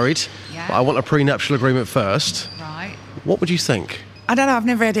get married, but I want a prenuptial agreement first, right? What would you think? I don't know, I've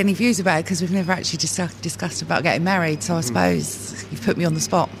never had any views about it because we've never actually discussed about getting married, so I suppose you've put me on the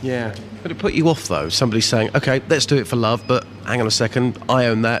spot. Yeah. Would it put you off, though, somebody saying, OK, let's do it for love, but hang on a second, I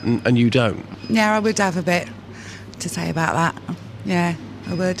own that and you don't? Yeah, I would have a bit to say about that. Yeah,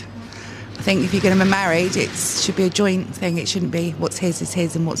 I would. I think if you're going to be married, it should be a joint thing. It shouldn't be what's his is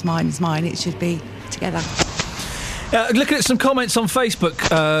his and what's mine is mine. It should be together. Looking at some comments on Facebook,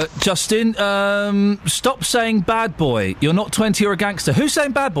 Justin. Stop saying bad boy. You're not 20 or a gangster. Who's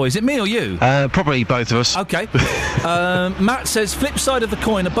saying bad boy? Is it me or you? Probably both of us. OK. Matt says, flip side of the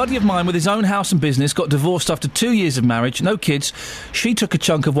coin, a buddy of mine with his own house and business got divorced after 2 years of marriage, no kids. She took a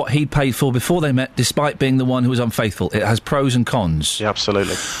chunk of what he'd paid for before they met, despite being the one who was unfaithful. It has pros and cons. Yeah,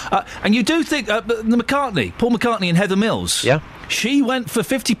 absolutely. And you do think, Paul McCartney and Heather Mills... Yeah. She went for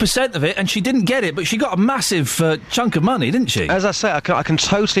 50% of it, and she didn't get it, but she got a massive chunk of money, didn't she? As I say, I can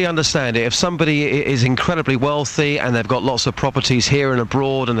totally understand it. If somebody is incredibly wealthy and they've got lots of properties here and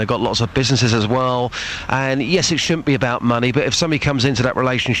abroad and they've got lots of businesses as well, and yes, it shouldn't be about money, but if somebody comes into that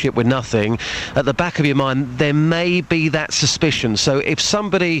relationship with nothing, at the back of your mind, there may be that suspicion. So if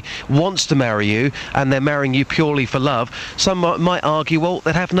somebody wants to marry you and they're marrying you purely for love, some might argue, well,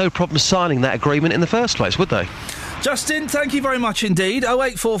 they'd have no problem signing that agreement in the first place, would they? Justin, thank you very much indeed.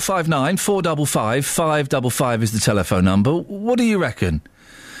 08459 455 555 is the telephone number. What do you reckon?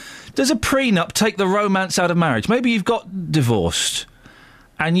 Does a prenup take the romance out of marriage? Maybe you've got divorced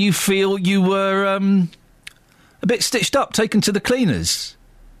and you feel you were a bit stitched up, taken to the cleaners.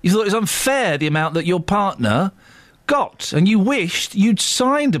 You thought it was unfair, the amount that your partner got, and you wished you'd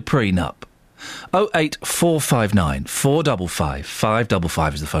signed a prenup. 08459 455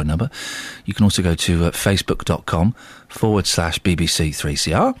 555 is the phone number. You can also go to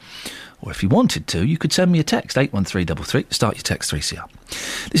facebook.com/BBC3CR. Or if you wanted to, you could send me a text, 81333, start your text 3CR.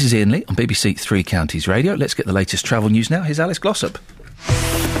 This is Iain Lee on BBC Three Counties Radio. Let's get the latest travel news now. Here's Alice Glossop.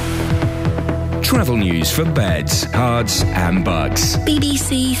 Travel news for beds, cards and bugs.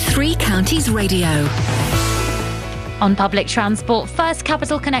 BBC Three Counties Radio. On public transport, First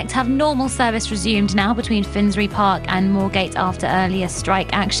Capital Connect have normal service resumed now between Finsbury Park and Moorgate after earlier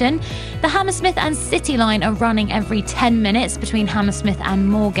strike action. The Hammersmith and City Line are running every 10 minutes between Hammersmith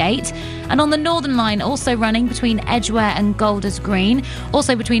and Moorgate. And on the Northern Line, also running between Edgware and Golders Green,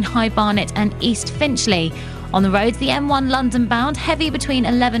 also between High Barnet and East Finchley. On the roads, the M1 London bound, heavy between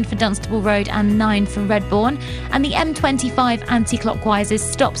 11 for Dunstable Road and 9 for Redbourne. And the M25 anti-clockwise is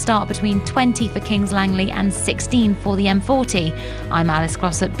stop-start between 20 for Kings Langley and 16 for the M40. I'm Alice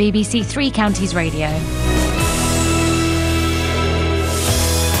Glossop, BBC Three Counties Radio.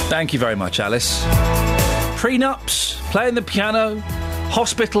 Thank you very much, Alice. Prenups, playing the piano,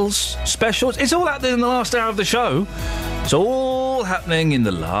 hospitals, specials. It's all happening in the last hour of the show. It's all happening in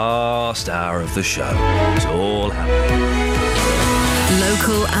the last hour of the show. It's all happening.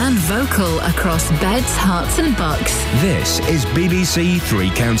 Local and vocal across beds, hearts and bucks. This is BBC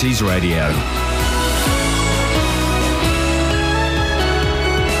Three Counties Radio.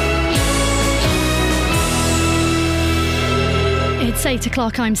 It's 8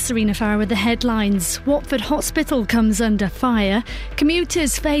 o'clock. I'm Serena Farrow with the headlines. Watford Hospital comes under fire.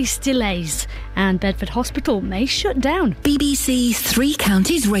 Commuters face delays. And Bedford Hospital may shut down. BBC Three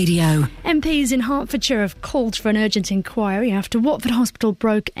Counties Radio. MPs in Hertfordshire have called for an urgent inquiry after Watford Hospital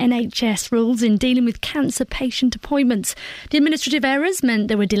broke NHS rules in dealing with cancer patient appointments. The administrative errors meant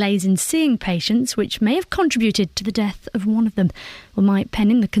there were delays in seeing patients, which may have contributed to the death of one of them. Well, Mike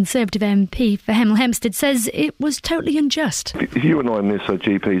Penning, the Conservative MP for Hemel Hempstead, says it was totally unjust. If you and I miss a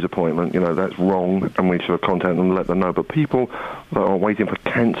GP's appointment, that's wrong, and we should contact them and let them know. But people that are waiting for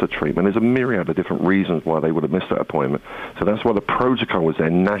cancer treatment, there's a myriad of different reasons why they would have missed that appointment. So that's why the protocol was there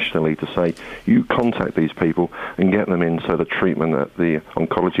nationally to say, you contact these people and get them in so the treatment at the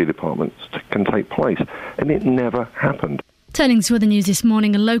oncology departments can take place. And it never happened. Turning to other news this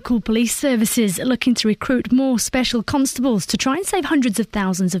morning, local police services are looking to recruit more special constables to try and save hundreds of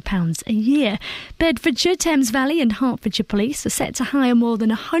thousands of pounds a year. Bedfordshire, Thames Valley and Hertfordshire Police are set to hire more than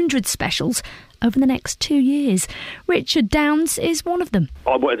 100 specials over the next 2 years. Richard Downs is one of them.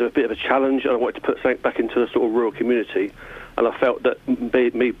 I wanted a bit of a challenge and I wanted to put something back into the sort of rural community, and I felt that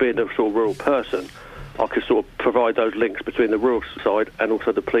me being a sort of rural person, I could sort of provide those links between the rural side and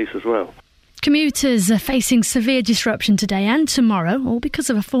also the police as well. Commuters are facing severe disruption today and tomorrow, all because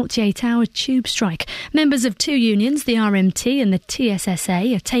of a 48-hour tube strike. Members of two unions, the RMT and the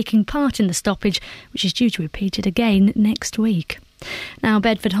TSSA, are taking part in the stoppage, which is due to be repeated again next week. Now,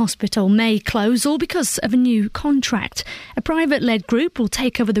 Bedford Hospital may close, all because of a new contract. A private-led group will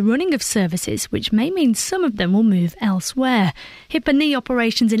take over the running of services, which may mean some of them will move elsewhere. Hip and knee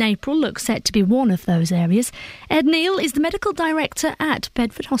operations in April look set to be one of those areas. Ed Neal is the medical director at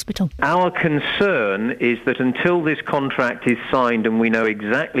Bedford Hospital. Our concern is that until this contract is signed and we know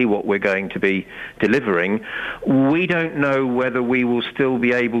exactly what we're going to be delivering, we don't know whether we will still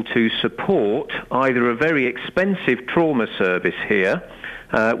be able to support either a very expensive trauma service here,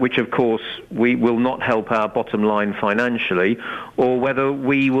 which of course we will not help our bottom line financially, or whether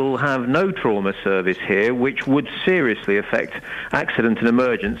we will have no trauma service here, which would seriously affect accident and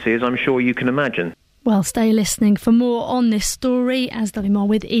emergency, as I'm sure you can imagine. Well, stay listening for more on this story, as there'll be more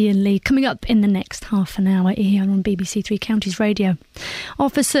with Iain Lee coming up in the next half an hour here on BBC Three Counties Radio.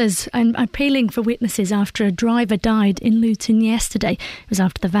 Officers are appealing for witnesses after a driver died in Luton yesterday. It was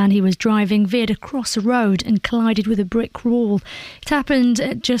after the van he was driving veered across a road and collided with a brick wall. It happened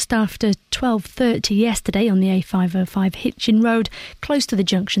at just after 12:30 yesterday on the A505 Hitchin Road, close to the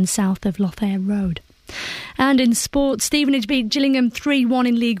junction south of Lothair Road. And in sport, Stevenage beat Gillingham 3-1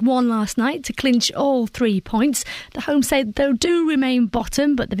 in League One last night to clinch all 3 points. The home side, though, do remain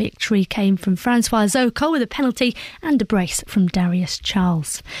bottom, but the victory came from Francois Zoko with a penalty and a brace from Darius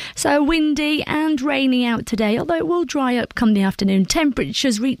Charles. So windy and rainy out today, although it will dry up come the afternoon.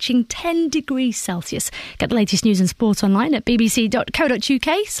 Temperatures reaching 10 degrees Celsius. Get the latest news and sport online at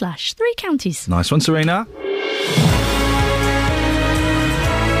bbc.co.uk/3 counties. Nice one, Serena.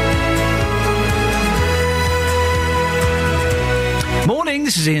 Morning,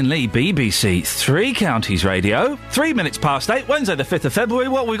 this is Iain Lee, BBC Three Counties Radio. 3 minutes past 8, Wednesday the 5th of February.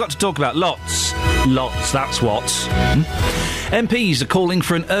 What we've got to talk about? Lots, that's what. MPs are calling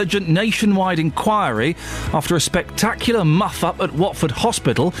for an urgent nationwide inquiry after a spectacular muff-up at Watford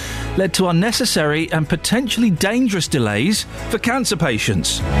Hospital led to unnecessary and potentially dangerous delays for cancer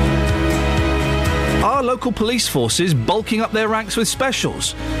patients. Are local police forces bulking up their ranks with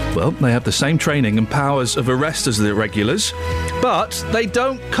specials? Well, they have the same training and powers of arrest as the regulars, but they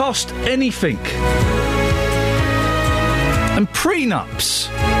don't cost anything. And prenups.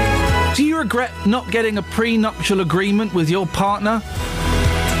 Do you regret not getting a prenuptial agreement with your partner?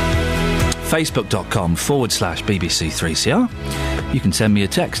 Facebook.com/BBC3CR. You can send me a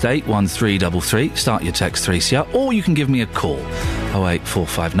text 81333, start your text 3CR, or you can give me a call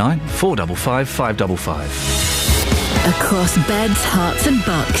 08459 455 555. Across beds, hearts and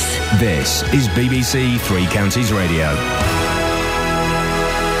bucks. This is BBC Three Counties Radio.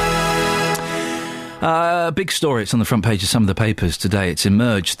 Big story. It's on the front page of some of the papers today. It's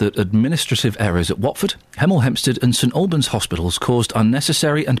emerged that administrative errors at Watford, Hemel Hempstead and St Albans hospitals caused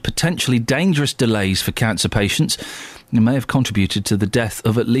unnecessary and potentially dangerous delays for cancer patients and may have contributed to the death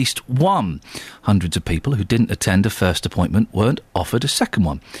of at least one. Hundreds of people who didn't attend a first appointment weren't offered a second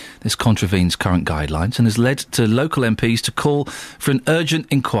one. This contravenes current guidelines and has led to local MPs to call for an urgent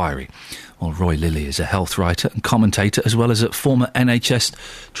inquiry. Well, Roy Lilly is a health writer and commentator, as well as a former NHS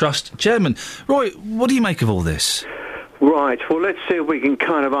Trust chairman. Roy, what do you make of all this? Right, well, let's see if we can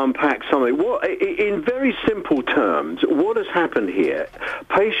kind of unpack something. In very simple terms, what has happened here?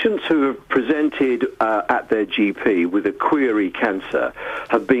 Patients who have presented at their GP with a query cancer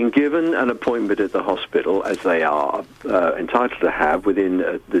have been given an appointment at the hospital, as they are entitled to have within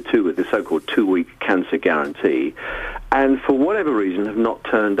the so-called 2-week cancer guarantee, and for whatever reason have not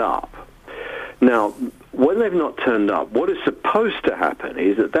turned up. Now, when they've not turned up, what is supposed to happen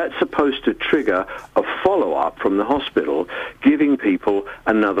is that's supposed to trigger a follow-up from the hospital, giving people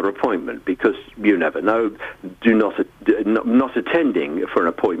another appointment, because you never know. Not attending for an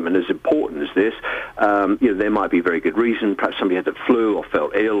appointment as important as this, there might be a very good reason. Perhaps somebody had the flu or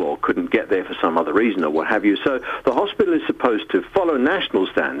felt ill or couldn't get there for some other reason or what have you. So the hospital is supposed to follow national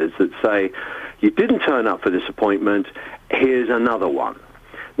standards that say, you didn't turn up for this appointment, here's another one.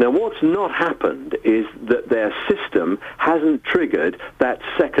 Now, what's not happened is that their system hasn't triggered that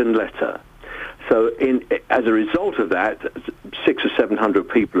second letter. So as a result of that, 600 or 700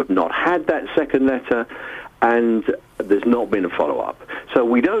 people have not had that second letter, and there's not been a follow-up. So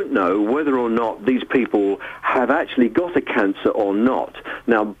we don't know whether or not these people have actually got a cancer or not.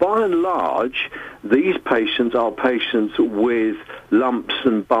 Now, by and large, these patients are patients with lumps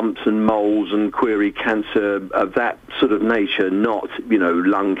and bumps and moles and query cancer of that sort of nature, not,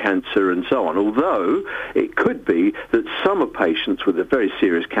 lung cancer and so on. Although it could be that some of patients with a very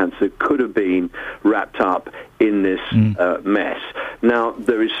serious cancer could have been wrapped up in this mess. Now,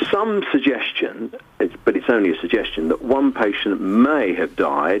 there is some suggestion, but it's only a suggestion, that one patient may have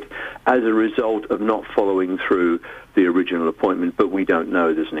died as a result of not following through the original appointment, but we don't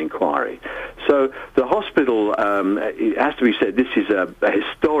know. There's an inquiry. So the hospital, it has to be said, this is a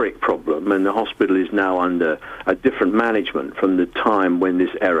historic problem, and the hospital is now under a different management from the time when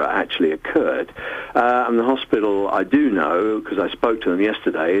this error actually occurred. And the hospital, I do know, because I spoke to them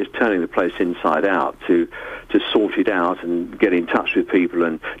yesterday, is turning the place inside out to sort it out and get in touch with people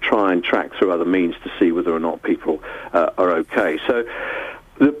and try and track through other means to see whether or not people are okay. So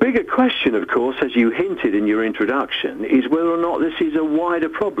the bigger question, of course, as you hinted in your introduction, is whether or not this is a wider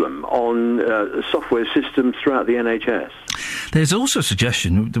problem on software systems throughout the NHS. There's also a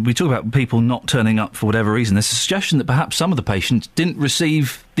suggestion, we talk about people not turning up for whatever reason, there's a suggestion that perhaps some of the patients didn't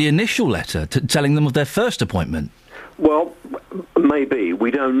receive the initial letter telling them of their first appointment. Well, Maybe.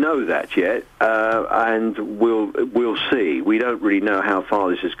 We don't know that yet, and we'll see. We don't really know how far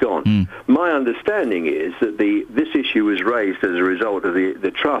this has gone. My understanding is that this issue was raised as a result of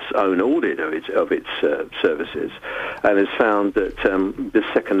the Trust's own audit of its services, and has found that the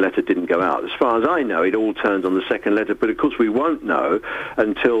second letter didn't go out. As far as I know, it all turns on the second letter, but of course we won't know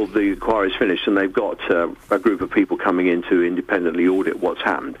until the inquiry's finished and they've got a group of people coming in to independently audit what's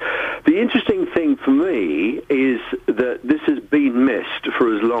happened. The interesting thing for me is that this has been missed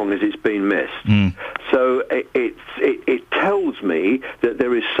for as long as it's been missed. So it tells me that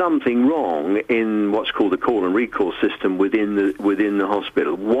there is something wrong in what's called the call and recall system within the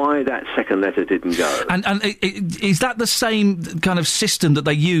hospital. Why that second letter didn't go? And is that the same kind of system that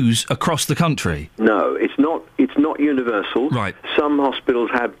they use across the country? No, it's not. It's not universal. Right. Some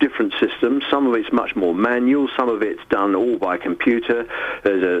hospitals have different systems. Some of it's much more manual. Some of it's done all by computer.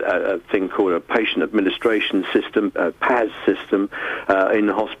 There's a thing called a patient administration system, a PAS system in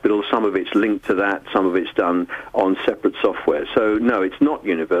the hospital. Some of it's linked to that. Some of it's done on separate software. So no, it's not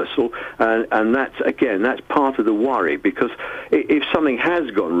universal. And that's part of the worry, because if something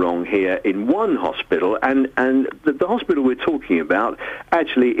has gone wrong here in one hospital, and the hospital we're talking about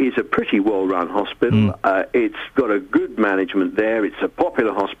actually is a pretty well-run hospital. It's got a good management there. It's a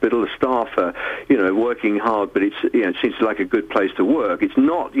popular hospital. The staff are, working hard, but it seems like a good place to work. It's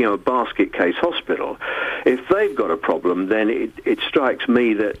not, a basket case hospital. If they've got a problem, then it strikes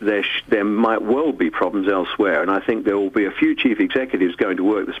me that there might well be problems elsewhere. And I think there will be a few chief executives going to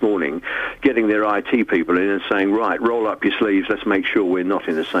work this morning, getting their IT people in and saying, right, roll up your sleeves. Let's make sure we're not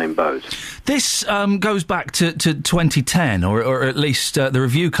in the same boat. This goes back to 2010, or at least the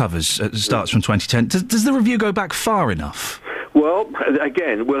review starts from 2010. Does the review go back far enough? Well,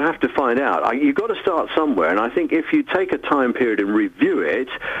 again, we'll have to find out. You've got to start somewhere, and I think if you take a time period and review it,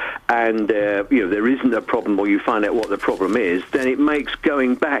 and there isn't a problem, or you find out what the problem is, then it makes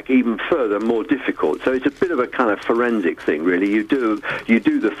going back even further more difficult. So it's a bit of a kind of forensic thing, really. You do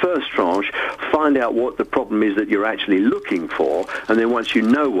the first tranche, find out what the problem is that you're actually looking for, and then once you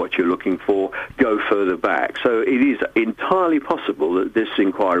know what you're looking for, go further back. So it is entirely possible that this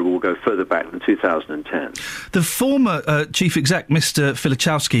inquiry will go further back than 2010. The former chief exec, Mr.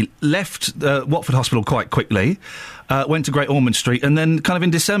 Filichowski, left Watford Hospital quite quickly, went to Great Ormond Street, and then kind of in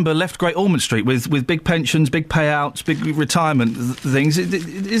December left Great Ormond Street with big pensions, big payouts, big retirement things.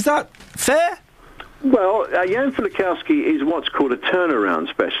 Is that fair? Well, Iain Filichowski is what's called a turnaround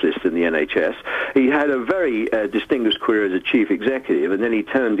specialist in the NHS. He had a very distinguished career as a chief executive, and then he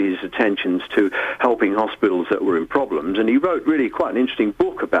turned his attentions to helping hospitals that were in problems, and he wrote really quite an interesting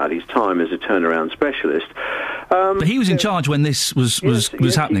book about his time as a turnaround specialist. But he was in charge when this was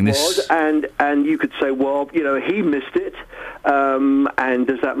happening. He was, and you could say, well, he missed it, and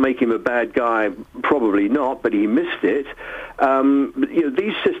does that make him a bad guy? Probably not, but he missed it.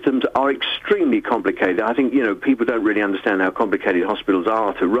 These systems are extremely complicated. I think, people don't really understand how complicated hospitals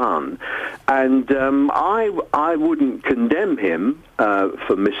are to run. And I wouldn't condemn him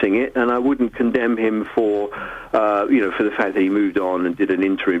for missing it, and I wouldn't condemn him for the fact that he moved on and did an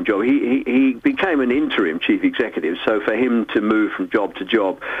interim job. He became an interim chief executive, so for him to move from job to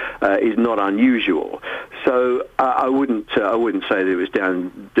job is not unusual. So I wouldn't say that it was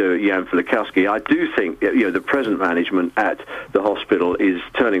down to Iain Filichowski. I do think the present management at the hospital is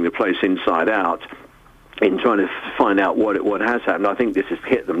turning the place inside out in trying to find out what has happened. I think this has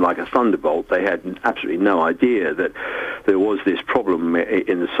hit them like a thunderbolt. They had absolutely no idea that there was this problem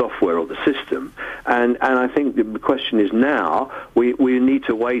in the software or the system. And I think the question is now we need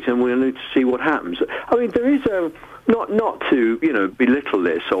to wait and we need to see what happens. I mean, there is not to belittle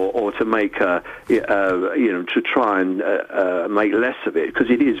this or to make to try and make less of it, because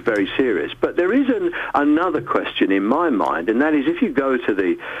it is very serious. But there is another question in my mind, and that is if you go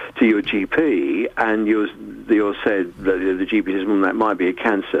to your GP and you're said that the GP says, well, that might be a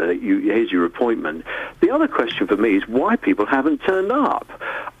cancer, here's your appointment. The other question for me is why people haven't turned up.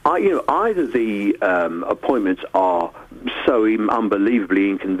 Either the appointments are so unbelievably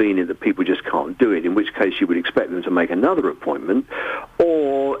inconvenient that people just can't do it, in which case you would expect them to make another appointment,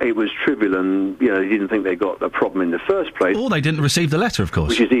 or it was trivial and they didn't think they got a problem in the first place, or they didn't receive the letter, of course,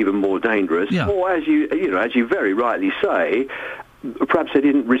 which is even more dangerous. Yeah. Or as you very rightly say, perhaps they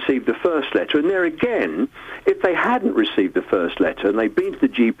didn't receive the first letter. And there again, if they hadn't received the first letter and they'd been to the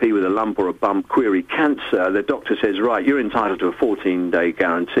GP with a lump or a bump, query cancer, the doctor says, right, you're entitled to a 14-day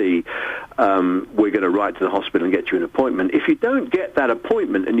guarantee. We're going to write to the hospital and get you an appointment. If you don't get that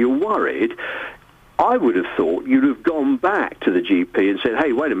appointment and you're worried, I would have thought you'd have gone back to the GP and said,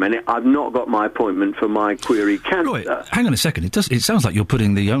 hey, wait a minute, I've not got my appointment for my query cancer. Right, hang on a second. It sounds like you're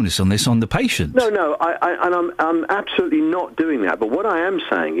putting the onus on this on the patient. No, I'm absolutely not doing that. But what I am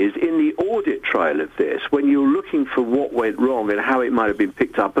saying is, in the audit trail of this, when you're looking for what went wrong and how it might have been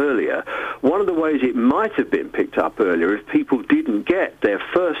picked up earlier, one of the ways it might have been picked up earlier, if people didn't get their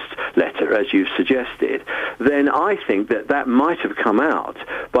first letter, as you've suggested, then I think that might have come out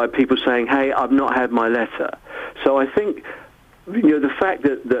by people saying, hey, I've not had my letter. So I think, the fact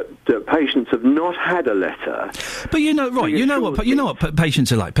that patients have not had a letter. But you know what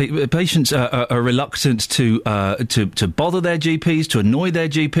patients are like. Patients are reluctant to bother their GPs, to annoy their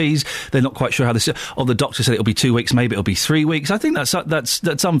GPs. They're not quite sure how this. Oh, the doctor said it'll be 2 weeks, maybe it'll be 3 weeks. I think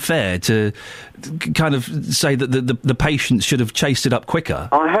that's unfair to kind of say that the patients should have chased it up quicker.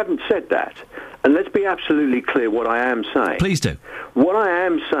 I haven't said that. And let's be absolutely clear what I am saying. Please do. What I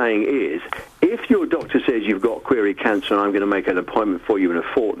am saying is, if your doctor says you've got query cancer and I'm going to make an appointment for you in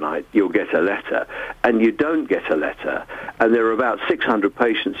a fortnight, you'll get a letter, and you don't get a letter, and there are about 600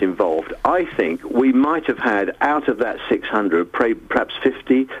 patients involved, I think we might have had, out of that 600, perhaps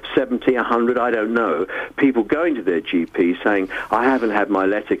 50, 70, 100, I don't know, people going to their GP saying, I haven't had my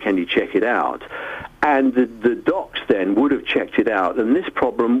letter, can you check it out? And the docs then would have checked it out, and this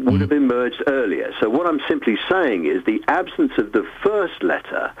problem would have emerged earlier. So what I'm simply saying is the absence of the first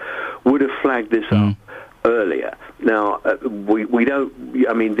letter would have flagged this up earlier. Now, we don't,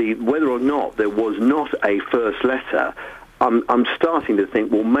 whether or not there was not a first letter, I'm starting to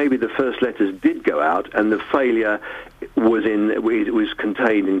think, well, maybe the first letters did go out and the failure was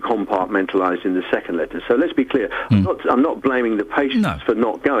contained and compartmentalised in the second letter. So let's be clear. I'm not blaming the patients for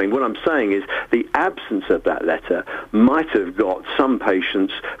not going. What I'm saying is the absence of that letter might have got some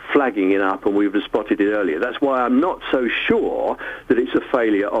patients flagging it up, and we would have spotted it earlier. That's why I'm not so sure that it's a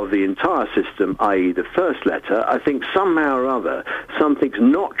failure of the entire system, i.e. the first letter. I think somehow or other something's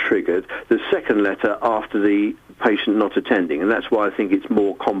not triggered the second letter after the patient not attending, and that's why I think it's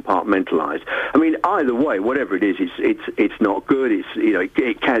more compartmentalised. I mean, either way, whatever it is, it's not good.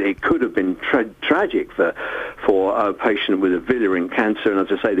 It could have been tragic for a patient with a virulent cancer, and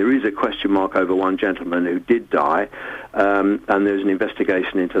as I say, there is a question mark over one gentleman who did die, and there's an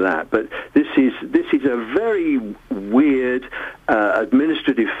investigation into that. But this is a very weird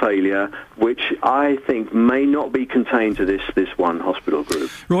administrative failure, which I think may not be contained to this one hospital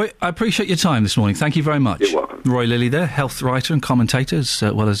group. Roy, I appreciate your time this morning. Thank you very much. You're welcome. Roy Lilly there, health writer and commentator, as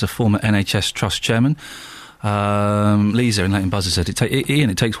well as a former NHS Trust chairman. Lisa in Leighton Buzzard said, Iain,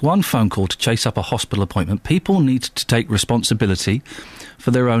 it takes one phone call to chase up a hospital appointment. People need to take responsibility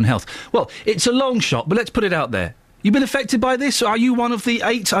for their own health. Well, it's a long shot, but let's put it out there. You've been affected by this? Are you one of the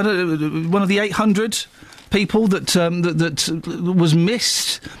 800 people that was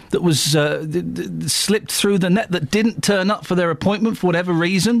missed, that was slipped through the net, that didn't turn up for their appointment for whatever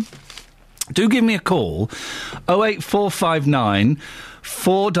reason? Do give me a call. 08459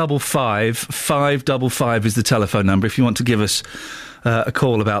 455 555 is the telephone number if you want to give us a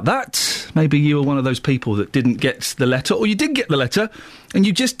call about that. Maybe you were one of those people that didn't get the letter, or you did get the letter and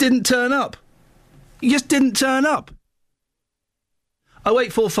you just didn't turn up. You just didn't turn up.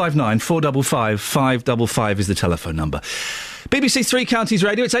 08459 455 555 is the telephone number. BBC Three Counties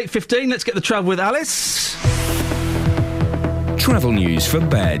Radio, it's 8:15. Let's get the travel with Alice. Travel news for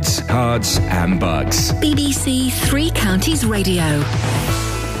beds, cards and bugs. BBC Three Counties Radio.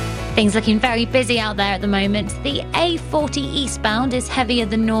 Things looking very busy out there at the moment. The A40 eastbound is heavier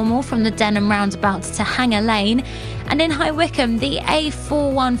than normal from the Denham roundabout to Hanger Lane. And in High Wycombe, the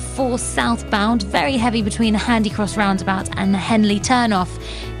A414 southbound, very heavy between the Handycross roundabout and the Henley turnoff.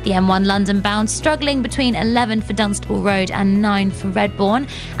 The M1 London bound struggling between 11 for Dunstable Road and 9 for Redbourne.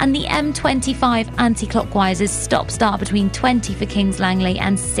 And the M25 anti-clockwise is stop-start between 20 for Kings Langley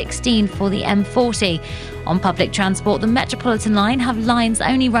and 16 for the M40. On public transport, the Metropolitan line have lines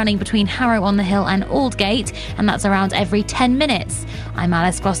only running between Harrow-on-the-Hill and Aldgate, and that's around every 10 minutes. I'm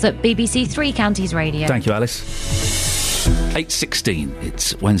Alice Glossop, BBC Three Counties Radio. Thank you, Alice. 8:16.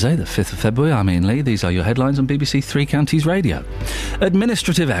 It's Wednesday, the 5th of February. I'm Iain Lee. These are your headlines on BBC Three Counties Radio.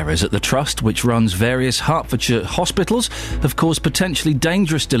 Administrative errors at the Trust, which runs various Hertfordshire hospitals, have caused potentially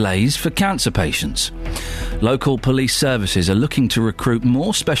dangerous delays for cancer patients. Local police services are looking to recruit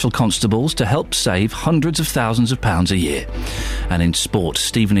more special constables to help save hundreds of thousands of pounds a year. And in sport,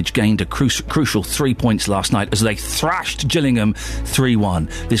 Stevenage gained a crucial 3 points last night as they thrashed Gillingham 3-1.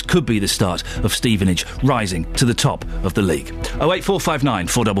 This could be the start of Stevenage rising to the top of the league. 08459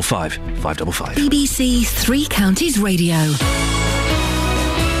 455 555. BBC Three Counties Radio.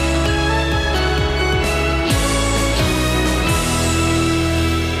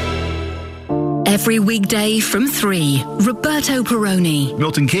 Every weekday from 3, Roberto Perrone.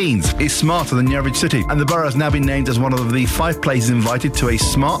 Milton Keynes is smarter than the average city, and the borough has now been named as one of the 5 places invited to a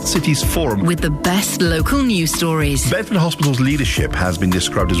Smart Cities Forum. With the best local news stories. Bedford Hospital's leadership has been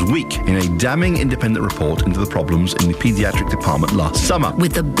described as weak in a damning independent report into the problems in the paediatric department last summer.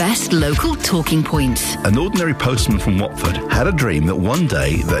 With the best local talking points. An ordinary postman from Watford had a dream that one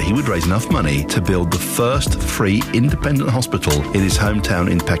day that he would raise enough money to build the first free independent hospital in his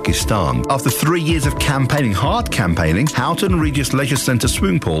hometown in Pakistan. After 3 years of campaigning, hard campaigning, Houghton Regis Leisure Centre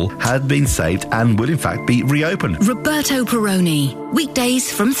swimming pool had been saved and will in fact be reopened. Roberto Perrone,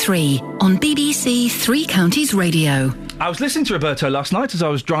 weekdays from 3 on BBC Three Counties Radio. I was listening to Roberto last night as I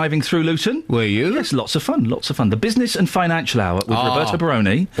was driving through Luton. Were you? Yes, lots of fun. The Business and Financial Hour with Roberto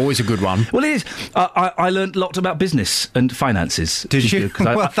Perrone. Always a good one. Well, it is. I learned a lot about business and finances. Did you?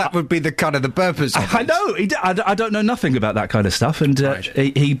 That would be the kind of the purpose of I know. I don't know nothing about that kind of stuff, and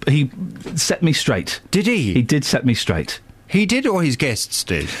he set me straight. Did he? He did set me straight. He did, or his guests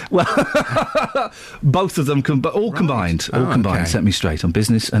did? Well, both of them, all combined, set me straight on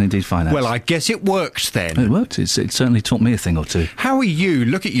business and indeed finance. Well, I guess it worked then. It worked. It certainly taught me a thing or two. How are you?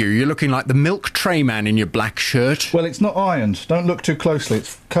 Look at you. You're looking like the milk tray man in your black shirt. Well, it's not ironed. Don't look too closely.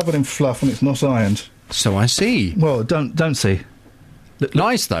 It's covered in fluff and it's not ironed. So I see. Well, don't see. Look,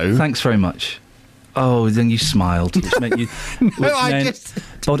 nice, though. Thanks very much. Oh, then you smiled. Which meant you...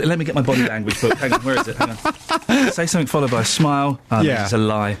 let me get my body language book. Hang on, where is it? Hang on. Say something followed by a smile. Yeah. It's a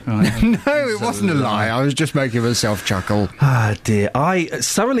lie. Right. No, it wasn't a lie. I was just making myself chuckle. Ah, dear. I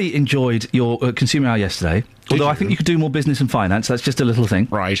thoroughly enjoyed your Consumer Hour yesterday. Although I think you could do more business and finance. That's just a little thing.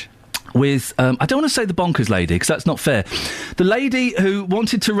 Right. With, I don't want to say the bonkers lady, because that's not fair. The lady who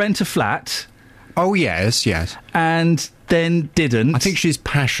wanted to rent a flat... Oh, yes. And then didn't. I think she's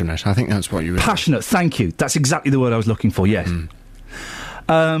passionate. I think that's what you were Passionate, thank you. That's exactly the word I was looking for, yes.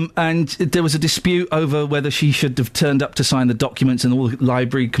 And there was a dispute over whether she should have turned up to sign the documents, and all the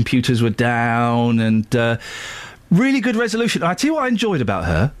library computers were down, and really good resolution. I tell you what I enjoyed about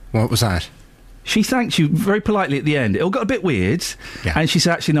her. What was that? She thanked you very politely at the end. It all got a bit weird, and she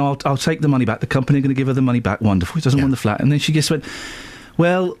said, actually, no, I'll take the money back. The company are going to give her the money back. Wonderful. He doesn't want the flat. And then she just went,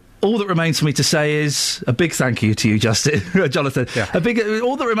 well... All that remains for me to say is a big thank you to you, Jonathan. Yeah. I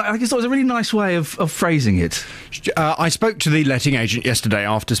guess that was a really nice way of phrasing it. I spoke to the letting agent yesterday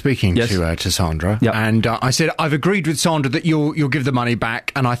after speaking to Sandra, and I said, I've agreed with Sandra that you'll give the money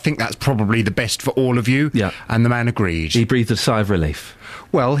back, and I think that's probably the best for all of you. Yeah. And the man agreed. He breathed a sigh of relief.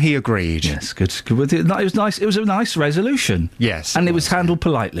 Well, he agreed. Yes, good. It was nice. It was a nice resolution. Yes. And it was handled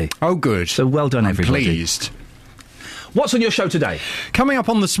politely. Oh, good. So well done, everybody. Pleased. What's on your show today? Coming up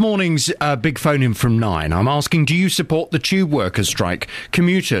on this morning's Big Phone In from 9, I'm asking, do you support the tube workers' strike?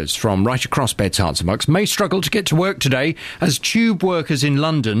 Commuters from right across Beds, Herts and Bucks may struggle to get to work today as tube workers in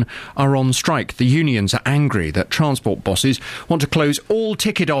London are on strike. The unions are angry that transport bosses want to close all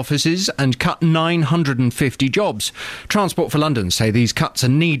ticket offices and cut 950 jobs. Transport for London say these cuts are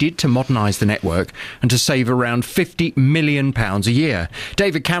needed to modernise the network and to save around £50 million a year.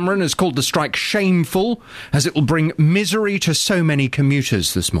 David Cameron has called the strike shameful as it will bring misery to so many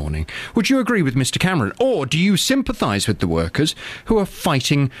commuters this morning. Would you agree with Mr. Cameron, or do you sympathise with the workers who are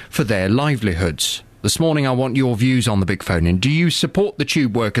fighting for their livelihoods? This morning I want your views on the Big Phone In. Do you support the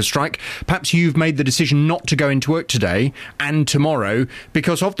tube workers' strike? Perhaps you've made the decision not to go into work today and tomorrow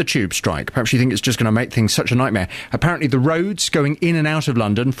because of the tube strike. Perhaps you think it's just going to make things such a nightmare. Apparently the roads going in and out of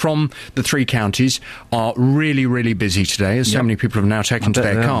London from the three counties are really, really busy today, as so many people have now taken to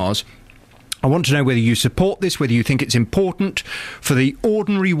their cars. I want to know whether you support this, whether you think it's important for the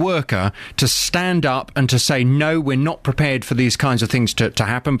ordinary worker to stand up and to say, no, we're not prepared for these kinds of things to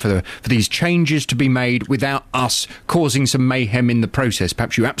happen, for these changes to be made without us causing some mayhem in the process.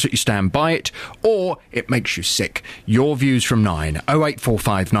 Perhaps you absolutely stand by it, or it makes you sick. Your views from 9,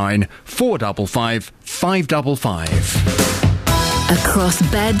 08459 455 555. Across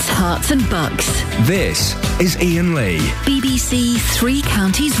Beds, Herts and Bucks. This is Iain Lee. BBC Three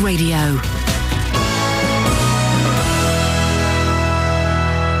Counties Radio.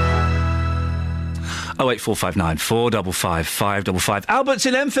 Oh, 08459 455 555. Albert's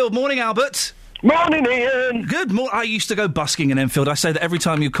in Enfield. Morning, Albert. Morning, Ian. Good morning. I used to go busking in Enfield. I say that every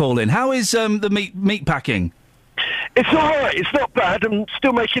time you call in. How is the meat packing? It's all right. It's not bad. I'm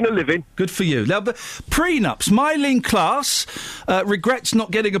still making a living. Good for you. Now, the prenups. Mylene Class regrets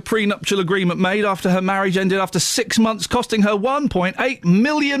not getting a prenuptial agreement made after her marriage ended after 6 months, costing her £1.8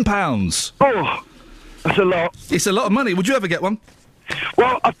 million. Oh, that's a lot. It's a lot of money. Would you ever get one?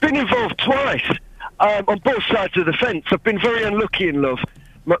 Well, I've been involved twice on both sides of the fence. I've been very unlucky in love.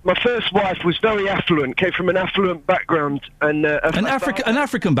 My first wife was very affluent, came from an affluent background. And an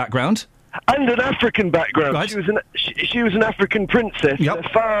African background? And an African background. Right. She was an African princess. Yep. Her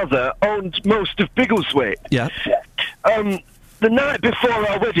father owned most of Biggleswade. Yeah. The night before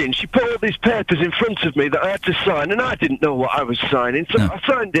our wedding, she put all these papers in front of me that I had to sign, and I didn't know what I was signing, so I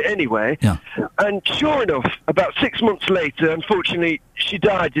signed it anyway. Yeah. And sure enough, about 6 months later, unfortunately, she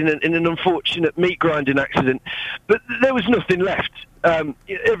died in an unfortunate meat grinding accident. But there was nothing left.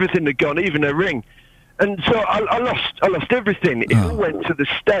 Everything had gone, even her ring. And so I lost everything. It all went to the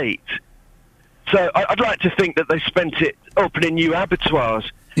state. So I'd like to think that they spent it opening new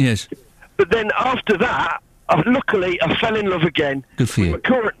abattoirs. Yes. But then after that, luckily, I fell in love again. Good for you.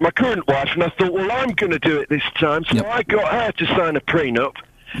 My current wife, and I thought, well, I'm going to do it this time. So I got her to sign a prenup.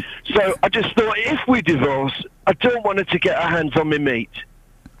 So I just thought, if we divorce, I don't want her to get her hands on my meat.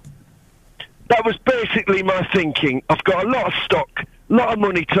 That was basically my thinking. I've got a lot of stock, a lot of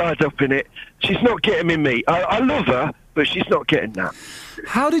money tied up in it. She's not getting me meat. I love her, but she's not getting that.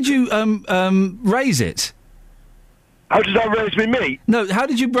 How did you raise it? How did I raise my meat? No, how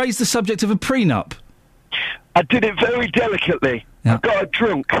did you raise the subject of a prenup? I did it very delicately. I got her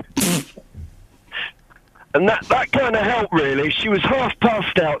drunk. And that kind of helped, really. She was half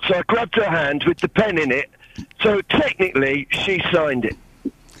passed out, so I grabbed her hand with the pen in it. So technically, she signed it.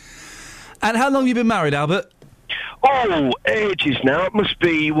 And how long have you been married, Albert? Oh, ages now. It must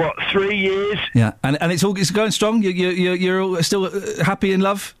be, 3 years? Yeah, and it's going strong? You're all still happy in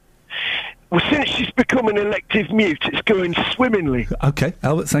love? Well, since she's become an elective mute, it's going swimmingly. OK,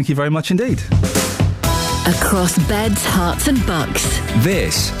 Albert, thank you very much indeed. Across beds, hearts and bucks.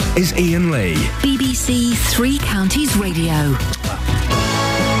 This is Iain Lee. BBC Three Counties Radio.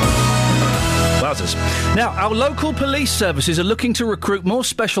 Wowzers. Now, our local police services are looking to recruit more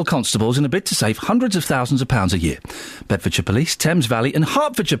special constables in a bid to save hundreds of thousands of pounds a year. Bedfordshire Police, Thames Valley and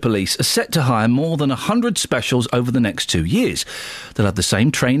Hertfordshire Police are set to hire more than 100 specials over the next 2 years. They'll have the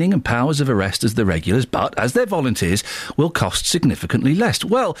same training and powers of arrest as the regulars, but, as they're volunteers, will cost significantly less.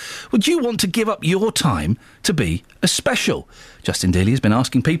 Well, would you want to give up your time to be a special? Justin Dealey has been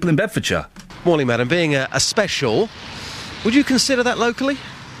asking people in Bedfordshire. Morning, madam. Being a special, would you consider that locally?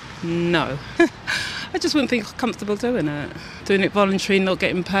 No. I just wouldn't feel comfortable doing it. Doing it voluntary, not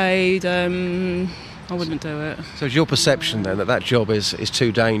getting paid, I wouldn't do it. So it's your perception then that job is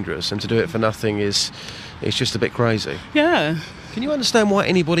too dangerous and to do it for nothing is just a bit crazy? Yeah. Can you understand why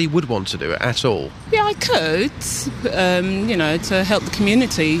anybody would want to do it at all? Yeah, I could, to help the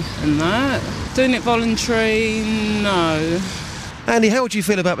community and that. Doing it voluntary, no. Andy, how would you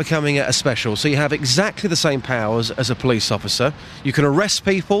feel about becoming a special? So you have exactly the same powers as a police officer. You can arrest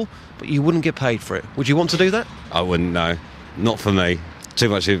people, but you wouldn't get paid for it. Would you want to do that? I wouldn't, no. Not for me. Too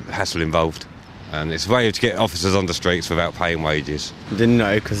much hassle involved. And it's a way to get officers on the streets without paying wages. I didn't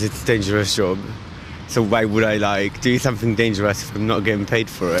know, because it's a dangerous job. So why would I, do something dangerous if I'm not getting paid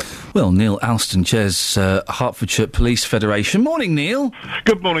for it? Well, Neil Alston chairs Hertfordshire Police Federation. Morning, Neil.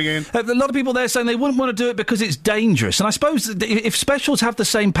 Good morning, Ian. A lot of people there saying they wouldn't want to do it because it's dangerous. And I suppose that if specials have the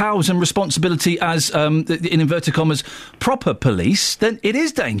same powers and responsibility as, in inverted commas, proper police, then it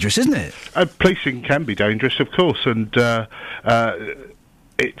is dangerous, isn't it? Policing can be dangerous, of course, and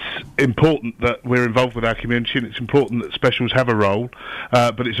it's important that we're involved with our community, and it's important that specials have a role,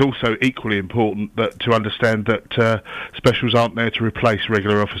 but it's also equally important to understand that specials aren't there to replace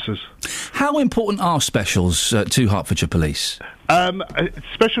regular officers. How important are specials to Hertfordshire Police?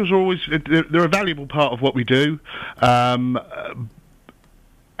 Specials are always they're a valuable part of what we do.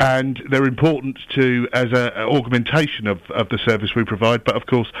 And they're important as an augmentation of the service we provide, but of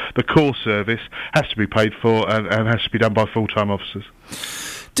course the core service has to be paid for and has to be done by full-time officers.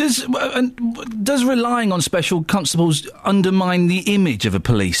 Does relying on special constables undermine the image of a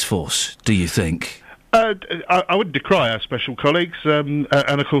police force, do you think? I wouldn't decry our special colleagues, and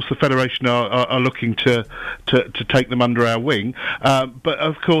of course the Federation are looking to take them under our wing. But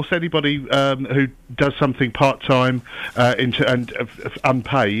of course anybody who does something part-time and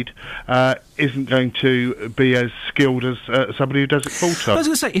unpaid isn't going to be as skilled as somebody who does it full-time. I was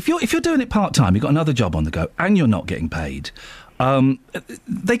going to say, if you're doing it part-time, you've got another job on the go, and you're not getting paid,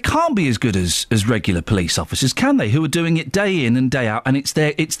 they can't be as good as regular police officers, can they? Who are doing it day in and day out, and it's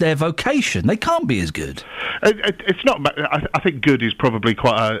their vocation. They can't be as good. It's not. I think good is probably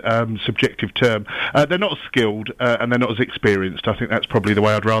quite a subjective term. They're not as skilled and they're not as experienced. I think that's probably the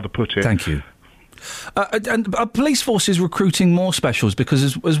way I'd rather put it. Thank you. And are police forces recruiting more specials?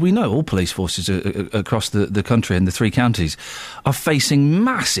 Because, as we know, all police forces across the country and the 3 counties are facing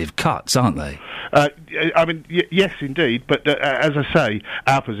massive cuts, aren't they? Yes, indeed. But as I say,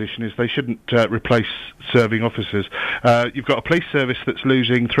 our position is they shouldn't replace serving officers. You've got a police service that's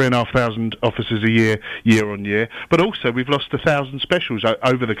losing 3,500 officers a year on year. But also, we've lost 1,000 specials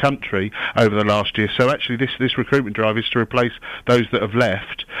over the country over the last year. So actually, this recruitment drive is to replace those that have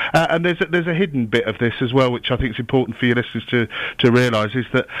left. And there's a hidden bit of this as well, which I think is important for your listeners to realise, is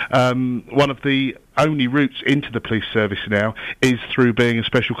that one of the only routes into the police service now is through being a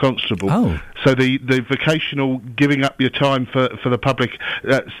special constable. Oh. So the vocational giving up your time for the public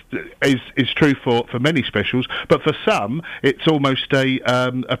is true for many specials, but for some it's almost a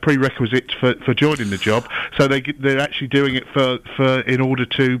prerequisite for joining the job. So they're actually doing it for in order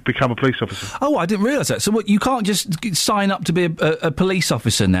to become a police officer. Oh, I didn't realise that. So what, you can't just sign up to be a police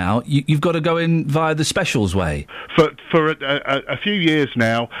officer now. You've got to go in via the specials way. For a few years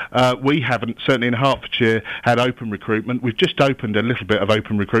now, we haven't, certainly in Hertfordshire, had open recruitment. We've just opened a little bit of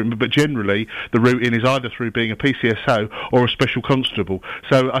open recruitment, but generally the route in is either through being a PCSO or a special constable.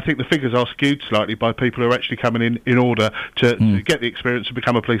 So I think the figures are skewed slightly by people who are actually coming in order to get the experience and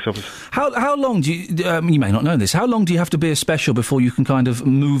become a police officer. How long do you... you may not know this. How long do you have to be a special before you can kind of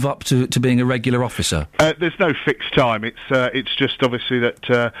move up to being a regular officer? There's no fixed time. It's just obviously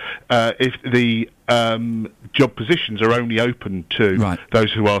that if the job positions are only open to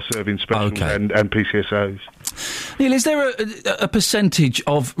those who are serving specials and PCSOs. Neil, is there a percentage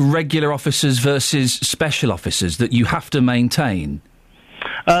of regular officers versus special officers that you have to maintain?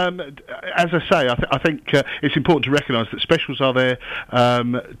 As I say, I think it's important to recognise that specials are there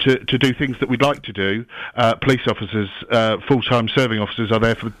to do things that we'd like to do. Police officers, full-time serving officers, are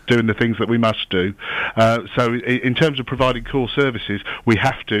there for doing the things that we must do. So in terms of providing core services, we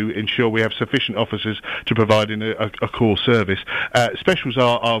have to ensure we have sufficient officers to provide in a core service. Specials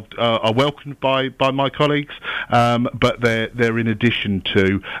are welcomed by my colleagues, but they're in addition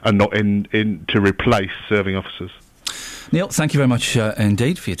to and not in to replace serving officers. Neil, thank you very much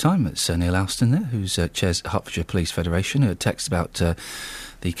indeed for your time. It's Neil Alston there, who's chairs Hertfordshire Police Federation, who text about the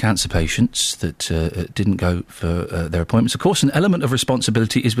cancer patients that didn't go for their appointments. Of course, an element of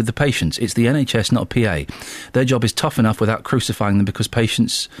responsibility is with the patients. It's the NHS, not a PA. Their job is tough enough without crucifying them because of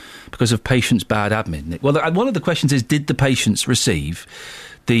patients' bad admin. Well, one of the questions is, did the patients receive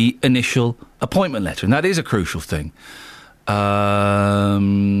the initial appointment letter? And that is a crucial thing. Let's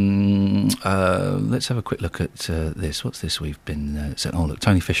have a quick look at this. What's this we've been sent? Oh, look,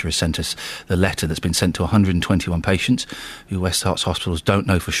 Tony Fisher has sent us the letter that's been sent to 121 patients who West Herts hospitals don't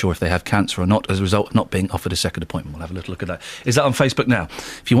know for sure if they have cancer or not as a result of not being offered a second appointment. We'll have a little look at that. Is that on Facebook now?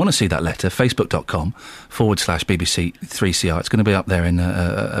 If you want to see that letter, facebook.com/BBC3CR. It's going to be up there in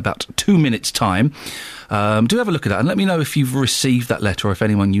about 2 minutes' time. Do have a look at that and let me know if you've received that letter or if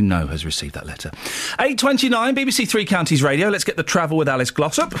anyone you know has received that letter. 8:29, BBC Three Counties Radio. Let's get the travel with Alice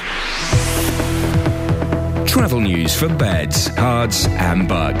Glossop. Travel news for beds, cards and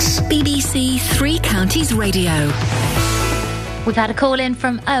bugs. BBC Three Counties Radio. We've had a call in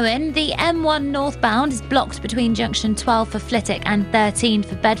from Owen. The M1 northbound is blocked between junction 12 for Flitwick and 13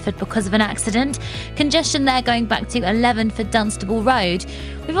 for Bedford because of an accident. Congestion there going back to 11 for Dunstable Road.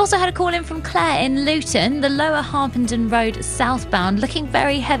 We've also had a call in from Claire in Luton. The lower Harpenden Road southbound looking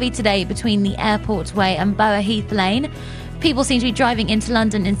very heavy today between the Airport Way and Bower Heath Lane. People seem to be driving into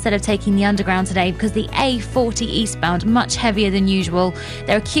London instead of taking the underground today because the A40 eastbound much heavier than usual.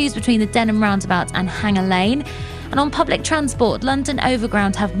 There are queues between the Denham roundabout and Hanger Lane. And on public transport, London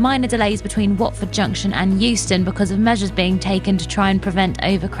Overground have minor delays between Watford Junction and Euston because of measures being taken to try and prevent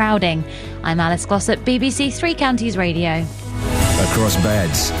overcrowding. I'm Alice Glossop, BBC Three Counties Radio. Across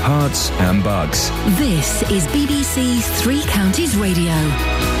beds, hearts and bugs. This is BBC Three Counties Radio.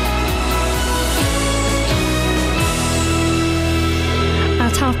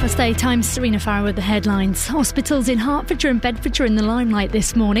 At 8:30, I'm Serena Farrow with the headlines. Hospitals in Hertfordshire and Bedfordshire in the limelight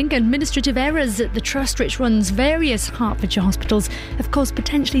this morning. Administrative errors at the trust which runs various Hertfordshire hospitals have caused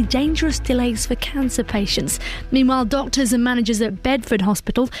potentially dangerous delays for cancer patients. Meanwhile, doctors and managers at Bedford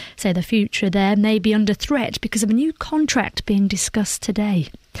Hospital say the future there may be under threat because of a new contract being discussed today.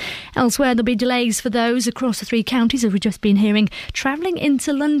 Elsewhere, there'll be delays for those across the three counties, as we've just been hearing, travelling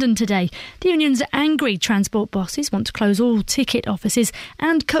into London today. The unions are angry. Transport bosses want to close all ticket offices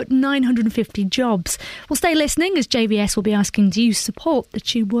and cut 950 jobs. We'll stay listening as JVS will be asking, do you support the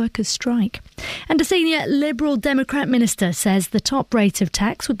tube workers' strike? And a senior Liberal Democrat minister says the top rate of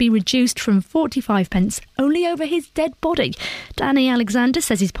tax would be reduced from 45p only over his dead body. Danny Alexander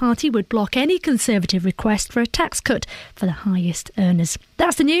says his party would block any Conservative request for a tax cut for the highest earners.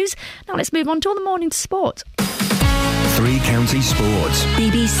 That's the news. Now let's move on to All the Morning Sport. Three Counties Sports.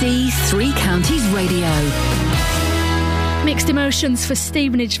 BBC Three Counties Radio. Mixed emotions for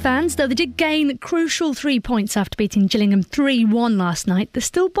Stevenage fans, though they did gain crucial 3 points after beating Gillingham 3-1 last night. They're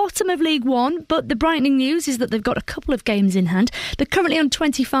still bottom of League One, but the brightening news is that they've got a couple of games in hand. They're currently on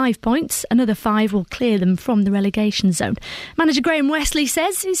 25 points. Another 5 will clear them from the relegation zone. Manager Graham Wesley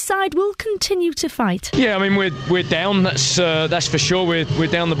says his side will continue to fight. Yeah, I mean, we're down, that's for sure. We're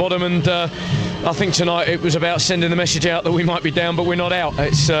down the bottom, and I think tonight it was about sending the message out that we might be down, but we're not out.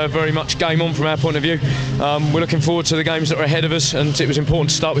 It's very much game on from our point of view. We're looking forward to the games that are ahead of us, and it was important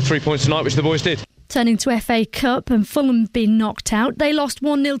to start with 3 points tonight, which the boys did. Turning to FA Cup, and Fulham been knocked out. They lost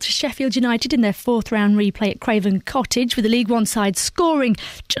 1-0 to Sheffield United in their fourth round replay at Craven Cottage, with the League One side scoring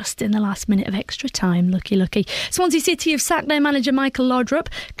just in the last minute of extra time. Lucky. Swansea City have sacked their manager Michael Laudrup.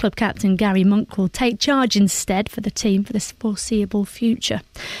 Club captain Gary Monk will take charge instead for the team for the foreseeable future.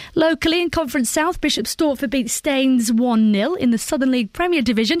 Locally in Conference South, Bishop Stortford beat Staines 1-0 in the Southern League Premier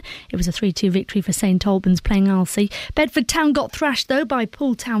Division. It was a 3-2 victory for St Albans playing Alsea. Bedford Town got thrashed though by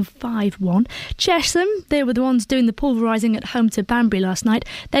Poole Town 5-1. Chesham, they were the ones doing the pulverising at home to Banbury last night.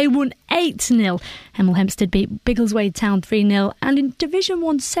 They won 8-0. Hemel Hempstead beat Biggleswade Town 3-0. And in Division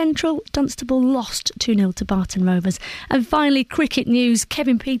 1 Central, Dunstable lost 2-0 to Barton Rovers. And finally, cricket news.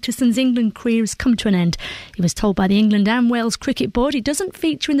 Kevin Peterson's England career has come to an end. He was told by the England and Wales Cricket Board he doesn't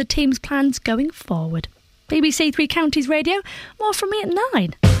feature in the team's plans going forward. BBC Three Counties Radio. More from me at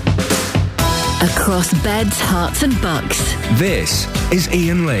 9. Across beds, hearts and bucks. This is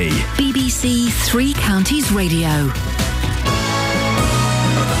Iain Lee. BBC Three Counties Radio.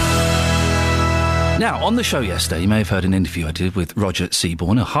 Now, on the show yesterday, you may have heard an interview I did with Roger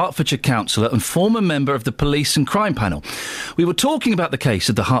Seaborn, a Hertfordshire councillor and former member of the Police and Crime Panel. We were talking about the case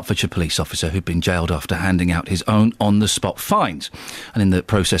of the Hertfordshire police officer who'd been jailed after handing out his own on-the-spot fines. And in the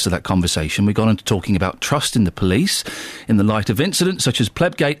process of that conversation, we got on to talking about trust in the police in the light of incidents such as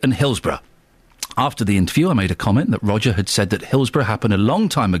Plebgate and Hillsborough. After the interview, I made a comment that Roger had said that Hillsborough happened a long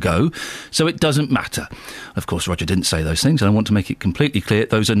time ago, so it doesn't matter. Of course, Roger didn't say those things, and I want to make it completely clear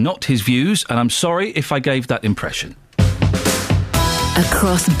those are not his views, and I'm sorry if I gave that impression.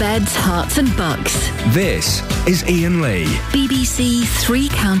 Across beds, hearts and bucks. This is Iain Lee. BBC Three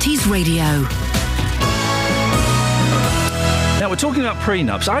Counties Radio. Now, we're talking about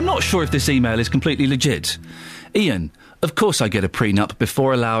prenups. I'm not sure if this email is completely legit. Ian, of course I get a prenup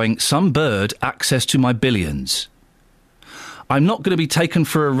before allowing some bird access to my billions. I'm not going to be taken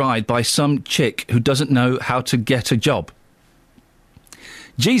for a ride by some chick who doesn't know how to get a job.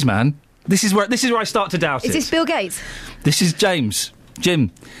 Geez, man, this is where I start to doubt it. Is this Bill Gates? This is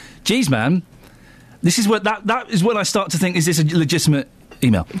Jim. Geez, man, this is where that is when I start to think, is this a legitimate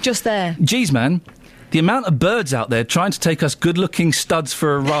email? Just there. Geez, man, the amount of birds out there trying to take us good-looking studs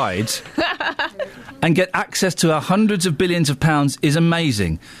for a ride and get access to our hundreds of billions of pounds is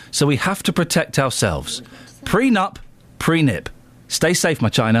amazing. So we have to protect ourselves. Prenup, pre-nip. Stay safe, my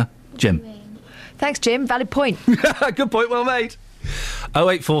China. Jim. Thanks, Jim. Valid point. Good point, well made.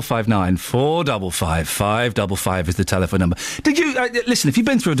 08459 455 555 is the telephone number. Did you listen? If you've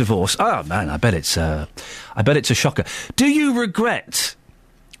been through a divorce, oh man, I bet it's a shocker. Do you regret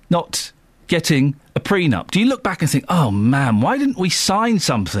not getting a prenup? Do you look back and think, oh man, why didn't we sign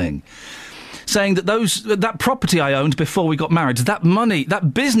something saying that that property I owned before we got married, that money,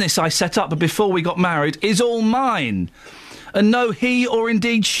 that business I set up before we got married is all mine, and no, he or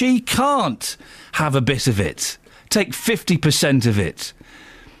indeed she can't have a bit of it. Take 50% of it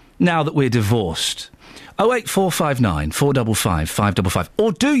now that we're divorced. 08459 455 555.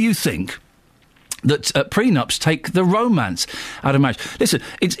 Or do you think that prenups take the romance out of marriage? Listen,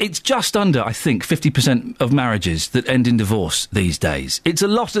 it's just under, I think, 50% of marriages that end in divorce these days. It's a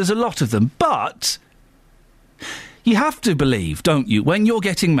lot. There's a lot of them, but you have to believe, don't you, when you're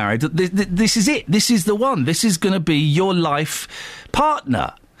getting married, that this is it. This is the one. This is going to be your life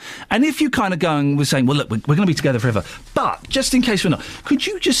partner. And if you kind of going with saying, well, look, we're going to be together forever, but just in case we're not, could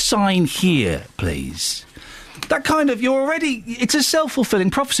you just sign here, please? That kind of, it's a self-fulfilling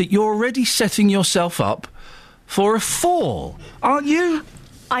prophecy. You're already setting yourself up for a fall, aren't you?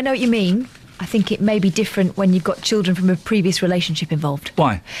 I know what you mean. I think it may be different when you've got children from a previous relationship involved.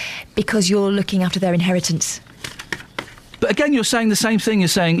 Why? Because you're looking after their inheritance. But again, you're saying the same thing. You're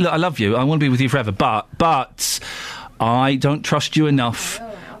saying, look, I love you, I want to be with you forever, but I don't trust you enough.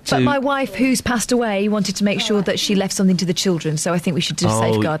 But my wife, who's passed away, wanted to make sure that she left something to the children, so I think we should just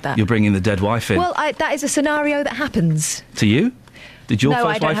safeguard that. You're bringing the dead wife in. Well, that is a scenario that happens. To you? Did your No, first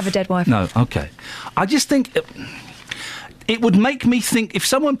I don't wife? have a dead wife. No, OK. I just think it would make me think, if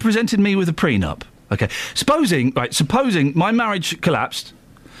someone presented me with a prenup, OK, supposing my marriage collapsed,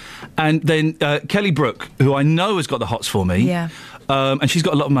 And then Kelly Brook, who I know has got the hots for me. Yeah. And she's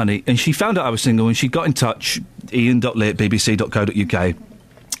got a lot of money, and she found out I was single, and she got in touch, ian.lee@bbc.co.uk,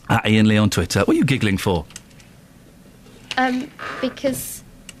 at Iain Lee on Twitter. What are you giggling for? Because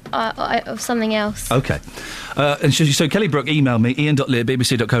of something else. Okay. And so Kelly Brook emailed me,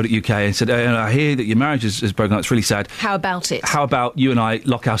 ian.lee@bbc.co.uk, and said, I hear that your marriage is broken up. It's really sad. How about it? How about you and I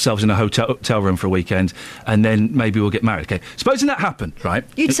lock ourselves in a hotel room for a weekend, and then maybe we'll get married, okay? Supposing that happened, right?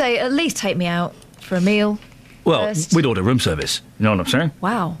 You'd say, at least take me out for a meal. Well, first. we'd order room service. You know what I'm saying?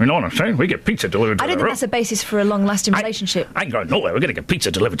 Wow. You know what I'm saying? We get pizza delivered to I the don't room. think that's a basis for a long-lasting relationship. I ain't going nowhere. We're going to get pizza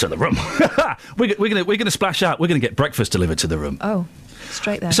delivered to the room. we're going to splash out. We're going to get breakfast delivered to the room. Oh,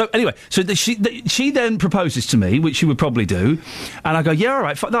 straight there. So anyway, she then proposes to me, which she would probably do, and I go, yeah, all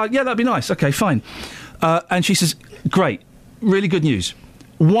right, yeah, that'd be nice. Okay, fine. And she says, great, really good news.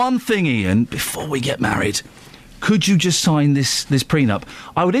 One thing, Iain, before we get married, could you just sign this prenup?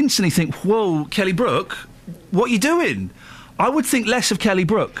 I would instantly think, whoa, Kelly Brook, what are you doing? I would think less of Kelly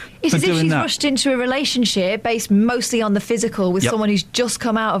Brook It's for as if doing she's that. rushed into a relationship based mostly on the physical with Yep. someone who's just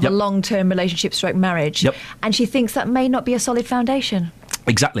come out of Yep. a long-term relationship / marriage. Yep. And she thinks that may not be a solid foundation.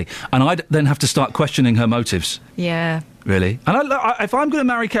 Exactly. And I'd then have to start questioning her motives, Yeah. really. And if I'm going to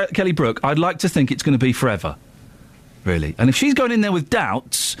marry Kelly Brook, I'd like to think it's going to be forever, really. And if she's going in there with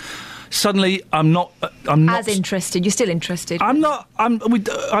doubts, suddenly I'm not As interested. You're still interested. I'm not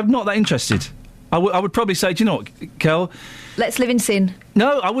that interested. I would probably say, do you know what, Kel? Let's live in sin.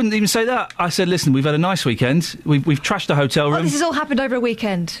 No, I wouldn't even say that. I said, listen, we've had a nice weekend. We've trashed the hotel room. Oh, this has all happened over a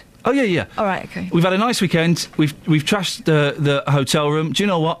weekend. Oh, yeah. All right, okay. We've had a nice weekend. We've trashed the hotel room. Do you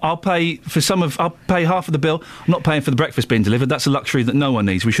know what? I'll pay half of the bill. I'm not paying for the breakfast being delivered. That's a luxury that no one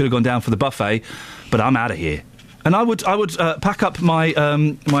needs. We should have gone down for the buffet, but I'm out of here. And I would pack up my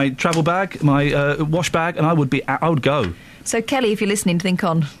my travel bag, my wash bag, and I would go. So, Kelly, if you're listening, think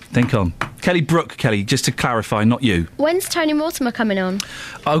on. Think on. Kelly Brook, Kelly, just to clarify, not you. When's Tony Mortimer coming on?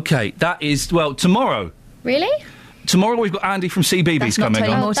 OK, that is, well, tomorrow. Really? Tomorrow we've got Andy from CBeebies coming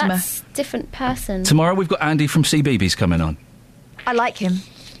on. Oh, that's a different person. Tomorrow we've got Andy from CBeebies coming on. I like him.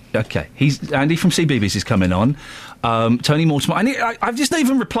 OK, Andy from CBeebies is coming on. Tony Mortimer. I've just not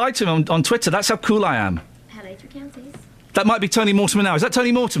even replied to him on Twitter. That's how cool I am. Hello, Three Counties. That might be Tony Mortimer now. Is that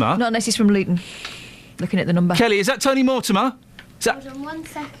Tony Mortimer? Not unless he's from Luton. Looking at the number. Kelly, is that Tony Mortimer? Hold on 1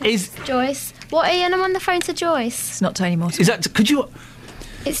 second. It's Joyce. What, Ian? I'm on the phone to Joyce. It's not Tony Mortimer. Is that... Could you...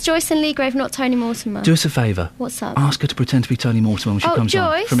 It's Joyce and Leegrave, not Tony Mortimer. Do us a favour. What's up? Ask her to pretend to be Tony Mortimer when she comes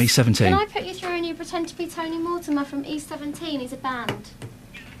on from E17. Can I put you through and you pretend to be Tony Mortimer from E17? He's a band.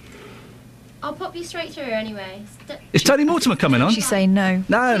 I'll pop you straight through anyway. Is Tony Mortimer coming on? She's saying no.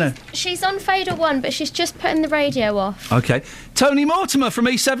 No. She's on fader 1, but she's just putting the radio off. OK. Tony Mortimer from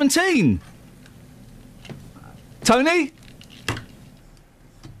E17. Tony?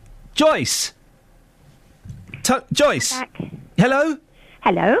 Joyce? Joyce? Hello?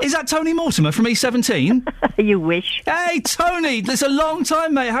 Hello? Is that Tony Mortimer from E17? You wish. Hey, Tony! It's a long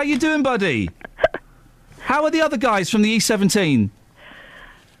time, mate. How you doing, buddy? How are the other guys from the E17?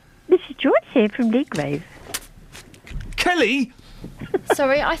 This is Joyce here from Leegrave. Kelly?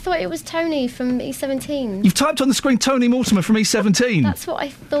 Sorry, I thought it was Tony from E17. You've typed on the screen Tony Mortimer from E17. That's what I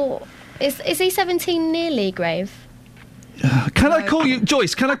thought. Is E17 near Leegrave? Can I call you...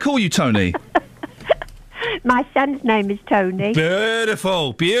 Joyce, can I call you Tony? My son's name is Tony.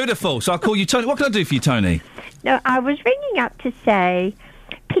 Beautiful, beautiful. So I'll call you Tony. What can I do for you, Tony? No, I was ringing up to say,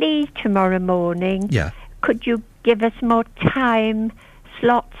 please, tomorrow morning, could you give us more time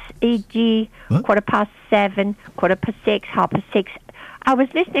slots, e.g. 7:15, 6:15, 6:30. I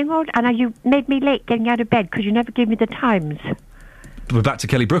was listening and you made me late getting out of bed because you never gave me the times. We're back to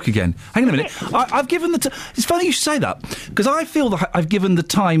Kelly Brook again. Hang on a minute. I've given the... It's funny you should say that, because I feel that I've given the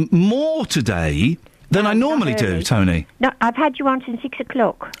time more today than I normally do, Tony. No, I've had you on since 6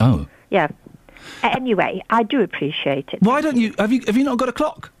 o'clock. Oh. Yeah. Anyway, I do appreciate it. Why don't you... Have you not got a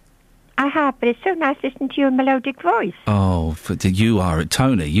clock? I have, but it's so nice listening to your melodic voice. Oh, you are...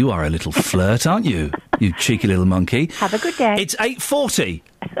 Tony, you are a little flirt, aren't you? You cheeky little monkey. Have a good day. It's 8:40.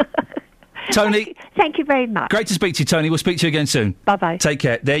 Tony... Thank you very much. Great to speak to you, Tony. We'll speak to you again soon. Bye-bye. Take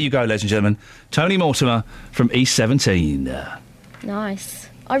care. There you go, ladies and gentlemen. Tony Mortimer from E17. Nice.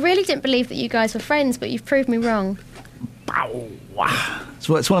 I really didn't believe that you guys were friends, but you've proved me wrong. It's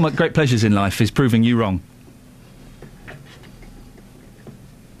one of my great pleasures in life, is proving you wrong.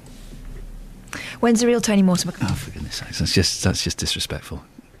 When's the real Tony Mortimer? Oh, for goodness sakes. That's just disrespectful.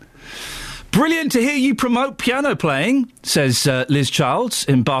 Brilliant to hear you promote piano playing, says Liz Childs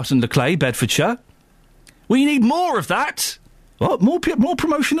in Barton le Clay, Bedfordshire. We need more of that. What? More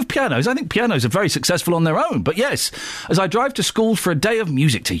promotion of pianos? I think pianos are very successful on their own. But yes, as I drive to school for a day of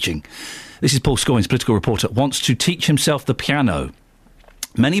music teaching. This is Paul Scoins, political reporter, wants to teach himself the piano.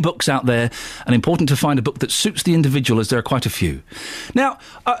 Many books out there, and important to find a book that suits the individual, as there are quite a few. Now,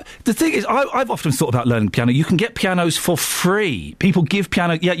 the thing is, I've often thought about learning piano. You can get pianos for free. People give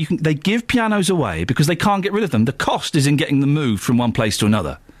piano... Yeah, they give pianos away because they can't get rid of them. The cost is in getting them moved from one place to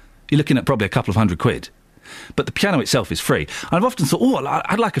another. You're looking at probably a couple of £100. But the piano itself is free. And I've often thought,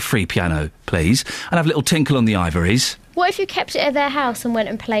 I'd like a free piano, please, and have a little tinkle on the ivories. What if you kept it at their house and went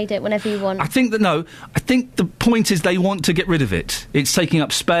and played it whenever you want? I think the point is they want to get rid of it. It's taking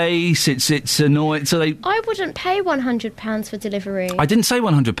up space, it's annoying, so they... I wouldn't pay £100 for delivery. I didn't say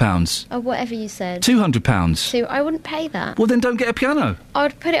 £100. Or whatever you said. £200. I wouldn't pay that. Well, then don't get a piano. I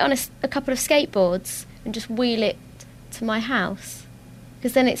would put it on a couple of skateboards and just wheel it to my house.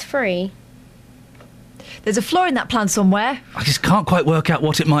 Because then it's free. There's a flaw in that plan somewhere. I just can't quite work out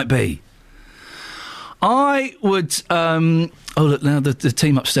what it might be. I would... oh, look, now the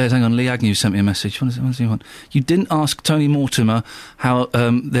team upstairs... Hang on, Lee Agnew sent me a message. What does he want? You didn't ask Tony Mortimer how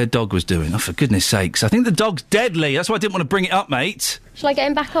their dog was doing. Oh, for goodness sakes. I think the dog's dead, Lee. That's why I didn't want to bring it up, mate. Shall I get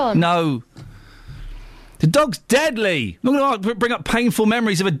him back on? No. The dog's dead, Lee. I'm not going to bring up painful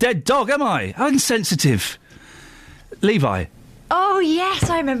memories of a dead dog, am I? How insensitive. Levi. Oh, yes,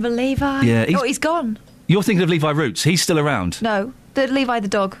 I remember Levi. Yeah, he's gone. You're thinking of Levi Roots. He's still around. No, the Levi the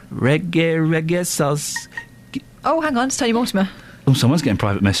dog. Reggae sauce. Oh, hang on, it's Tony Mortimer. Oh, someone's getting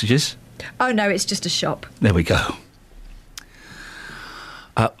private messages. Oh, no, it's just a shop. There we go.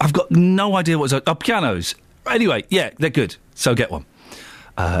 I've got no idea what's... pianos. Anyway, yeah, they're good. So get one.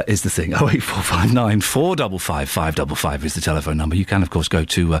 Is the thing. 08459 455 555 is the telephone number. You can, of course, go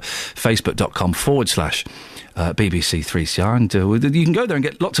to facebook.com/ BBC 3CR, and you can go there and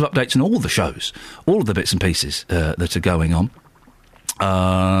get lots of updates on all the shows, all of the bits and pieces that are going on.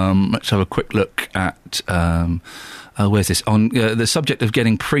 Let's have a quick look at where's this on the subject of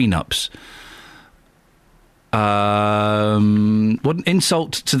getting prenups. What an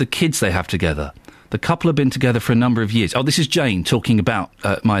insult to the kids they have together. The couple have been together for a number of years. Oh, this is Jane talking about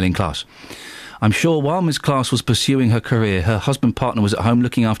Myleene Klass. I'm sure while Ms. Klass was pursuing her career, her husband partner was at home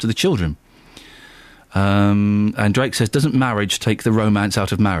looking after the children. And Drake says, doesn't marriage take the romance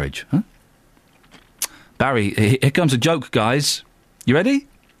out of marriage? Huh? Barry, here comes a joke, guys. You ready?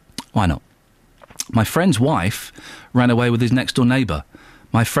 Why not? My friend's wife ran away with his next-door neighbour.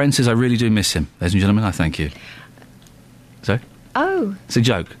 My friend says I really do miss him. Ladies and gentlemen, I thank you. So? Oh. It's a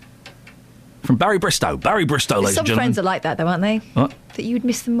joke. From Barry Bristow. Barry Bristow, ladies and gentlemen. Some friends are like that, though, aren't they? What? That you would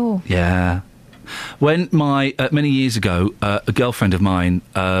miss them more. Yeah. When my, many years ago, a girlfriend of mine,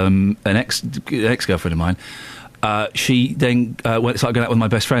 an ex-girlfriend of mine, she then started going out with my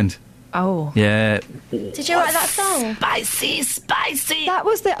best friend. Oh. Yeah. Did you write that song? Spicy, spicy. That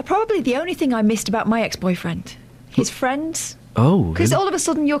was probably the only thing I missed about my ex-boyfriend. His friends. Oh. Because all of a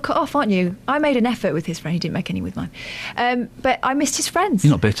sudden you're cut off, aren't you? I made an effort with his friend. He didn't make any with mine. But I missed his friends.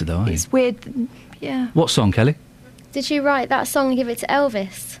 You're not bitter, though, are you? It's weird. Yeah. What song, Kelly? Did you write that song and give it to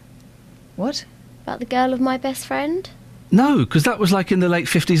Elvis? What? About the girl of my best friend? No, because that was like in the late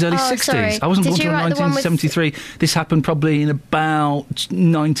 50s, early 60s. Sorry. I wasn't Did born you until write the one with- 1973. This happened probably in about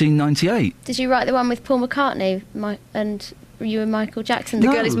 1998. Did you write the one with Paul McCartney and you and Michael Jackson? The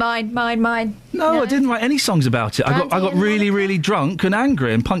girl is mine. No, I didn't write any songs about it. I got really, really drunk and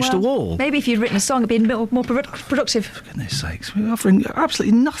angry and punched a wall. Maybe if you'd written a song, it'd been a bit more productive. For goodness sakes, we're offering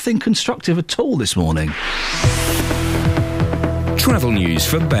absolutely nothing constructive at all this morning. Travel news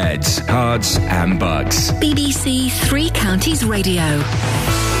for beds, cards and bugs. BBC Three Counties Radio.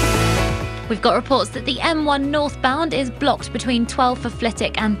 We've got reports that the M1 northbound is blocked between 12 for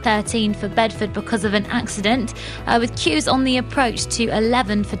Flitwick and 13 for Bedford because of an accident, with queues on the approach to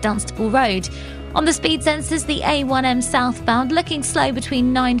 11 for Dunstable Road. On the speed sensors, the A1M southbound looking slow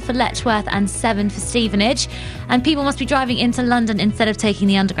between 9 for Letchworth and 7 for Stevenage. And people must be driving into London instead of taking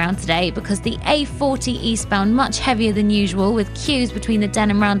the underground today because the A40 eastbound much heavier than usual with queues between the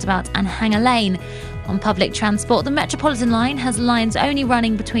Denham roundabout and Hanger Lane. On public transport, the Metropolitan line has lines only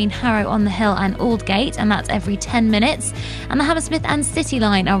running between Harrow-on-the-Hill and Aldgate, and that's every 10 minutes. And the Hammersmith and City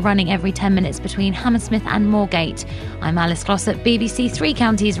line are running every 10 minutes between Hammersmith and Moorgate. I'm Alice Glossop, BBC Three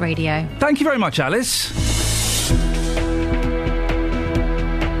Counties Radio. Thank you very much, Alice.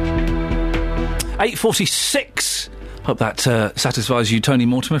 8:46. Hope that satisfies you, Tony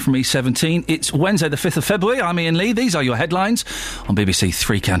Mortimer from E17. It's Wednesday, the 5th of February. I'm Iain Lee. These are your headlines on BBC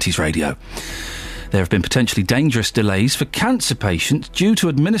Three Counties Radio. There have been potentially dangerous delays for cancer patients due to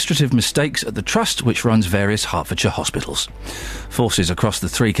administrative mistakes at the trust, which runs various Hertfordshire hospitals. Forces across the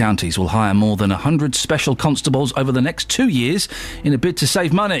 3 counties will hire more than 100 special constables over the next 2 years in a bid to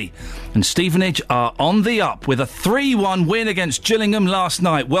save money. And Stevenage are on the up with a 3-1 win against Gillingham last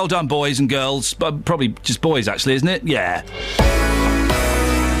night. Well done, boys and girls. Probably just boys, actually, isn't it? Yeah.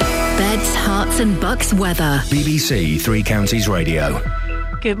 Beds, Herts and Bucks weather. BBC Three Counties Radio.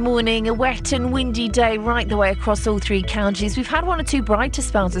 Good morning. A wet and windy day right the way across all 3 counties. We've had 1 or 2 brighter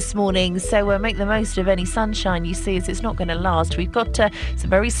spells this morning, so make the most of any sunshine you see, as it's not going to last. We've got some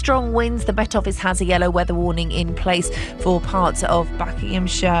very strong winds. The Met Office has a yellow weather warning in place for parts of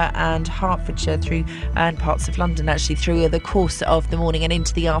Buckinghamshire and Hertfordshire and parts of London, actually, through the course of the morning and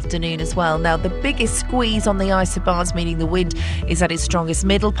into the afternoon as well. Now, the biggest squeeze on the isobars, meaning the wind is at its strongest.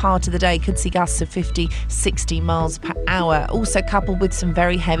 Middle part of the day could see gusts of 50, 60 miles per hour. Also coupled with some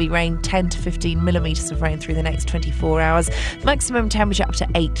very heavy rain, 10 to 15 millimetres of rain through the next 24 hours. Maximum temperature up to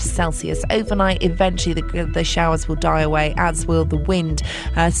 8 Celsius. Overnight, eventually the showers will die away, as will the wind.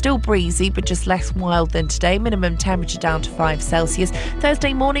 Still breezy, but just less wild than today. Minimum temperature down to 5 Celsius.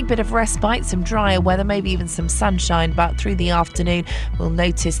 Thursday morning, bit of respite, some drier weather, maybe even some sunshine, but through the afternoon, we'll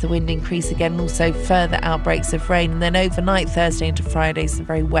notice the wind increase again, and also further outbreaks of rain. And then overnight, Thursday into Friday, some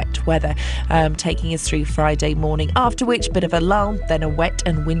very wet weather taking us through Friday morning. After which, bit of a lull, then a wet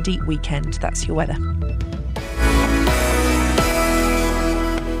and windy weekend. That's your weather.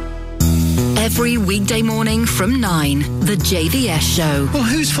 Every weekday morning from 9, the JVS Show. Well,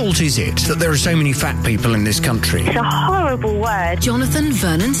 whose fault is it that there are so many fat people in this country? It's a horrible word. Jonathan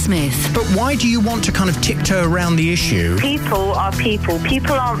Vernon Smith. But why do you want to kind of tiptoe around the issue? People are people.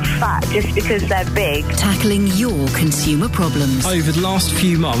 People aren't fat just because they're big. Tackling your consumer problems. Over the last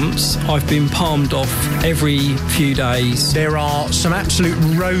few months, I've been palmed off every few days. There are some absolute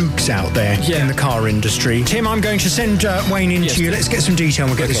rogues out there in the car industry. Tim, I'm going to send Wayne in to you. Let's get some detail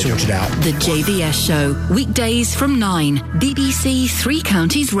and we'll get this sorted out. The JVS Show, weekdays from 9, BBC Three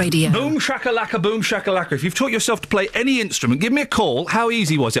Counties Radio. Boom shakalaka, boom shakalaka. If you've taught yourself to play any instrument, give me a call. How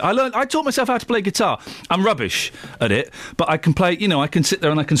easy was it? I taught myself how to play guitar. I'm rubbish at it, but I can play, I can sit there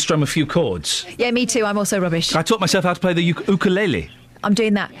and I can strum a few chords. Yeah, me too. I'm also rubbish. I taught myself how to play the ukulele. I'm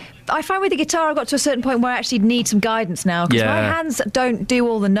doing that. I find with the guitar I got to a certain point where I actually need some guidance now, because my hands don't do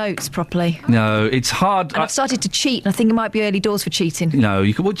all the notes properly. No, it's hard. And I've started to cheat, and I think it might be early doors for cheating. No,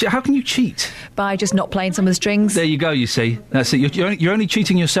 how can you cheat? By just not playing some of the strings. There you go, you see. That's it. You're only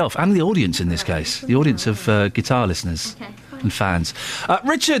cheating yourself and the audience in this case. The audience of guitar listeners and fans.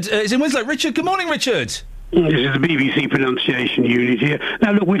 Richard is in Winslow. Richard, good morning, Richard. This is the BBC pronunciation unit here.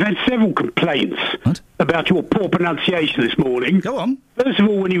 Now, look, we've had several complaints about your poor pronunciation this morning. Go on. First of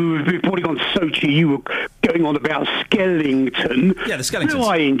all, when you were reporting on Sochi, you were going on about Skellington. Yeah, the Skellingtons.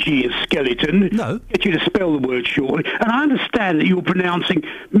 No ing in skeleton. No. Get you to spell the word shortly. And I understand that you're pronouncing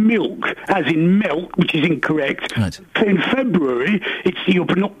milk, as in milk, which is incorrect. Right. In February, you're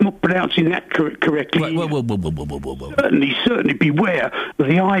not pronouncing that correctly. Whoa. Certainly beware of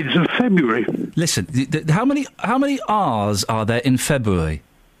the Ides of February. Listen, how many R's are there in February?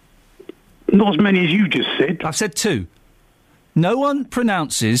 Not as many as you just said. I've said 2. No one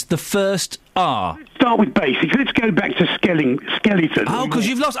pronounces the first R. Start with basics. Let's go back to skeleton. Oh, because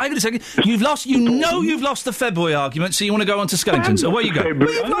you've lost. Hang on a second. You've lost. You've lost the February argument, so you want to go on to Skellingtons. Away you go.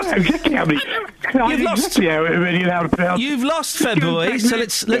 You've lost exactly how many. You've lost February, so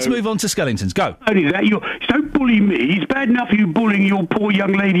let's move on to Skellingtons. Go. Only that. Don't bully me. It's bad enough you bullying your poor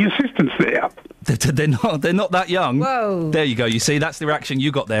young lady assistants there. They're not that young. Whoa. There you go. You see, that's the reaction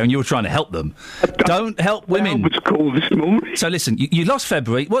you got there, and you were trying to help them. Don't help women. Albert's call this morning. So listen, you lost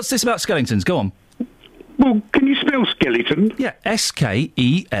February. What's this about Skellingtons? Go on. Well, can you spell skeleton? Yeah,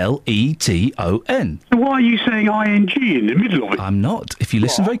 Skeleton. So why are you saying ing in the middle of it? I'm not. If you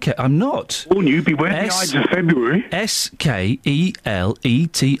listen very carefully, I'm not. Warn you, beware the Ides of February. Skeleton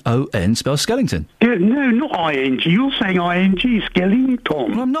spells Skellington. Yeah, no, not ing. You're saying ing, Skellington.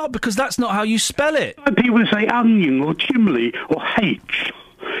 Well, I'm not, because that's not how you spell it. People say onion or chimney or H.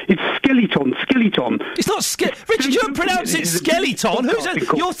 It's skeleton. It's not Richard, you don't pronounce it skeleton.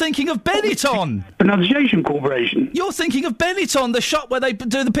 You're thinking of Benetton. Pronunciation Corporation. You're thinking of Benetton, the shop where they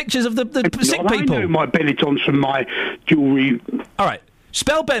do the pictures of the sick people. I know my Benettons from my jewellery. All right,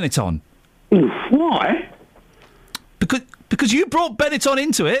 spell Benetton. Why? Because you brought Benetton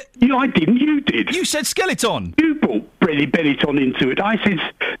into it. Yeah, I didn't. You did. You said skeleton. You brought Benetton into it. I said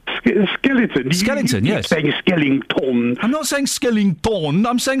skeleton. Skellington, yes. You're saying Skellington. I'm not saying Skellington.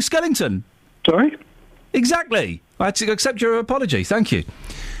 I'm saying Skellington. Sorry? Exactly. I had to accept your apology. Thank you.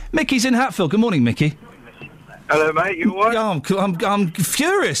 Mickey's in Hatfield. Good morning, Mickey. Hello, mate. You all right? I'm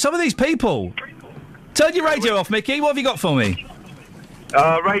furious. Some of these people. Turn your radio off, Mickey. What have you got for me?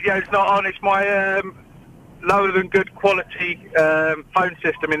 Radio's not on. It's my lower than good quality phone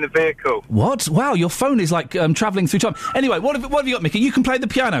system in the vehicle. What? Wow, your phone is like travelling through time. Anyway, what have you got, Mickey? You can play the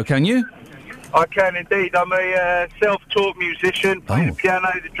piano, can you? I can indeed. I'm a self-taught musician. Play the piano,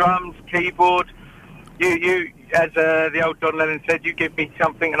 the drums, keyboard. You, as the old John Lennon said, you give me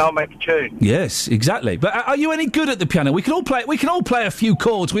something and I'll make a tune. Yes, exactly. But are you any good at the piano? We can all play a few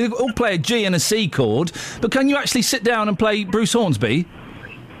chords. We can all play a G and a C chord. But can you actually sit down and play Bruce Hornsby?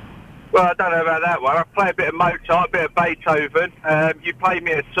 Well, I don't know about that one. I play a bit of Mozart, a bit of Beethoven. You play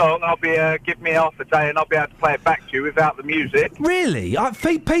me a song, I'll be give me half a day, and I'll be able to play it back to you without the music. Really?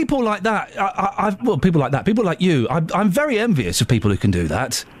 People like that. People like that. People like you. I'm very envious of people who can do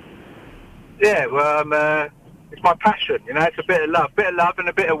that. Yeah, well, it's my passion. You know, it's a bit of love and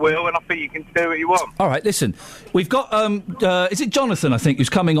a bit of will, and I think you can do what you want. All right, listen. We've got is it Jonathan? I think who's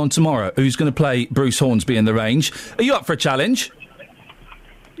coming on tomorrow. Who's going to play Bruce Hornsby in the range? Are you up for a challenge?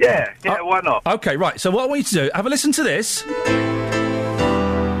 Yeah, why not? OK, right, so what I want you to do, have a listen to this.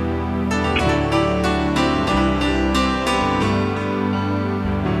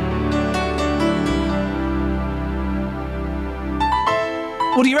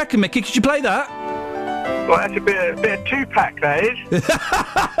 What do you reckon, Mickey? Could you play that? Well, that's a bit of two-pack, that is.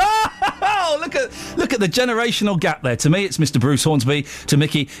 Oh, look at the generational gap there. To me, it's Mr. Bruce Hornsby. To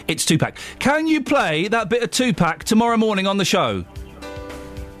Mickey, it's two-pack. Can you play that bit of two-pack tomorrow morning on the show?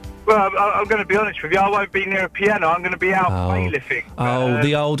 Well, I'm going to be honest with you. I won't be near a piano. I'm going to be out bailiffing. Oh,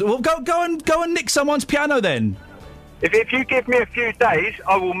 the old. Well, go and nick someone's piano then. If you give me a few days,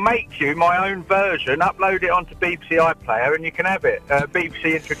 I will make you my own version, upload it onto BBC iPlayer, and you can have it.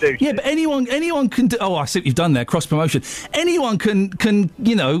 BBC introduced. Yeah, but anyone can do. Oh, I see what you've done there. Cross promotion. Anyone can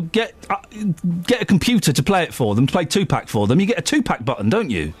get a computer to play it for them, to play two-pack for them. You get a two-pack button, don't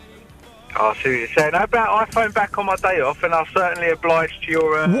you? I see what you're saying. How about I phone back on my day off, and I'll certainly oblige to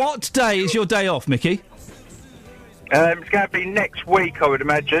your... What day is your day off, Mickey? It's going to be next week, I would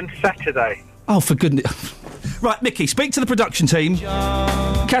imagine. Saturday. Oh, for goodness... Right, Mickey, speak to the production team.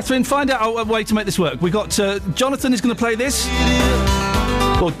 Catherine, find out a way to make this work. We've got... Jonathan is going to play this.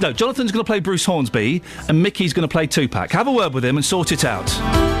 Well, no, Jonathan's going to play Bruce Hornsby, and Mickey's going to play two-pack. Have a word with him and sort it out.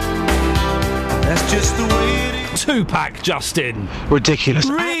 That's just the way it is. Two-pack, Justin. Ridiculous.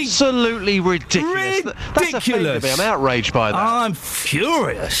 Absolutely ridiculous. That's a thing to me. I'm outraged by that. I'm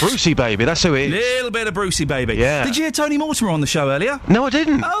furious. Brucey Baby, that's who it is. Little bit of Brucey Baby. Yeah. Did you hear Tony Mortimer on the show earlier? No, I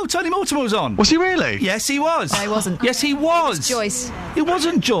didn't. Oh, Tony Mortimer was on. Was he really? Yes, he was. No, he wasn't. Yes, he was. It was Joyce. It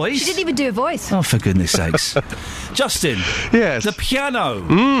wasn't Joyce. She didn't even do a voice. Oh, for goodness sakes. Justin. Yes. The piano.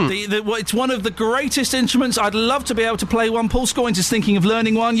 It's one of the greatest instruments. I'd love to be able to play one. Paul Scoins is thinking of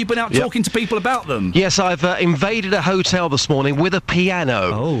learning one. You've been out talking to people about them. Yes, I've invaded a hotel this morning with a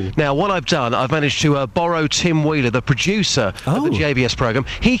piano. Oh. Now, what I've done, I've managed to borrow Tim Wheeler, the producer of the JBS programme.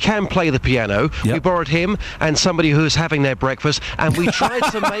 He can play the piano. Yep. We borrowed him and somebody who was having their breakfast, and we tried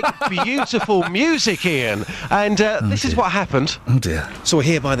to make beautiful music, Ian. And this is what happened. Oh, dear. So we're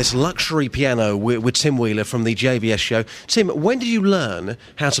here by this luxury piano with Tim Wheeler from the JBS show. Tim, when did you learn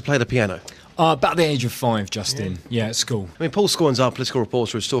how to play the piano? About the age of 5, Justin. Yeah, at school. I mean, Paul Scoins, our political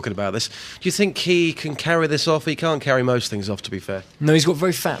reporter, was talking about this. Do you think he can carry this off? He can't carry most things off, to be fair. No, he's got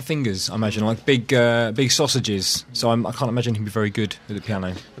very fat fingers, I imagine, like big sausages. So I can't imagine he'd be very good at the piano.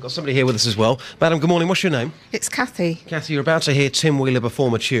 We've got somebody here with us as well. Madam, good morning. What's your name? It's Kathy. Kathy, you're about to hear Tim Wheeler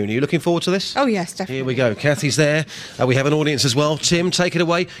perform a tune. Are you looking forward to this? Oh, yes, definitely. Here we go. Kathy's there. We have an audience as well. Tim, take it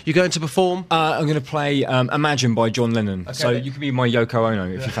away. You're going to perform? I'm going to play Imagine by John Lennon. Okay. So you can be my Yoko Ono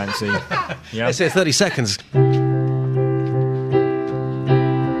if you fancy. Yeah. Let's hear 30 seconds.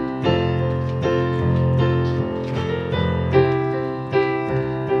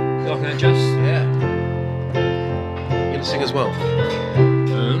 Looking at Jess? Yeah. You're going to sing as well?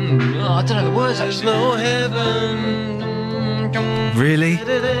 I don't know the words. There's no heaven. Really?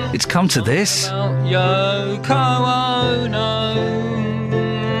 It's come to this? Yoko Ono.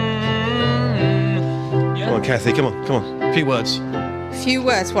 Come on, Kathy. Come on. A few words. Few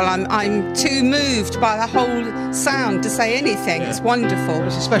words. Well, I'm too moved by the whole sound to say anything. Yeah. It's wonderful.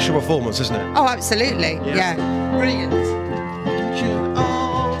 It's a special performance, isn't it? Oh, absolutely. Yeah. Brilliant.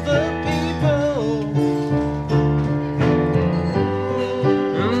 All the people.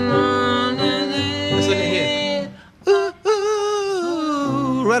 Let's look at here. Ooh.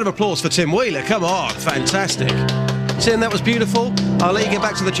 Round of applause for Tim Wheeler. Come on. Fantastic. Tim, that was beautiful. I'll let you get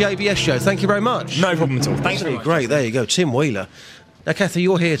back to the JBS show. Thank you very much. No problem at all. Thanks very much. Great. There you go. Tim Wheeler. Now, Kathy,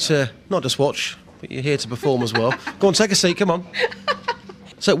 you're here to not just watch, but you're here to perform as well. Go on, take a seat, come on.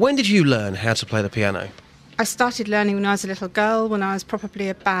 So, when did you learn how to play the piano? I started learning when I was a little girl, when I was probably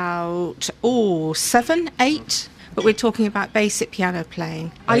about 7, 8. But we're talking about basic piano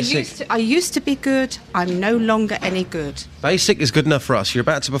playing. I used to be good. I'm no longer any good. Basic is good enough for us. You're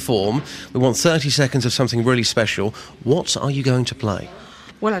about to perform. We want 30 seconds of something really special. What are you going to play?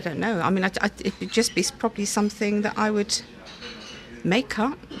 Well, I don't know. I mean, it would just be probably something that I would make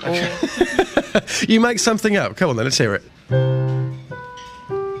up. Or... You make something up. Come on then, let's hear it.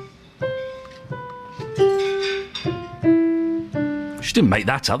 She didn't make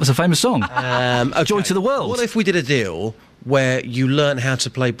that up. That's a famous song. Okay. Joy to the World. What if we did a deal where you learn how to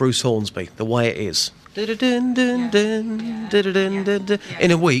play Bruce Hornsby the way it is? In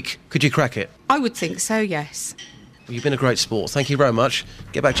a week, could you crack it? I would think so, yes. Well, you've been a great sport. Thank you very much.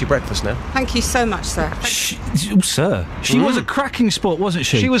 Get back to your breakfast now. Thank you so much, sir. Sir, she was a cracking sport, wasn't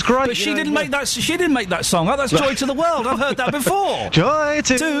she? She was great. But she didn't make that. She didn't make that song. Oh, that's Joy to the World. I've heard that before. Joy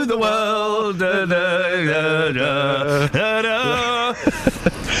to the world. Da, da, da, da, da.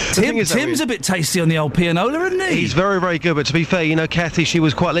 Tim's a bit tasty on the old pianola, isn't he? He's very, very good. But to be fair, you know, Kathy, she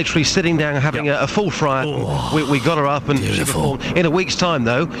was quite literally sitting down having a full fry. Oh, we got her up and she performed. In a week's time,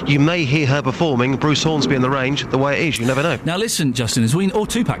 though, you may hear her performing Bruce Hornsby in the range the way it is. You never know. Now listen, Justin, or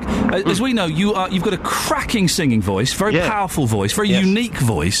Tupac, as we know, you've got a cracking singing voice, very powerful voice, very unique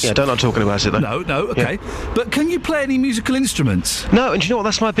voice. Yeah, don't not talking about it though. No, okay. Yeah. But can you play any musical instruments? No, and you know what?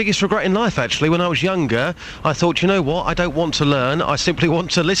 That's my biggest regret in life, actually. When I was younger, I thought, you know what? I don't want to learn. I simply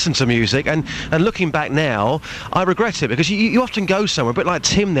want to listen to music. And looking back now, I regret it because you often go somewhere, a bit like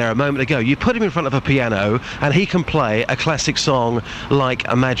Tim there a moment ago. You put him in front of a piano and he can play a classic song like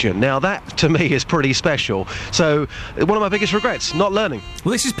Imagine. Now, that to me is pretty special. So, one of my biggest regrets, not learning.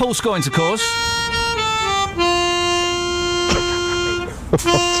 Well, this is Paul Scoins, of course.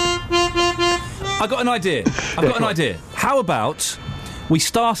 I've got an idea. How about we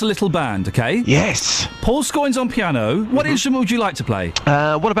start a little band, okay? Yes. Paul Scoins on piano. What instrument would you like to play?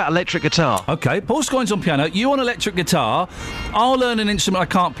 What about electric guitar? Okay, Paul Scoins on piano, you on electric guitar. I'll learn an instrument I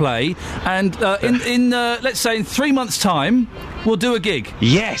can't play. And let's say in 3 months' time, we'll do a gig.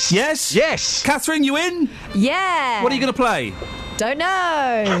 Yes. Yes? Yes. Catherine, you in? Yeah. What are you going to play? Don't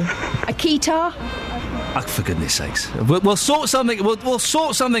know. A guitar? Oh, for goodness sakes. We'll sort something. We'll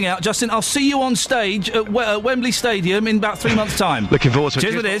sort something out, Justin. I'll see you on stage at Wembley Stadium in about 3 months' time. Looking forward to it.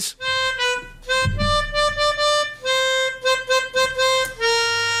 Cheers with this.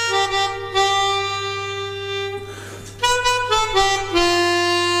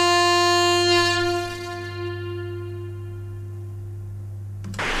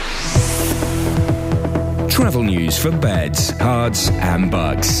 Travel news for beds, cards and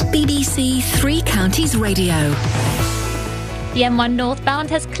bugs. BBC Three Counties Radio. The M1 northbound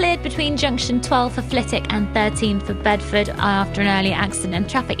has cleared between junction 12 for Flitwick and 13 for Bedford after an earlier accident, and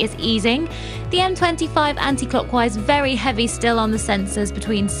traffic is easing. The M25 anti-clockwise very heavy still on the sensors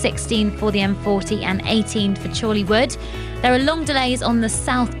between 16 for the M40 and 18 for Chorleywood. There are long delays on the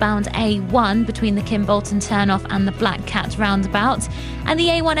southbound A1 between the Kimbolton turnoff and the Black Cat roundabout, and the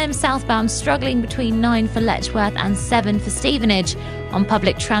A1M southbound struggling between 9 for Letchworth and 7 for Stevenage. On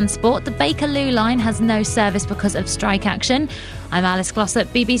public transport, the Bakerloo line has no service because of strike action. I'm Alice Glossop,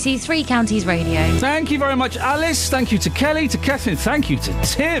 BBC Three Counties Radio. Thank you very much, Alice. Thank you to Kelly, to Catherine. Thank you to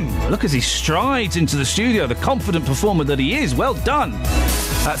Tim. Look as he strides into the studio, the confident performer that he is. Well done.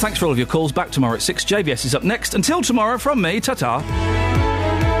 Thanks for all of your calls. Back tomorrow at 6. JVS is up next. Until tomorrow, from me, ta-ta.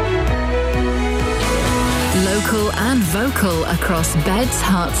 Local and vocal across beds,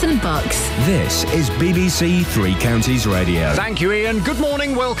 hearts and bucks. This is BBC Three Counties Radio. Thank you, Iain. Good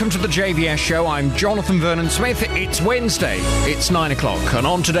morning. Welcome to the JVS show. I'm Jonathan Vernon-Smith. It's Wednesday. It's 9 o'clock. And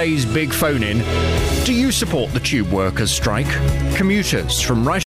on today's big phone-in, do you support the tube workers' strike? Commuters from right